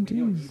their fucking You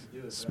don't need teeth.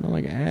 to do it, Smell bro.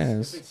 like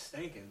ass. It's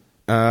stinking.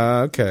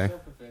 Okay.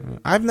 Self-infected.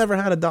 I've never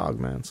had a dog,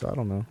 man, so I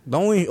don't know. The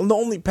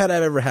only pet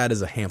I've ever had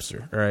is a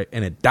hamster, all right,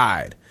 and it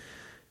died.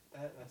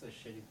 That's a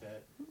shitty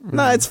pet.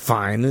 No, it's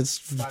fine.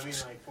 It's I mean,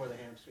 like, for the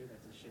hamster,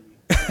 that's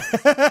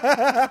a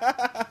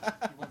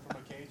shitty. You went from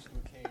a cage to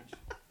a cage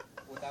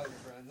without your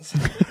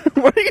friends.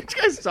 What are you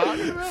guys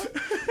talking about?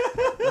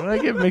 When I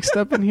get mixed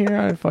up in here,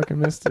 I fucking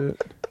missed it.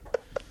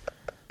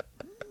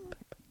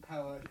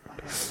 How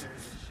a hamster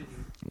is a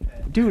shitty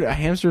pet. Dude, a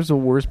hamster's the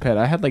worst pet.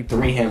 I had like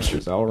 3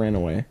 hamsters. They all ran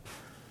away.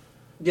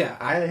 Yeah,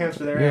 I had a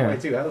hamster there Yeah. anyway,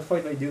 too. How the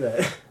fuck did they do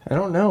that? I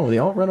don't know. They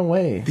all run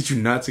away. Did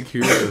you not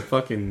secure the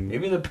fucking?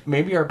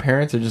 Maybe our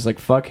parents are just like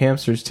fuck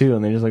hamsters too,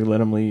 and they just like let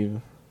them leave.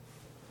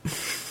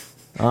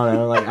 I don't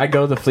know. Like I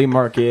go to the flea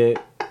market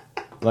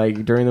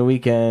like during the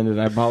weekend,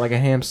 and I bought like a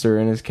hamster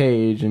in his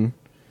cage, and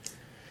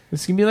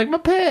this can be like my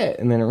pet,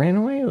 and then it ran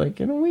away like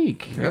in a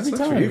week. That's every not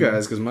time. for you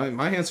guys because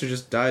my hamster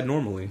just died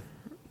normally.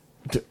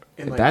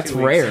 In, like, That's 2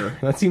 weeks. rare.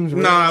 That seems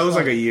rare. No, it was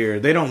like a year.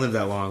 They don't live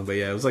that long, but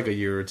yeah, it was like a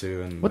year or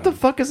two. And What the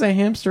fuck is a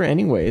hamster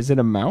anyway? Is it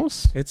a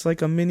mouse? It's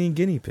like a mini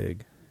guinea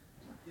pig.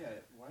 Yeah,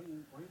 why don't you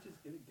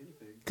just get a guinea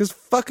pig? Because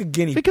fuck a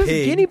guinea Because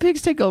pig. guinea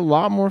pigs take a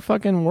lot more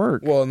fucking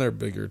work. Well, and they're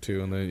bigger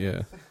too, and they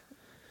yeah.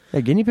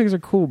 Yeah, guinea pigs are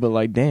cool, but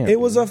like, damn. It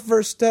was dude. a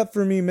first step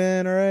for me,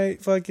 man. All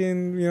right,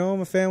 fucking,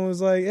 my family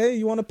was like, "Hey,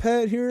 you want a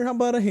pet? Here, how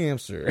about a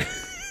hamster?"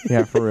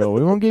 Yeah, for real.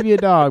 We won't give you a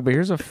dog, but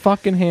here's a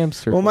fucking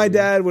hamster. Well, for my you.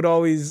 dad would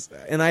always,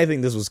 and I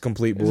think this was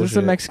complete Is bullshit. this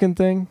a Mexican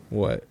thing?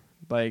 What?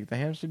 Like the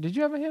hamster? Did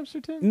you have a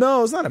hamster too?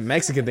 No, it's not a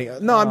Mexican thing.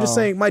 No, I'm just Oh.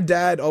 saying my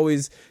dad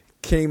always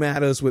came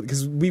at us with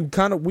because me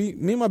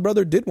and my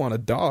brother did want a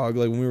dog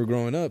like when we were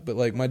growing up, but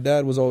like my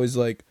dad was always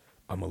like,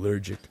 "I'm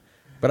allergic,"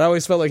 but I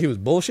always felt like he was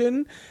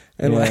bullshitting.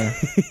 And Yeah. like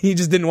he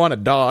just didn't want a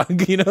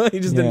dog, he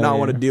just did Yeah, not yeah.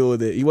 want to deal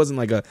with it. He wasn't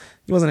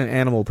an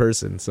animal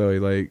person, so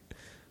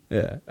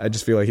I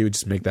just feel like he would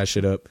just make that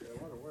shit up.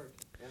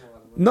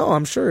 No,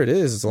 I'm sure it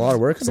is. It's a lot of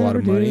work. It's a lot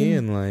of Whatever, money,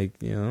 dude.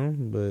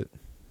 and but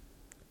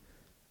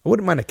I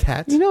wouldn't mind a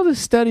cat. You know the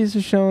studies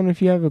have shown if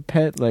you have a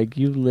pet, like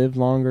you live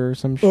longer or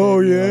some shit.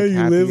 Oh you're,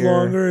 yeah, like, you live happier.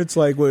 longer. It's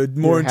like what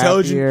more You're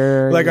intelligent.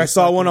 happier, Like I you're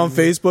saw one on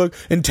fucking- Facebook.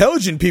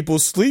 Intelligent people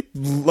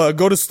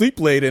go to sleep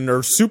late and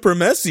are super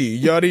messy.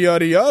 Yada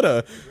yada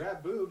yada. If you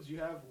grab boobs, you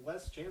have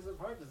less chance of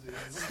heart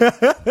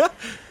disease.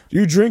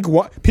 You drink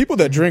people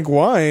that drink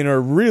wine are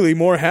really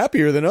more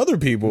happier than other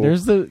people.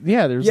 There's like,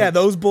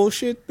 those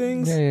bullshit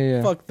things.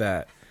 Yeah. Fuck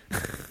that.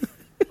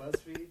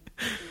 BuzzFeed.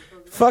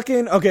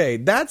 Fucking okay.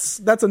 That's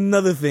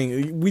another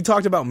thing. We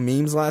talked about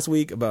memes last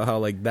week about how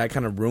like that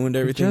kind of ruined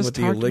everything just with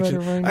the talked about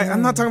election. it right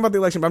I'm now. not talking about the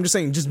election, but I'm just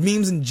saying just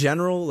memes in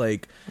general.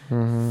 Like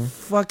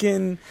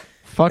fucking.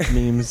 fuck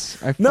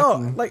memes.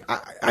 No, like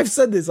I've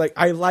said this. Like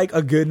I like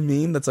a good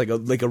meme that's like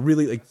a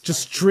really like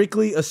just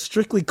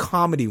strictly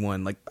comedy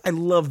one. Like I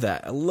love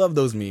that. I love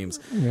those memes.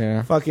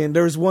 Yeah. Fucking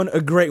there was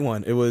a great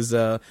one. It was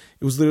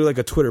literally like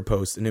a Twitter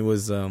post, and it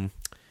was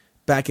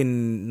back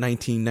in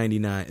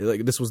 1999.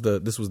 Like this was the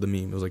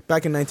meme. It was like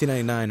back in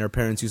 1999, our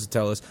parents used to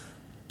tell us,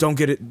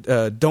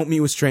 don't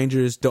meet with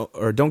strangers,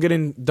 don't get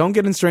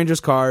in strangers'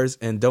 cars,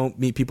 and don't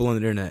meet people on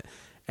the internet.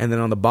 And then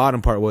on the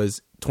bottom part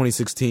was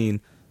 2016.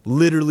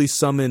 Literally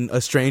summon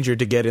a stranger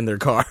to get in their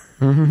car.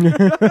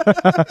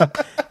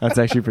 That's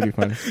actually pretty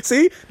funny.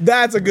 See,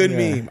 that's a good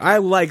Yeah. meme. I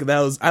like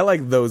those. I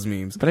like those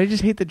memes. But I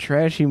just hate the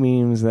trashy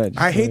memes that.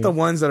 Just I hate like- the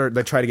ones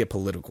that try to get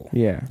political.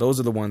 Yeah. Those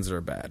are the ones that are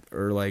bad,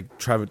 or like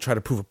try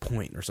to prove a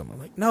point or something.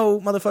 Like,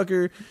 no,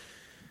 motherfucker.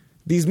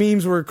 These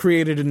memes were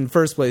created in the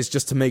first place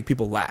just to make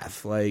people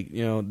laugh. Like,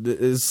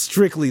 it's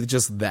strictly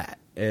just that.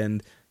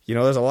 And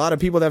there's a lot of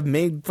people that have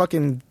made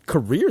fucking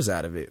careers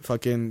out of it.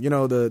 Fucking,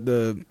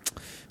 the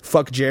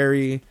fuck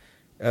Jerry,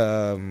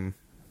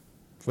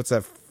 what's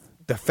that?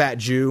 The fat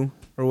Jew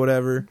or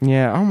whatever.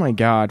 Yeah. Oh my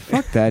god.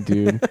 Fuck that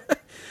dude.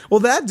 Well,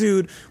 that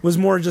dude was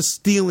more just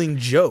stealing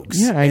jokes.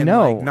 Yeah, I and,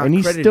 know, like, not and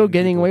he's crediting still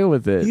getting people. away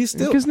with it. He's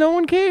still because no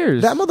one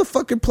cares. That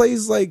motherfucker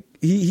plays like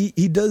he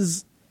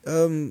does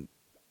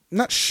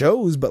not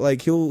shows, but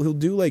like he'll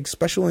do like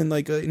special in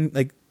like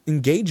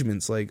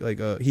engagements. Like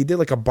he did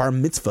like a bar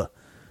mitzvah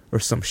or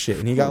some shit,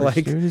 and he got like.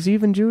 Dude, is he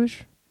even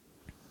Jewish?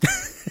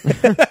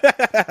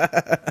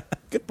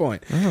 Good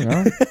point. I don't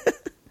know.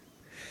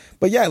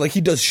 But yeah, like he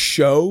does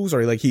shows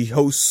or like he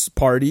hosts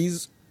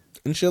parties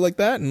and shit like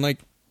that, and like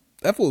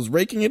that fool's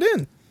raking it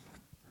in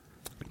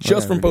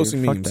just from Whatever,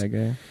 posting dude. memes. Fuck that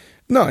guy.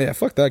 No, yeah,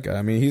 fuck that guy.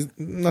 I mean, he's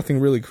nothing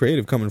really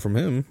creative coming from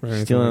him. Or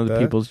anything Stealing like other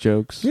that. people's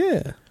jokes.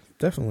 Yeah,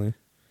 definitely.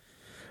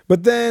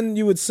 But then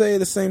you would say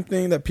the same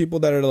thing that people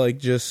that are like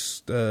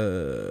just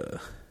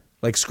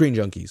like screen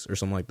junkies or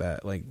something like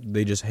that. Like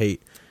they just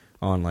hate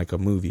on like a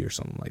movie or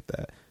something like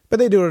that. But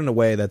they do it in a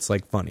way that's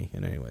like funny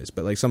in anyways.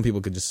 But like some people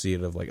could just see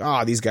it of like,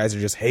 these guys are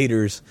just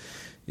haters.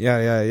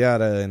 Yada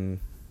yada and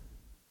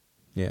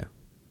yeah.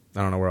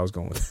 I don't know where I was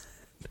going with it.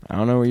 I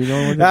don't know where you're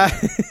going with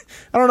it.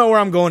 I don't know where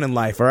I'm going in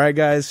life, all right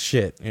guys?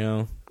 Shit, you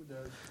know.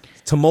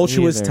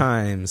 Tumultuous Me either.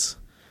 times.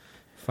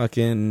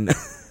 Fucking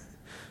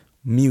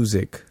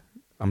music.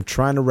 I'm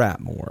trying to rap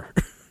more.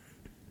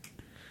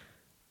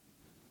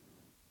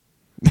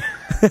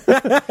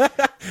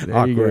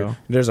 There you go.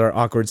 There's our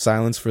awkward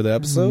silence for the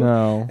episode.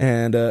 No.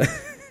 And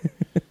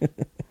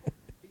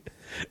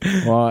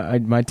Well,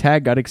 my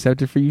tag got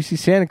accepted for UC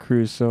Santa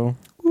Cruz, so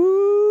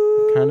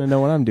I kind of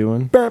know what I'm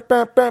doing.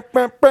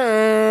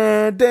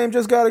 Dame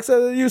just got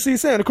accepted at UC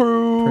Santa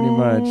Cruz. Pretty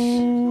much.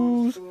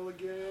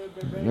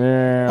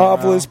 Yeah.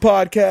 Awfulest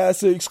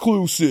podcast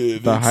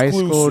exclusive. The high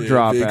school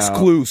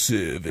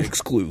dropout.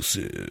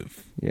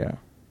 Exclusive. Yeah.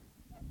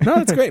 No,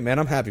 that's great, man.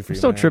 I'm happy for I'm you.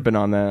 still man. tripping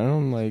on that.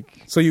 I'm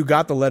like, So you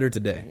got the letter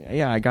today.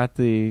 yeah, I got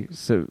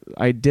so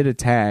I did a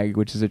tag,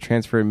 which is a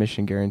transfer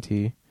admission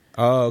guarantee.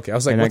 Oh, okay. I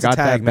was like, And I what's a got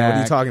tag, that man? What are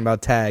you back. talking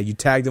about, tag? You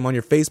tagged him on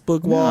your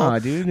Facebook wall? Nah,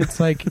 dude, it's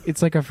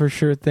like a for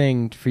sure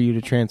thing for you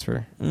to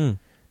transfer. Mm.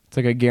 It's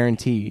like a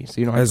guarantee, so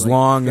you don't have As to,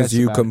 long as stress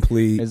you about it.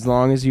 complete. As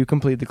long as you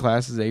complete the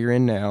classes that you're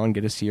in now and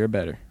get a C or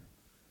better.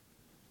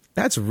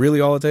 That's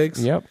really all it takes?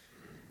 Yep.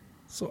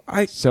 So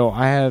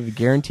I have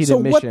guaranteed So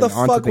admission. what the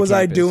onto fuck the was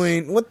I campus.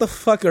 doing? What the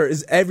fuck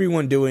is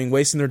everyone doing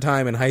wasting their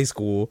time in high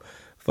school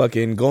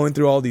fucking going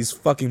through all these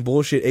fucking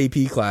bullshit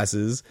AP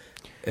classes?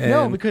 And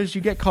No, because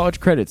you get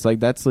college credits. Like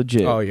that's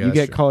legit. Oh, yeah, you that's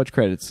get true. college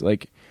credits.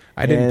 Like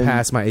I didn't and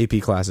pass my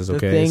AP classes, the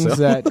okay? things so.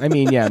 that I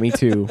mean, yeah, me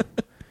too.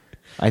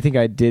 I think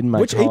I did my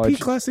Which college. AP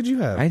class did you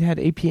have? I had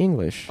AP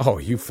English, Oh,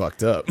 you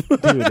fucked up.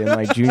 dude, in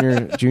my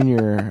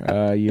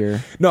junior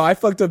year. No, I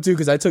fucked up too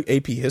because I took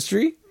AP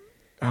History.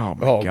 Oh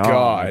my Oh, god.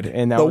 God.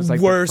 And that The was like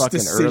worst the fucking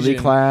decision. early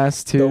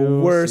class too. The So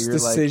worst you're,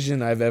 like,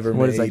 decision I've ever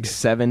what made. is like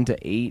 7 to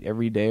 8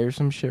 every day or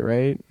some shit,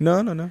 right? No.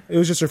 It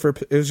was just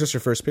your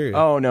first period.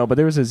 Oh no, but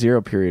there was a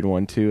 0 period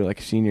one too,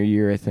 like senior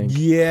year, I think.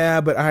 Yeah,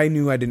 but I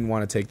knew I didn't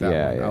want to take that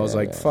Yeah, one. yeah, I was yeah,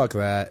 like, yeah. fuck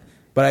that.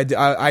 But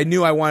I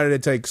knew I wanted to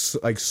take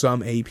like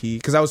some AP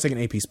because I was taking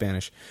AP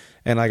Spanish,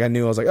 and like I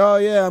knew I was like, oh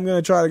yeah, I'm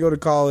gonna try to go to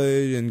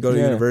college and go to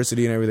Yeah.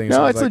 university and everything. No,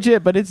 So I was it's like,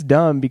 legit, but it's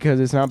dumb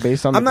because it's not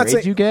based on the I'm not grades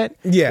saying- you get.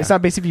 Yeah. It's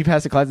not based if you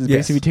pass the class. It's Yes.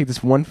 based if you take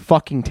this one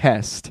fucking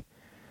test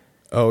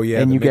Oh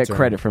yeah, and the you get midterm.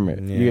 credit from it.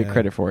 You Yeah, get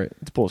credit for it.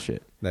 It's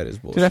bullshit. That is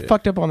bullshit. Dude, I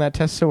fucked up on that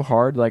test so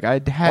hard. Like I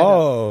had.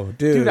 Oh,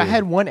 dude. I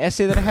had one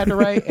essay that I had to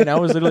write, and I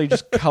was literally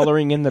just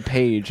coloring in the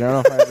page. I don't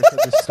know if I ever said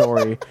this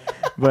story,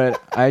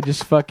 but I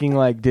just fucking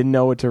like didn't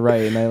know what to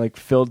write, and I like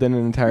filled in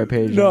an entire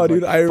page. and No, was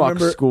dude, like, I fuck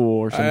remember school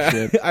or some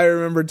shit. I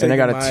remember taking.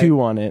 And I got a 2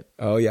 on it.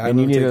 Oh yeah, and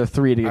you needed remember a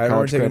 3 to get I remember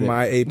college taking credit.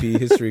 my AP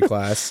History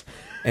class,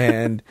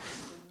 and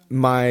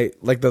my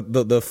like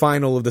the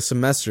final of the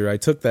semester, I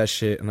took that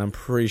shit, and I'm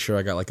pretty sure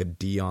I got like a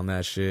D on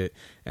that shit,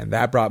 and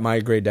that brought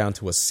my grade down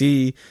to a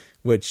C.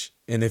 Which,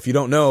 and if you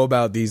don't know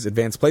about these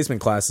advanced placement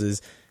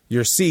classes,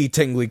 your C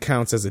technically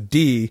counts as a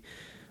D,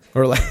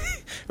 or like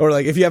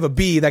if you have a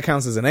B, that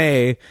counts as an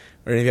A,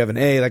 or if you have an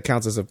A, that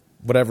counts as a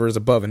whatever is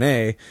above an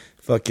A.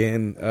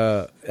 Fucking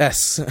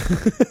S.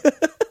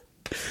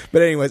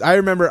 But anyways, I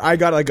remember I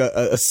got like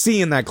a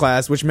C in that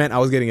class, which meant I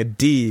was getting a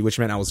D, which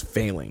meant I was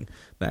failing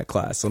that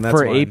class. So that's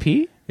For why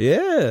AP?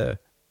 yeah.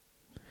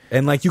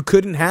 And like you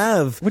couldn't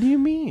have, What do you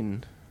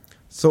mean?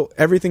 so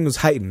everything was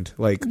heightened.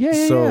 Like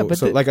Yeah, but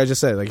so like I just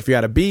said, like if you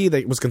had a B,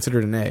 that was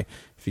considered an A.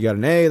 If you got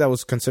an A, that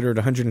was considered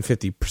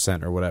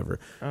 150% or whatever.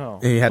 Oh,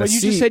 And you had but a you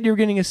C. just said you were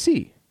getting a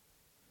C.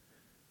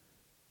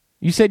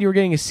 You said you were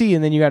getting a C,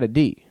 and then you got a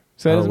D.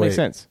 So that Oh, doesn't make wait.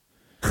 sense.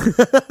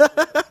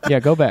 Yeah,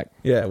 go back.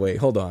 Yeah, wait,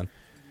 hold on.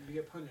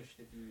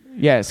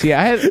 Yeah, see,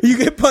 I had You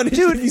get punished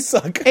if you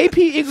suck. AP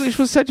English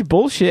was such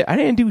bullshit. I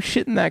didn't do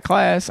shit in that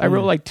class. I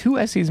wrote like 2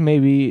 essays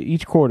maybe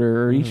each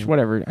quarter or each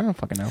whatever. I don't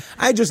fucking know.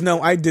 I just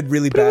know I did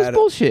really But it was bad.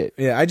 bullshit.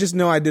 Yeah, I just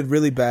know I did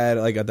really bad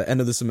like at the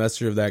end of the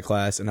semester of that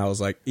class, and I was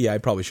like, yeah, I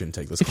probably shouldn't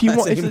take this If you class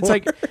want, if anymore. it's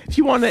like if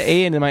you wanted an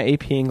A in my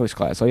AP English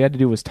class, all you had to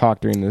do was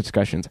talk during the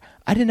discussions.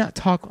 I did not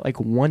talk like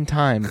one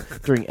time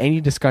during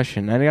any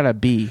discussion. I got a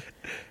B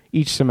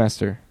each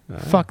semester.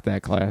 Fuck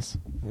that class.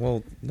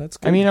 well, that's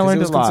good. I mean, I 'cause learned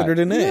it was a lot. considered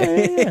an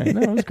A. Yeah.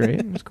 No, it was great.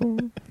 It was cool.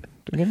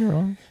 Don't get me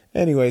wrong.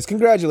 Anyways,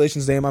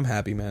 congratulations, Dame. I'm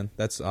happy, man.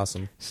 That's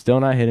awesome. Still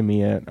not hitting me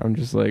yet. I'm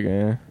just like,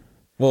 eh.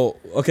 Well,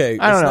 okay,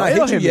 I don't it's know. not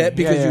It'll hit you hit me. yet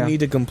because Yeah, yeah. you need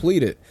to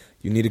complete it.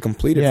 You need to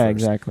complete it Yeah, first.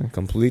 exactly.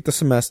 Complete the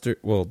semester.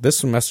 Well, this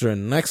semester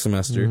and next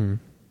semester. Mhm.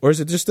 Or is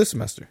it just this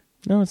semester?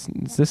 No, it's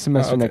this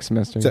semester, Oh, okay. next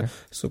semester. So, yeah.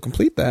 so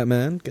complete that,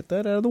 man. Get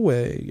that out of the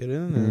way. Get it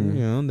in there, Mhm.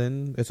 you know,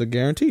 then it's a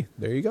guarantee.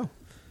 There you go.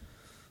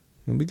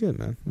 It'll be good,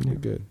 man. It'll Yeah.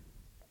 be good.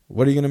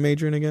 What are you going to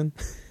major in again?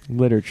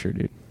 Literature,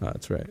 dude. Oh,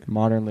 that's right.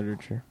 Modern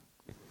literature.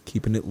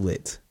 Keeping it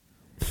lit.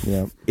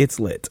 Yeah. It's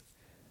lit.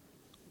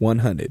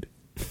 100.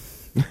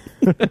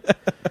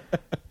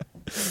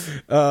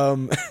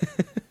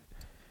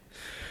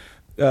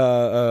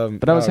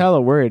 But I was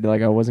hella worried,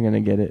 like I wasn't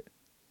gonna get it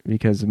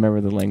because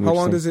remember the language. How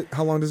long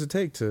thing. does it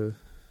take to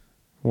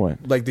What?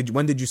 like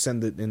when did you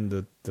send it in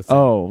the thing?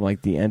 Oh,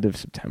 like the end of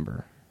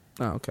September.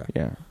 Oh, okay.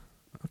 Yeah.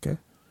 Okay.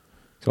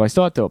 So I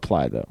still have to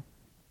apply though,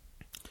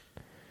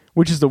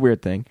 which is the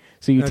weird thing.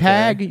 So you Okay.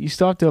 tag, you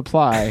still have to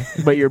apply,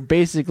 but you're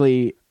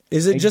basically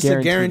Is it just a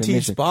guaranteed guaranteed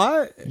admission.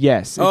 spot?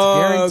 yes, it's Oh,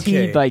 guaranteed.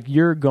 okay. Like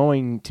you're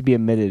going to be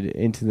admitted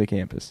into the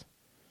campus.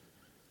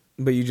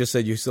 But you just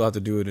said you still have to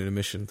do it an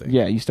admission thing.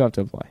 Yeah, you still have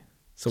to apply.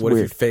 So It's what if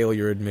weird. you fail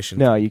your admission?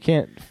 No, you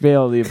can't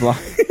fail the apply.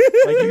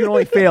 Like you can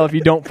only fail if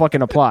you don't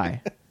fucking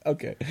apply.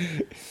 Okay.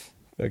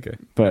 Okay.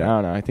 But I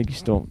don't know. I think you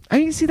still. I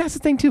mean, see, that's the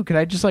thing too. Could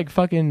I just like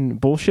fucking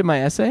bullshit my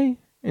essay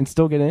and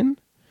still get in?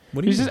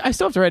 What do you? It's just, I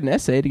still have to write an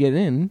essay to get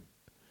in.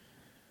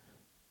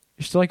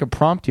 There's still like a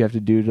prompt you have to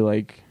do to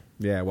like.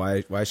 Yeah.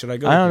 Why should I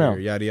go? I don't here? know.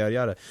 Yada yada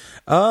yada.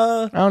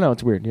 I don't know.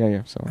 It's weird.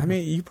 Yeah. So I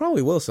mean, you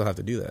probably will still have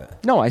to do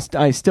that. no, I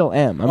still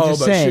am. I'm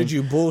just but saying. should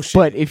you bullshit?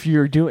 But if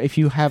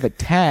you have a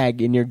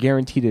tag and you're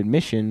guaranteed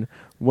admission,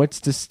 what's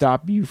to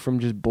stop you from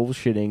just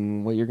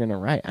bullshitting what you're gonna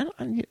write?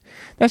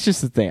 That's just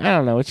the thing. I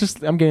don't know. It's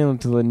just I'm getting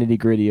into the nitty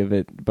gritty of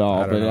it, but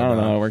I don't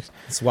know how it works.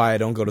 That's why I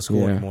don't go to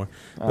school Yeah. anymore.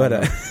 I But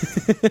don't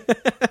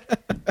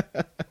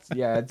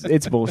Yeah,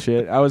 it's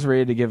bullshit. I was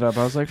ready to give up.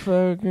 I was like,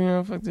 fuck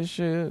this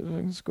shit.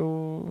 Fucking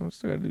school. I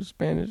still gotta do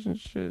Spanish and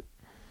shit.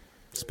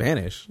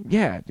 Spanish.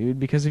 Yeah, dude.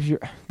 Because if your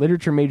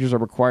literature majors are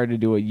required to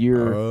do a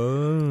year.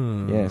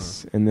 Oh.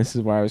 Yes, and this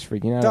is why I was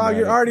freaking out. Dog, about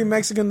you're it. already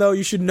Mexican though.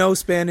 You should know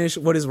Spanish.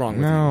 What is wrong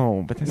with you?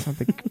 No, but that's not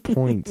the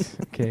point.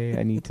 Okay,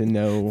 I need to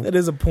know. That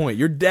is a point.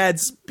 Your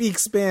dad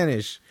speaks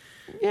Spanish.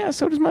 Yeah,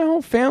 so does my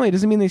whole family.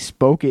 Doesn't mean they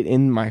spoke it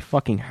in my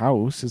fucking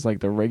house as like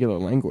the regular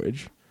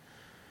language.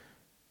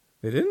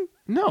 They didn't?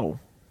 No,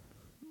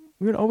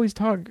 we would always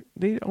talk.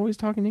 They always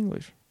talk in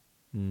English.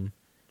 Hmm.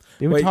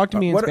 They would talk to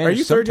me in what, Spanish. Are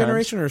you third sometimes.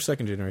 generation or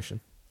second generation?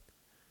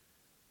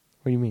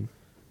 What do you mean?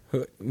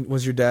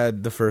 Was your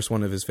dad the first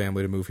one of his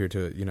family to move here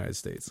to the United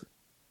States?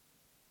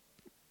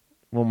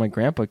 Well, my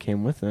grandpa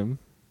came with him.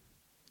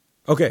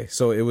 Okay,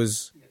 so it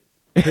was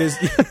his.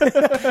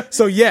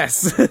 So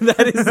yes,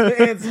 that is the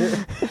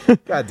answer.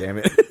 God damn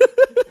it!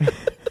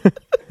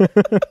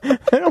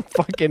 I don't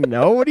fucking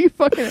know. What do you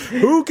fucking?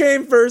 Who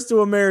came first to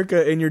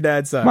America in your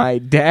dad's side? My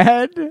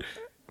dad,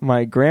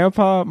 my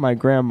grandpa, my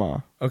grandma.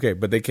 Okay,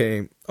 but they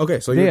came. Okay,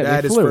 so your Yeah, they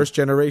dad is flew. first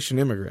generation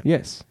immigrant.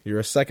 Yes. You're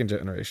a second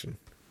generation.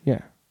 Yeah.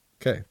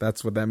 Okay,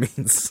 that's what that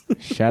means.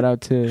 Shout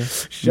out to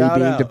Shout me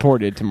being out.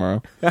 deported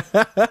tomorrow.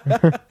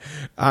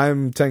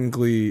 I'm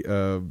technically,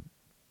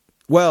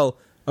 well,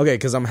 okay,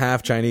 because I'm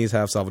half Chinese,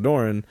 half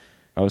Salvadoran.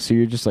 Oh, so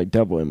you're just like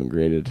double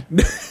immigrated.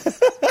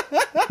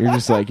 You're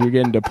just like, you're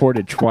getting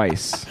deported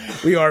twice.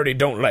 We already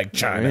don't like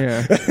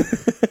China. Yeah.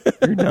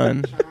 You're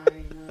done.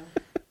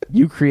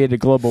 You created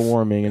global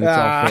warming and it's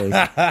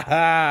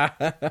all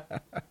fake.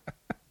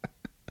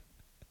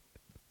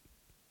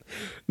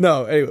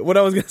 No, anyway, what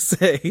I was going to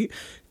say,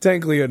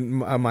 technically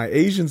on my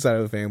Asian side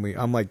of the family,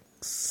 I'm like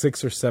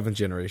 6th or 7th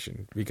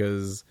generation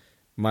because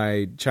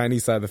my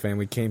Chinese side of the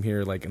family came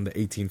here like in the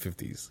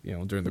 1850s,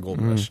 during the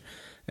gold rush.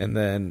 And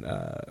then,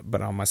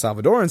 but on my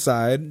Salvadoran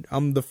side,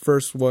 I'm the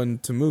first one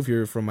to move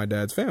here from my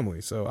dad's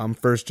family. So I'm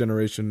first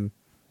generation,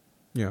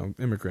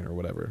 immigrant or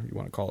whatever you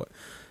want to call it.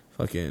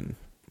 Fucking,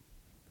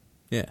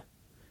 yeah.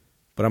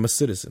 But I'm a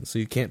citizen, so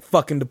you can't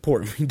fucking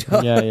deport me,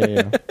 dog.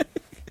 Yeah.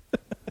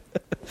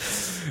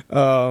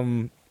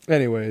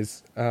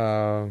 Anyways,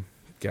 God,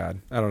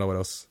 I don't know what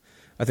else.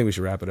 I think we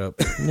should wrap it up.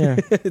 Yeah.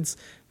 it's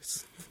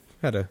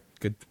had a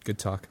good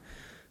talk.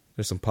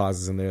 There's some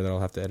pauses in there that I'll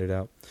have to edit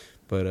out,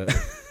 but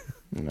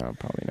No,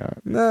 probably not.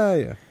 nah,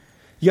 yeah.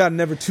 You got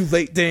Never Too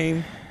Late,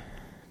 Dame.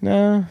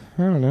 No,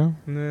 I don't know.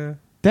 Nah.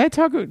 Did I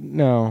talk?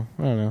 No,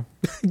 I don't know.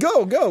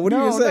 Go. What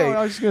are you gonna say? No,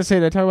 I was just gonna say,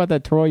 did I talk about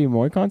that Troy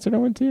Moy concert I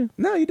went to?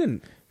 No, you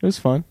didn't. It was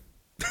fun.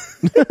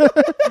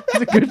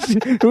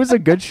 It was a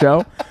good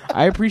show.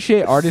 I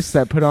appreciate artists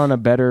that put on a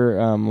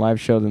better live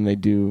show than they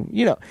do.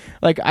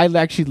 Like I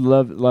actually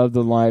love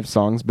the live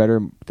songs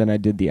better than I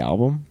did the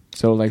album.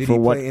 So like Did for he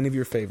what play any of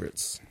your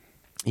favorites?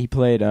 he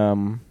played,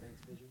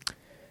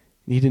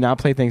 he did not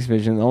play Thanks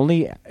Vision. The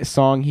only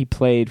song he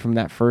played from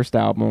that first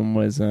album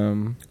was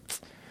Talamac.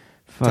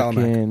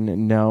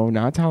 no,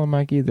 not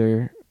Talamac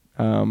either.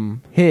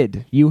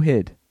 Hid. You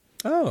Hid.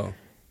 Oh,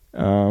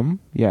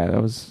 Yeah,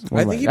 that was.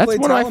 I think he that's played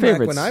one of my Talamac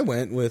favorites. when I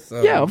went with.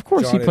 Yeah, of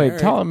course John he and played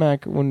Eric.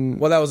 Talamac when.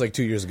 Well, that was like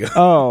 2 years ago.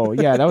 Oh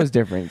yeah, that was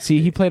different.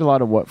 See, he played a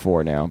lot of What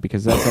For now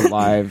because that's a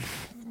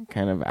live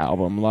kind of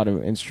album, a lot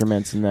of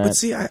instruments in that. But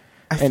see, I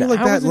And feel like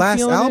I that wasn't last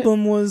feeling it.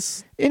 album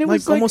was And it like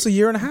was like almost a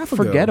year and a half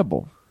ago.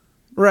 forgettable.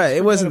 Right,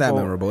 it wasn't that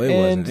Forgettable. memorable. It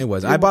And wasn't. It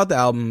wasn't. I bought the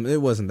album.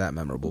 It wasn't that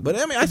memorable. But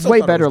I mean, I It's still way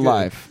thought it better was good.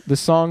 live. The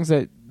songs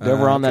that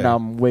were on that okay.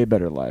 album way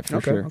better live for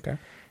Okay, sure. okay.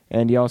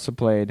 And he also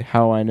played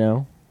How I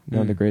Know,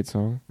 another great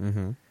song.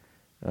 Mm-hmm.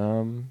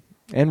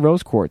 And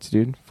Rose Quartz,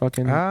 dude.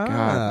 Fucking Ah. God,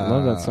 I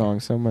love that song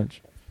so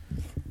much.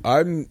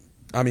 I mean,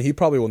 he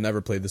probably will never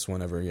play this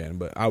one ever again.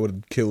 But I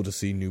would kill to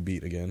see New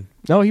Beat again.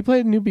 No, he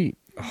played a new beat.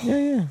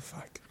 Yeah,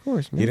 Fuck. of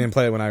course, man. He didn't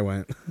play it when I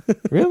went.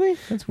 Really?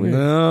 That's weird.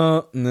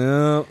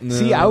 No.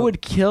 See, I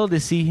would kill to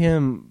see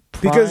him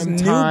Because prime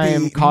New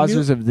time Beat-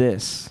 Causers of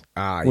This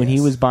when he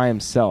yes. was by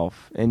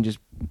himself and just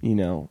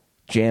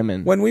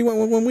jamming. when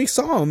we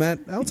saw him at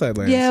Outside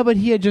Lands. Yeah, but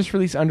he had just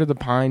released Under the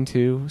Pine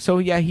too. So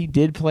yeah, he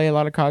did play a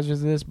lot of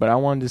Causers of This, but I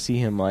wanted to see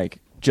him like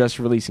just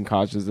releasing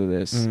Causers of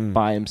This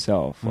by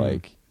himself,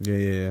 like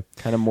Yeah.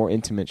 kind of more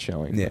intimate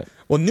showing. Yeah. But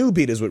Well, New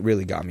Beat is what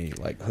really got me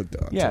like hooked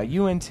up. yeah,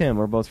 you and Tim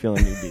were both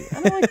feeling New Beat.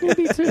 I like New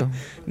Beat too.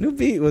 New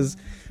Beat was.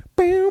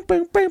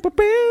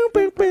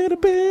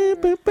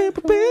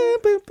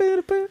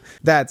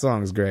 That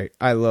song is great.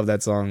 I love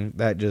that song.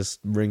 That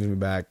just brings me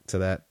back to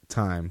that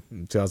time,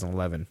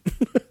 2011.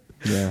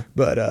 Yeah.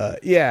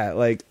 But yeah,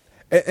 like,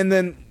 and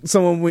then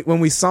so when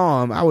we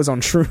saw him, I was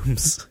on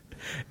shrooms,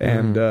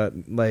 and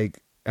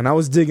and I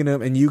was digging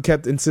him, and you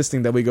kept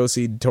insisting that we go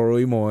see Toro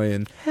y Moi,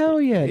 and Hell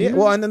yeah. yeah, Dude.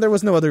 well, and then there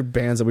was no other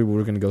bands that we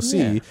were going to go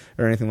see Yeah.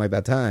 or anything like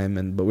that time,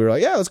 but we were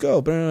like, yeah, let's go.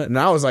 And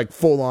I was like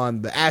full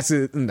on the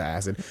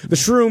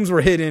shrooms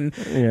were hidden,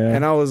 Yeah.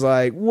 and I was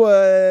like,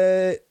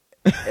 what?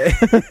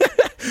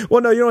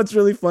 Well, no, you know what's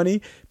really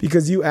funny,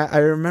 because I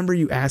remember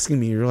you asking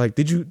me, you're like,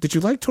 did you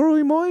like Toro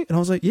y Moi? And I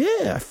was like,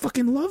 yeah, I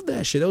fucking love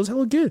that shit. That was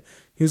hella good.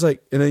 He was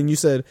like, and then you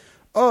said,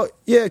 oh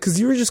yeah, because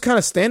you were just kind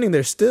of standing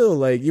there still,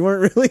 like you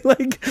weren't really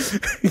like,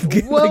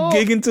 Well,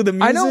 gigging to the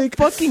music. I don't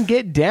fucking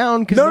get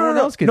down because no one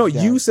else gets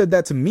down. you said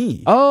that to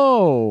me.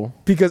 Oh.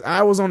 Because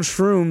I was on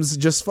shrooms,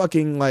 just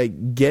fucking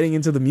like getting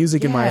into the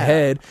music in my Yeah.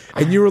 head,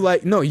 and you were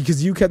like, no,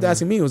 because you kept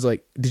asking me. It was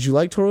like, did you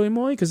like Toro y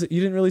Moi? Because you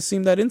didn't really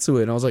seem that into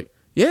it, and I was like,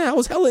 yeah, I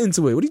was hella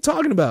into it. What are you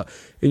talking about?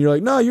 And you're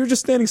like, no, you were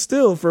just standing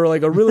still for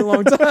like a really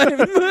long time.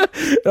 And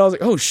I was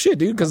like, oh shit,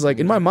 dude, because like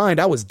in my mind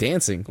I was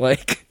dancing.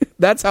 Like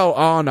that's how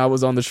on I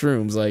was on the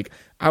shrooms. Like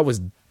I was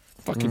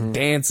fucking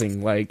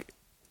dancing. Like,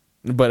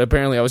 but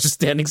apparently I was just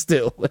standing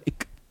still.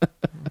 Like.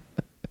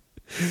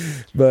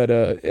 But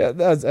yeah,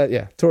 that's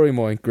Toro y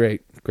Moi,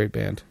 great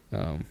band.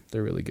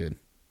 They're really good,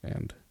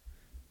 and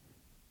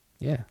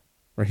yeah,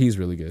 or he's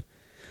really good.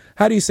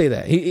 How do you say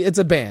that? It's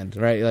a band,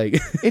 right?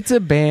 Like It's a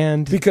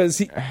band.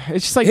 because It's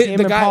just like Hit Tame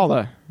the guy-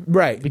 Impala.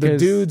 right, Because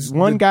the dudes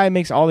one guy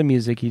makes all the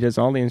music, he does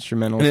all the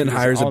instrumentals, and then he does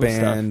hires a all the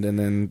stuff. band, and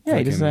then Yeah,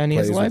 he does that, and he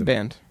has a plays live with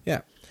band.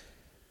 Yeah,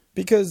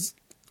 because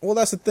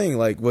that's the thing.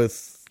 Like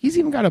with He's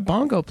even got a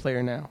bongo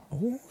player now.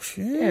 oh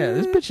shit, Yeah,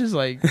 this bitch is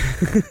like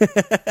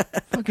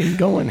fucking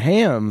going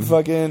ham.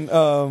 fucking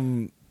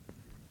oh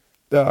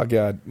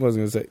god, what was I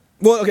gonna say?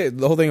 Well, okay,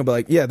 the whole thing about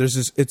like, yeah, there's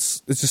just it's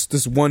just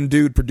this one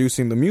dude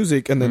producing the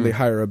music, and then they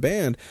hire a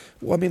band.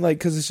 Well, I mean, like,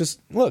 because it's just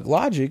look,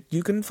 Logic,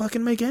 you can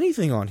fucking make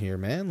anything on here,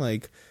 man.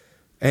 Like,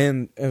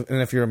 and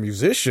if you're a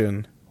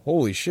musician,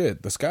 holy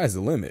shit, the sky's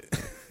the limit.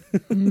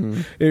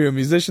 If you're a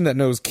musician that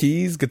knows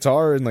keys,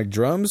 guitar, and like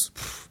drums,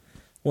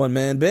 one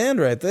man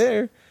band right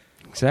there.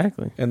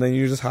 Exactly. And then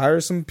you just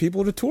hire some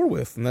people to tour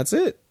with, and that's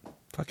it.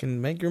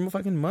 Fucking make your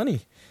fucking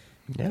money.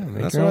 Yeah,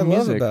 make That's your what I own love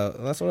music.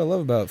 about. That's what I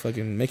love about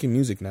fucking making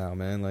music now,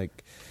 man.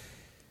 Like,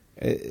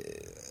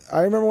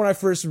 I remember when I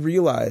first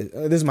realized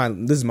this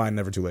is mine.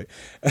 Never too late.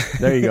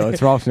 There you go.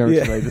 It's Rolf's Never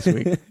Yeah. Too Late this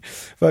week.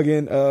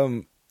 Fucking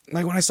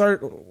like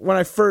when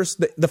I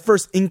first the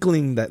first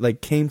inkling that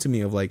like came to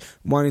me of like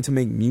wanting to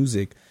make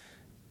music,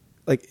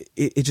 like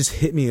it just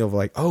hit me of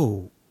like,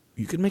 oh,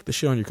 you could make the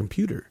shit on your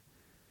computer.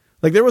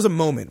 Like there was a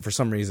moment for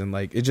some reason,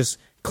 like it just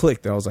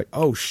clicked. I was like,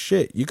 oh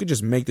shit, you could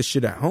just make the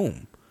shit at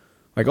home.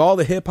 Like all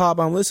the hip hop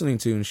I'm listening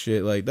to and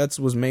shit, like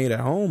was made at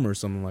home or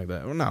something like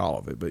that. Well, not all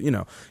of it, but you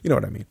know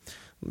what I mean.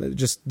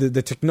 Just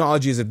the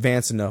technology is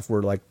advanced enough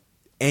where like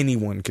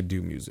anyone could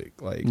do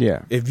music. Like,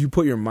 Yeah. if you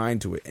put your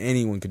mind to it,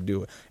 anyone could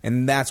do it.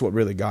 And that's what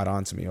really got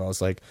onto me. I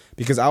was like,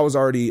 because I was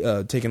already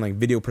taking like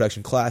video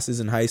production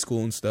classes in high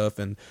school and stuff,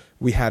 and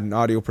we had an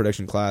audio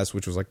production class,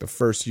 which was like the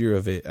first year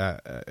of it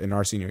in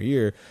our senior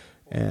year.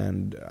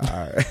 And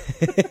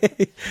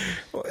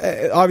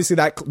obviously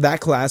that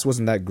class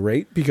wasn't that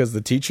great because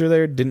the teacher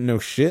there didn't know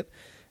shit.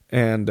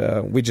 And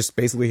we just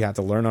basically had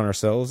to learn on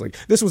ourselves. Like,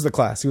 this was the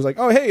class. He was like,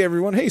 oh, hey,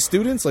 everyone. Hey,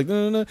 students. Like,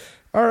 no.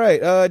 All right.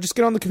 Just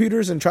get on the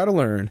computers and try to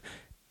learn.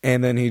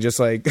 And then he just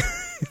like,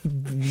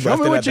 Show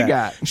me what you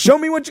got. Show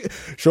me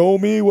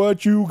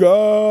what you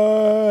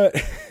got.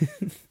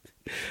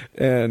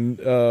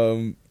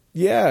 And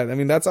yeah, I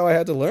mean, that's how I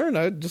had to learn.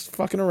 I just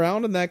fucking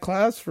around in that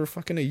class for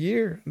fucking a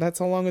year. That's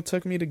how long it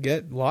took me to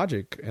get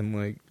Logic. And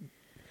like,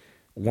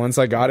 once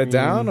I got it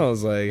down, I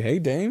was like, "Hey,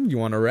 Dame, you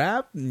want to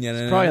rap?"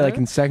 It's probably like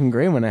in second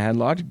grade when I had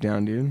Logic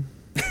down, dude.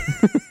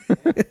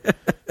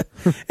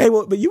 Hey,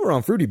 well, but you were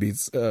on Fruity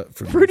Beats.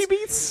 Fruity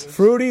Beats?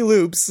 Fruity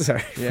Loops.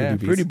 Sorry, Yeah,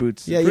 Fruity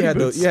Boots. Yeah, you had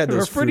those. You had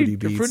those Or Fruity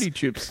Beats. Fruity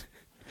Chips.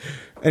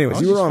 Anyways, I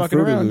was you were just on fucking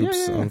Fruity around.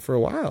 Loops Yeah. for a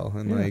while,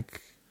 and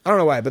like, I don't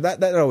know why, but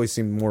that always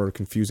seemed more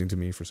confusing to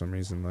me for some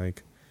reason.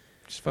 Like,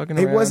 Just fucking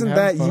it around, wasn't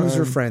that having fun.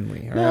 user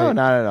friendly. No,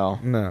 not at all.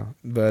 No,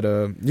 but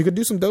you could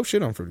do some dope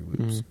shit on Fruity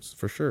Loops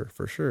for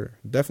sure,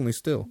 definitely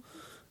still.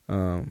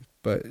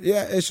 But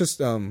yeah, it's just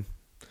the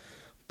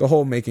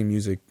whole making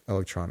music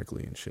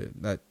electronically and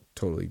shit that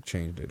totally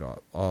changed it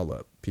all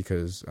up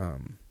because I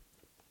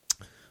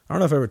don't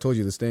know if I ever told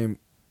you this, Dame.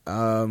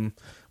 When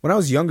I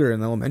was younger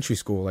in elementary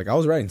school, like I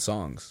was writing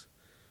songs,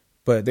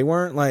 but they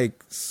weren't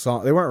like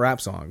they weren't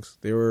rap songs.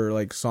 They were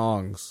like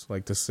songs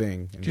like to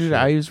sing. And Dude, shit.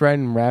 I was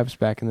writing raps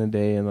back in the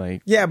day and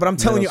like... Yeah, but I'm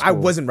telling you, middle I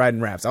school. wasn't writing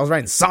raps. I was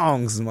writing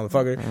songs,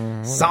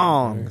 motherfucker.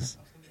 Songs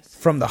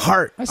from the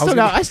heart. I still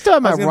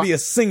have my I was gonna be a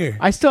singer.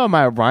 I still have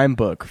my rhyme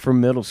book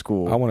from middle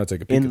school. I want to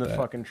take a peek in at the that.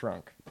 fucking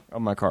trunk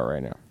of my car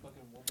right now.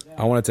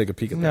 I want to take a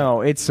peek at that.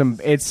 No, it's some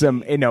bad.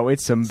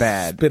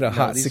 Spit a no,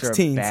 hot these are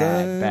 16,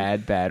 son.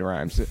 bad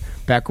rhymes.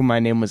 Back when my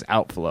name was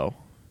Outflow.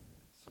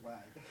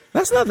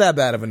 That's not that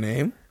bad of a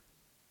name.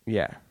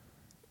 Yeah.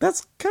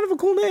 That's kind of a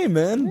cool name,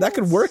 man. That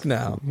could work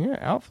now. Yeah,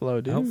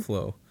 Outflow, dude.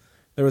 Outflow.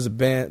 There was a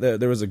band.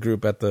 There was a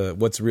group at the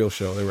What's Real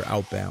show. They were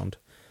Outbound.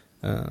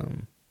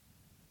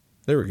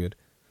 They were good.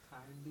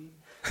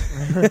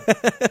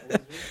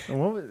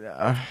 What was,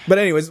 But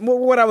anyways,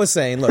 what I was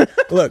saying, look,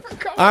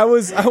 I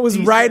was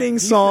writing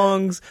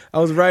songs. I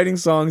was writing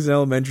songs in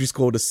elementary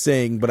school to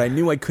sing, but I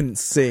knew I couldn't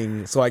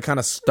sing, so I kind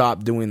of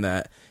stopped doing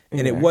that.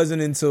 And it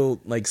wasn't until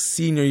like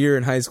senior year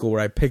in high school where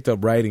I picked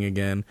up writing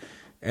again.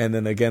 And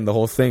then again, the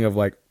whole thing of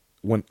like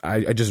when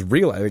I just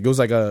realized like, it was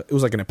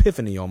like an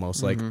epiphany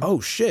almost. Like,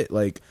 oh shit,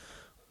 like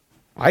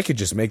I could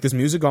just make this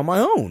music on my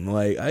own.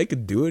 Like I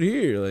could do it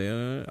here.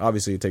 Like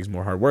obviously it takes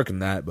more hard work than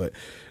that, but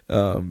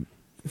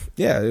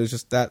yeah, it was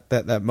just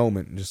that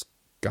moment just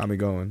got me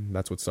going.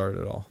 That's what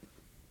started it all.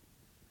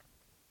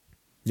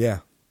 Yeah,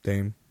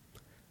 Dame.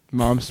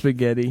 Mom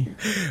spaghetti.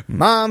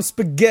 Mom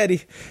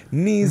spaghetti,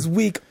 knees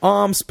weak,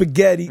 arm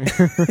spaghetti.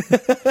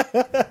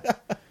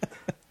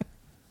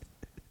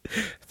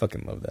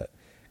 Fucking love that.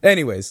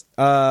 Anyways,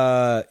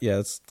 yeah,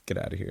 let's get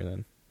out of here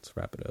then. Let's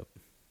wrap it up.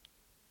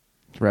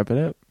 Let's wrap it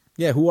up.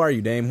 Yeah, who are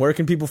you, Dame? Where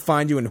can people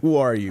find you and who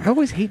are you? I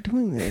always hate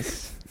doing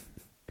this.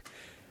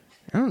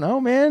 I don't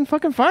know, man.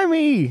 Fucking find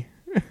me.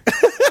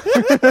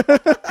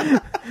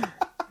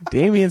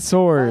 Damien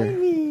Soar.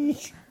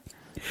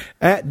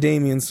 At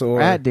Damien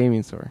Soar. At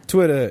Damien Soar.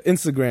 Twitter,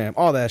 Instagram,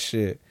 all that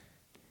shit.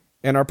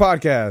 And our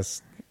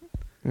podcast.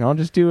 And I'll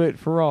just do it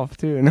for Rolf,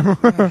 too.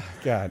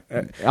 God.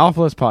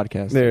 Alphaless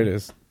Podcast. There it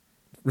is.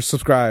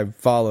 Subscribe,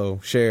 follow,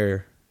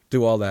 share,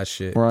 do all that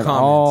shit. We're on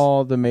Comment.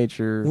 all the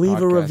major Leave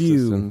a podcast review.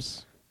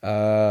 systems.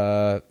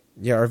 Yeah,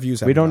 our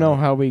views. We don't know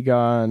haven't how we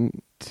got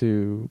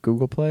to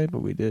Google Play, but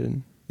we did.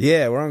 gone.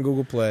 Yeah, we're on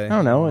Google Play. I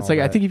don't know. It's All like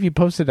I that. think if you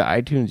post it to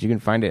iTunes, you can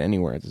find it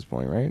anywhere at this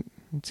point, right?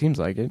 It seems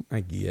like it I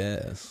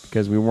guess.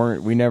 because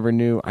we never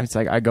knew. It's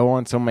like I go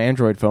on some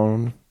Android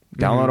phone,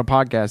 download a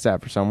podcast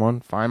app for someone,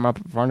 find our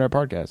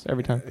podcast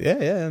every time.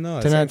 Yeah, no.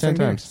 10 out of 10 same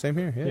here. times. Same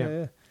here. Yeah.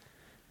 Yeah.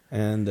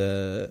 And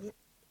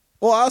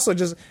well, I also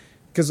just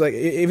because like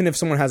even if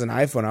someone has an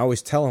iPhone, I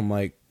always tell them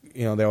like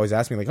they always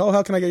ask me like, oh,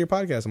 how can I get your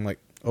podcast? I'm like,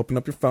 open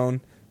up your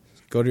phone,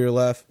 go to your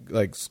left,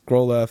 like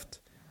scroll left.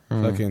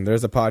 Fucking,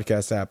 there's a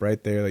podcast app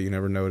right there that you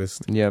never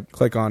noticed. Yep.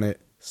 Click on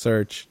it,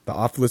 search the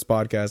Off List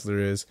podcast. There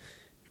is,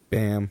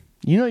 bam.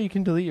 You know you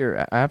can delete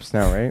your apps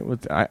now, right?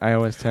 With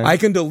iOS 10. I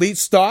can delete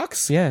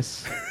stocks.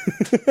 Yes.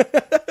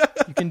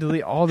 You can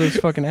delete all those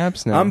fucking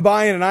apps now. I'm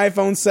buying an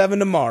iPhone 7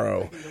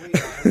 tomorrow.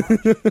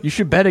 You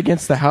should bet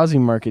against the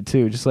housing market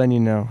too. Just letting you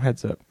know.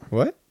 Heads up.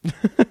 What?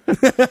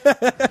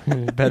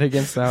 Bet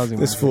against the housing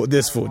market.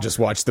 This fool just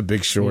watched The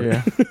Big Short.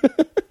 Yeah.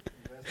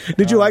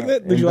 Did you like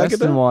that? Did you like it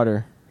Invest in though?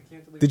 water.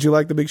 Did you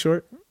like The Big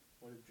Short?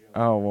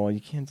 Oh well,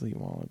 you can't delete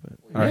Wallet, but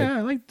All right. yeah,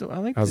 I like. I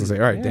was gonna say,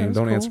 all right, yeah, Dame, that's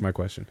don't cool. answer my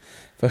question.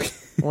 Fuck.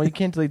 Well, you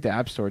can't delete the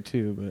App Store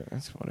too, but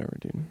that's whatever,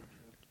 dude.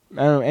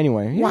 I don't know.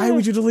 Anyway, Why yeah.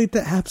 would you delete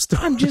the App Store?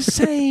 I'm just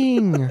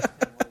saying.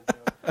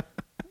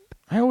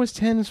 iOS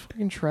 10 is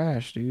fucking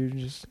trash, dude.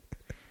 Just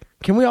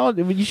can we all?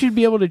 You should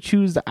be able to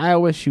choose the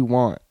iOS you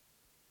want.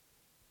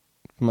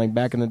 From like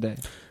back in the day,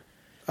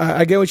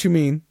 I get what you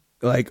mean.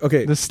 Like,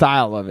 okay. the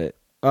style of it.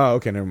 Oh,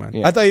 okay, never mind.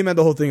 Yeah. I thought you meant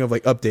the whole thing of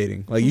like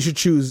updating. Like you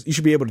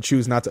should be able to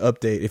choose not to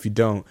update if you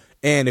don't.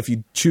 And if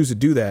you choose to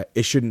do that,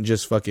 it shouldn't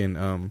just fucking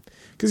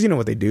because you know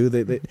what they do.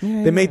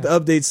 They make the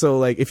update so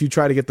like if you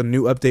try to get the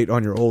new update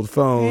on your old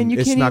phone, And you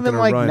it's can't not even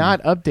gonna like run.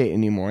 not update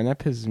anymore, and that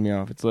pisses me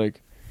off. It's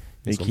like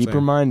they That's what I'm keep saying.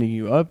 reminding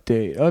you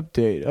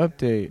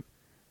update.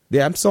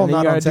 Yeah, I'm still And then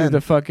not you on gotta do 10. the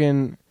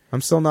fucking.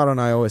 I'm still not on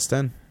iOS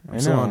 10. I'm I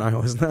still know. on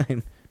iOS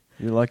 9.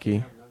 You're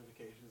lucky.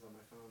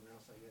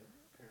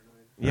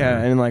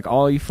 Yeah, and like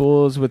all you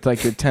fools with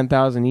like your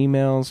 10,000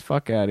 emails,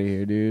 fuck out of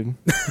here, dude.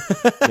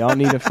 Y'all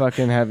need to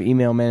fucking have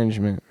email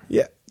management.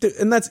 Yeah, dude,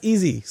 and that's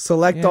easy.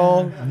 Select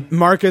all,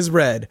 mark as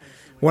read.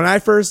 When I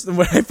first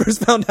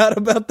found out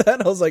about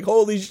that, I was like,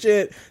 holy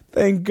shit,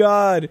 thank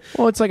God.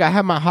 Well, it's like I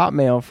have my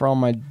Hotmail for all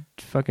my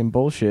fucking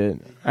bullshit.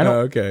 I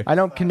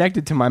don't connect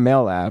it to my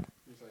mail app.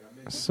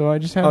 So I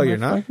just have you're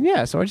not?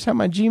 So I just have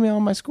my Gmail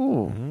and my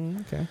school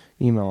Okay.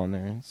 email on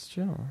there. It's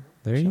chill.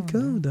 There you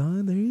go,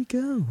 dog. There you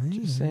go.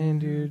 Just saying,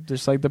 dude.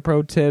 Just like the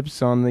pro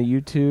tips on the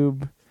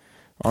YouTube,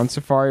 on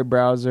Safari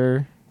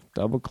browser,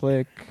 double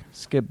click,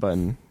 skip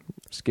button.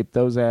 Skip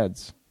those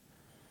ads.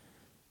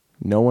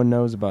 No one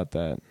knows about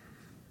that.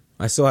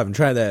 I still haven't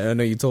tried that. I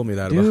know you told me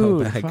that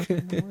Dude, about back.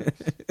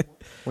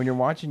 when you're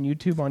watching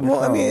YouTube on your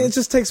phone. Well, I mean, it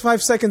just takes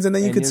 5 seconds, and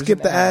then you And could there's skip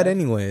an the ad ad.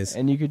 anyways.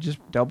 And you could just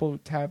double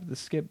tap the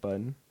skip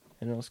button,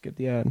 and it'll skip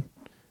the ad.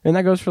 And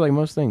that goes for like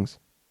most things.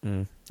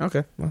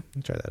 Okay, well,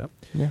 I'll try that out.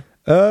 Yeah.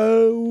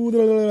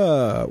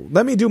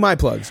 Let me do my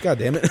plugs. God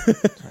damn it.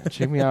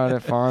 Check me out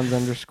at Fonz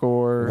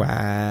 _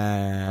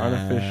 Wow.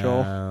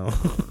 Unofficial.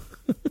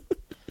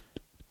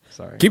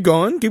 Sorry. Keep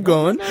going. Keep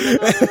going. No, you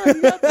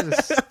got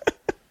this.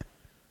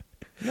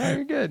 No,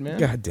 you're good, man.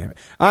 God damn it.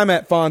 I'm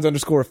at Fonz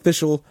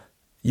 _official.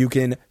 You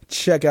can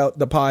check out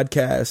the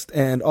podcast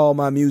and all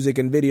my music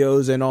and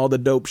videos and all the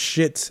dope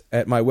shit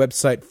at my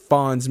website,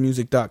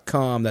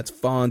 fonzmusic.com. That's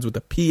Fonz with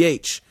a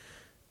PH.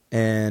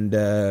 And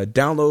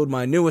download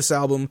my newest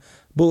album,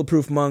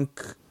 Bulletproof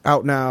Monk,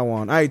 out now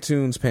on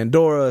iTunes,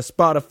 Pandora,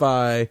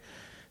 Spotify,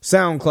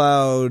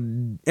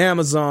 SoundCloud,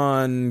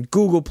 Amazon,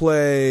 Google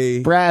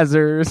Play,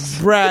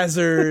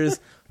 Brazzers,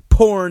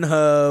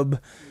 Pornhub,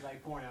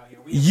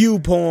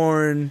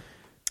 YouPorn,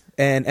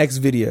 and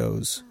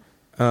Xvideos.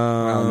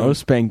 no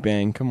Spank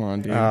Bang. Come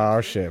on, dude.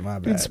 Oh shit, my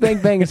bad. Dude,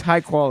 Spank Bang is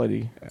high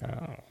quality.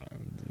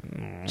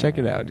 Check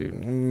it out, dude.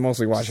 I'm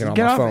mostly watching on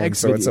Get my off phone, X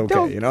so it's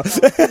video. okay, you know.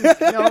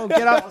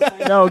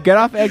 Get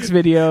off X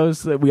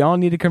videos. That we all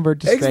need to convert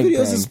to Spank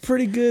Xvideos Bang. is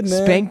pretty good,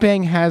 man. Spank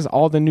Bang has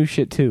all the new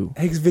shit too.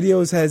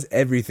 Xvideos has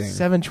everything.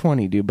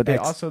 720, dude. But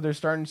X. they're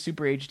starting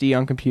Super HD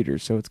on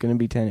computers, so it's gonna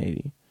be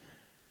 1080.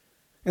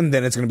 And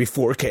then it's gonna be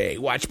 4K.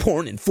 Watch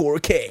porn in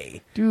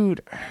 4K.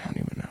 Dude, I don't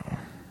even know.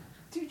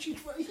 Dude,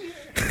 she's right here.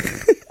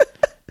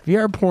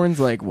 VR porn's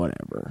like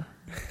whatever.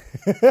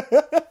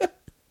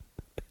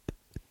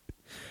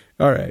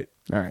 All right.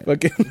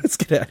 Okay, let's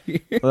get out of here.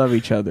 Love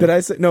each other. Did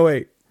I say no?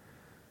 Wait.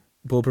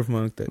 Bulletproof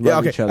Monk. Yeah. Love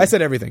Okay. each other. I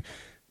said everything.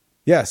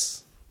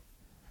 Yes.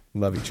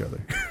 Love each other.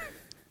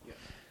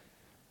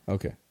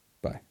 Okay.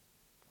 Bye.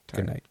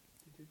 Good night.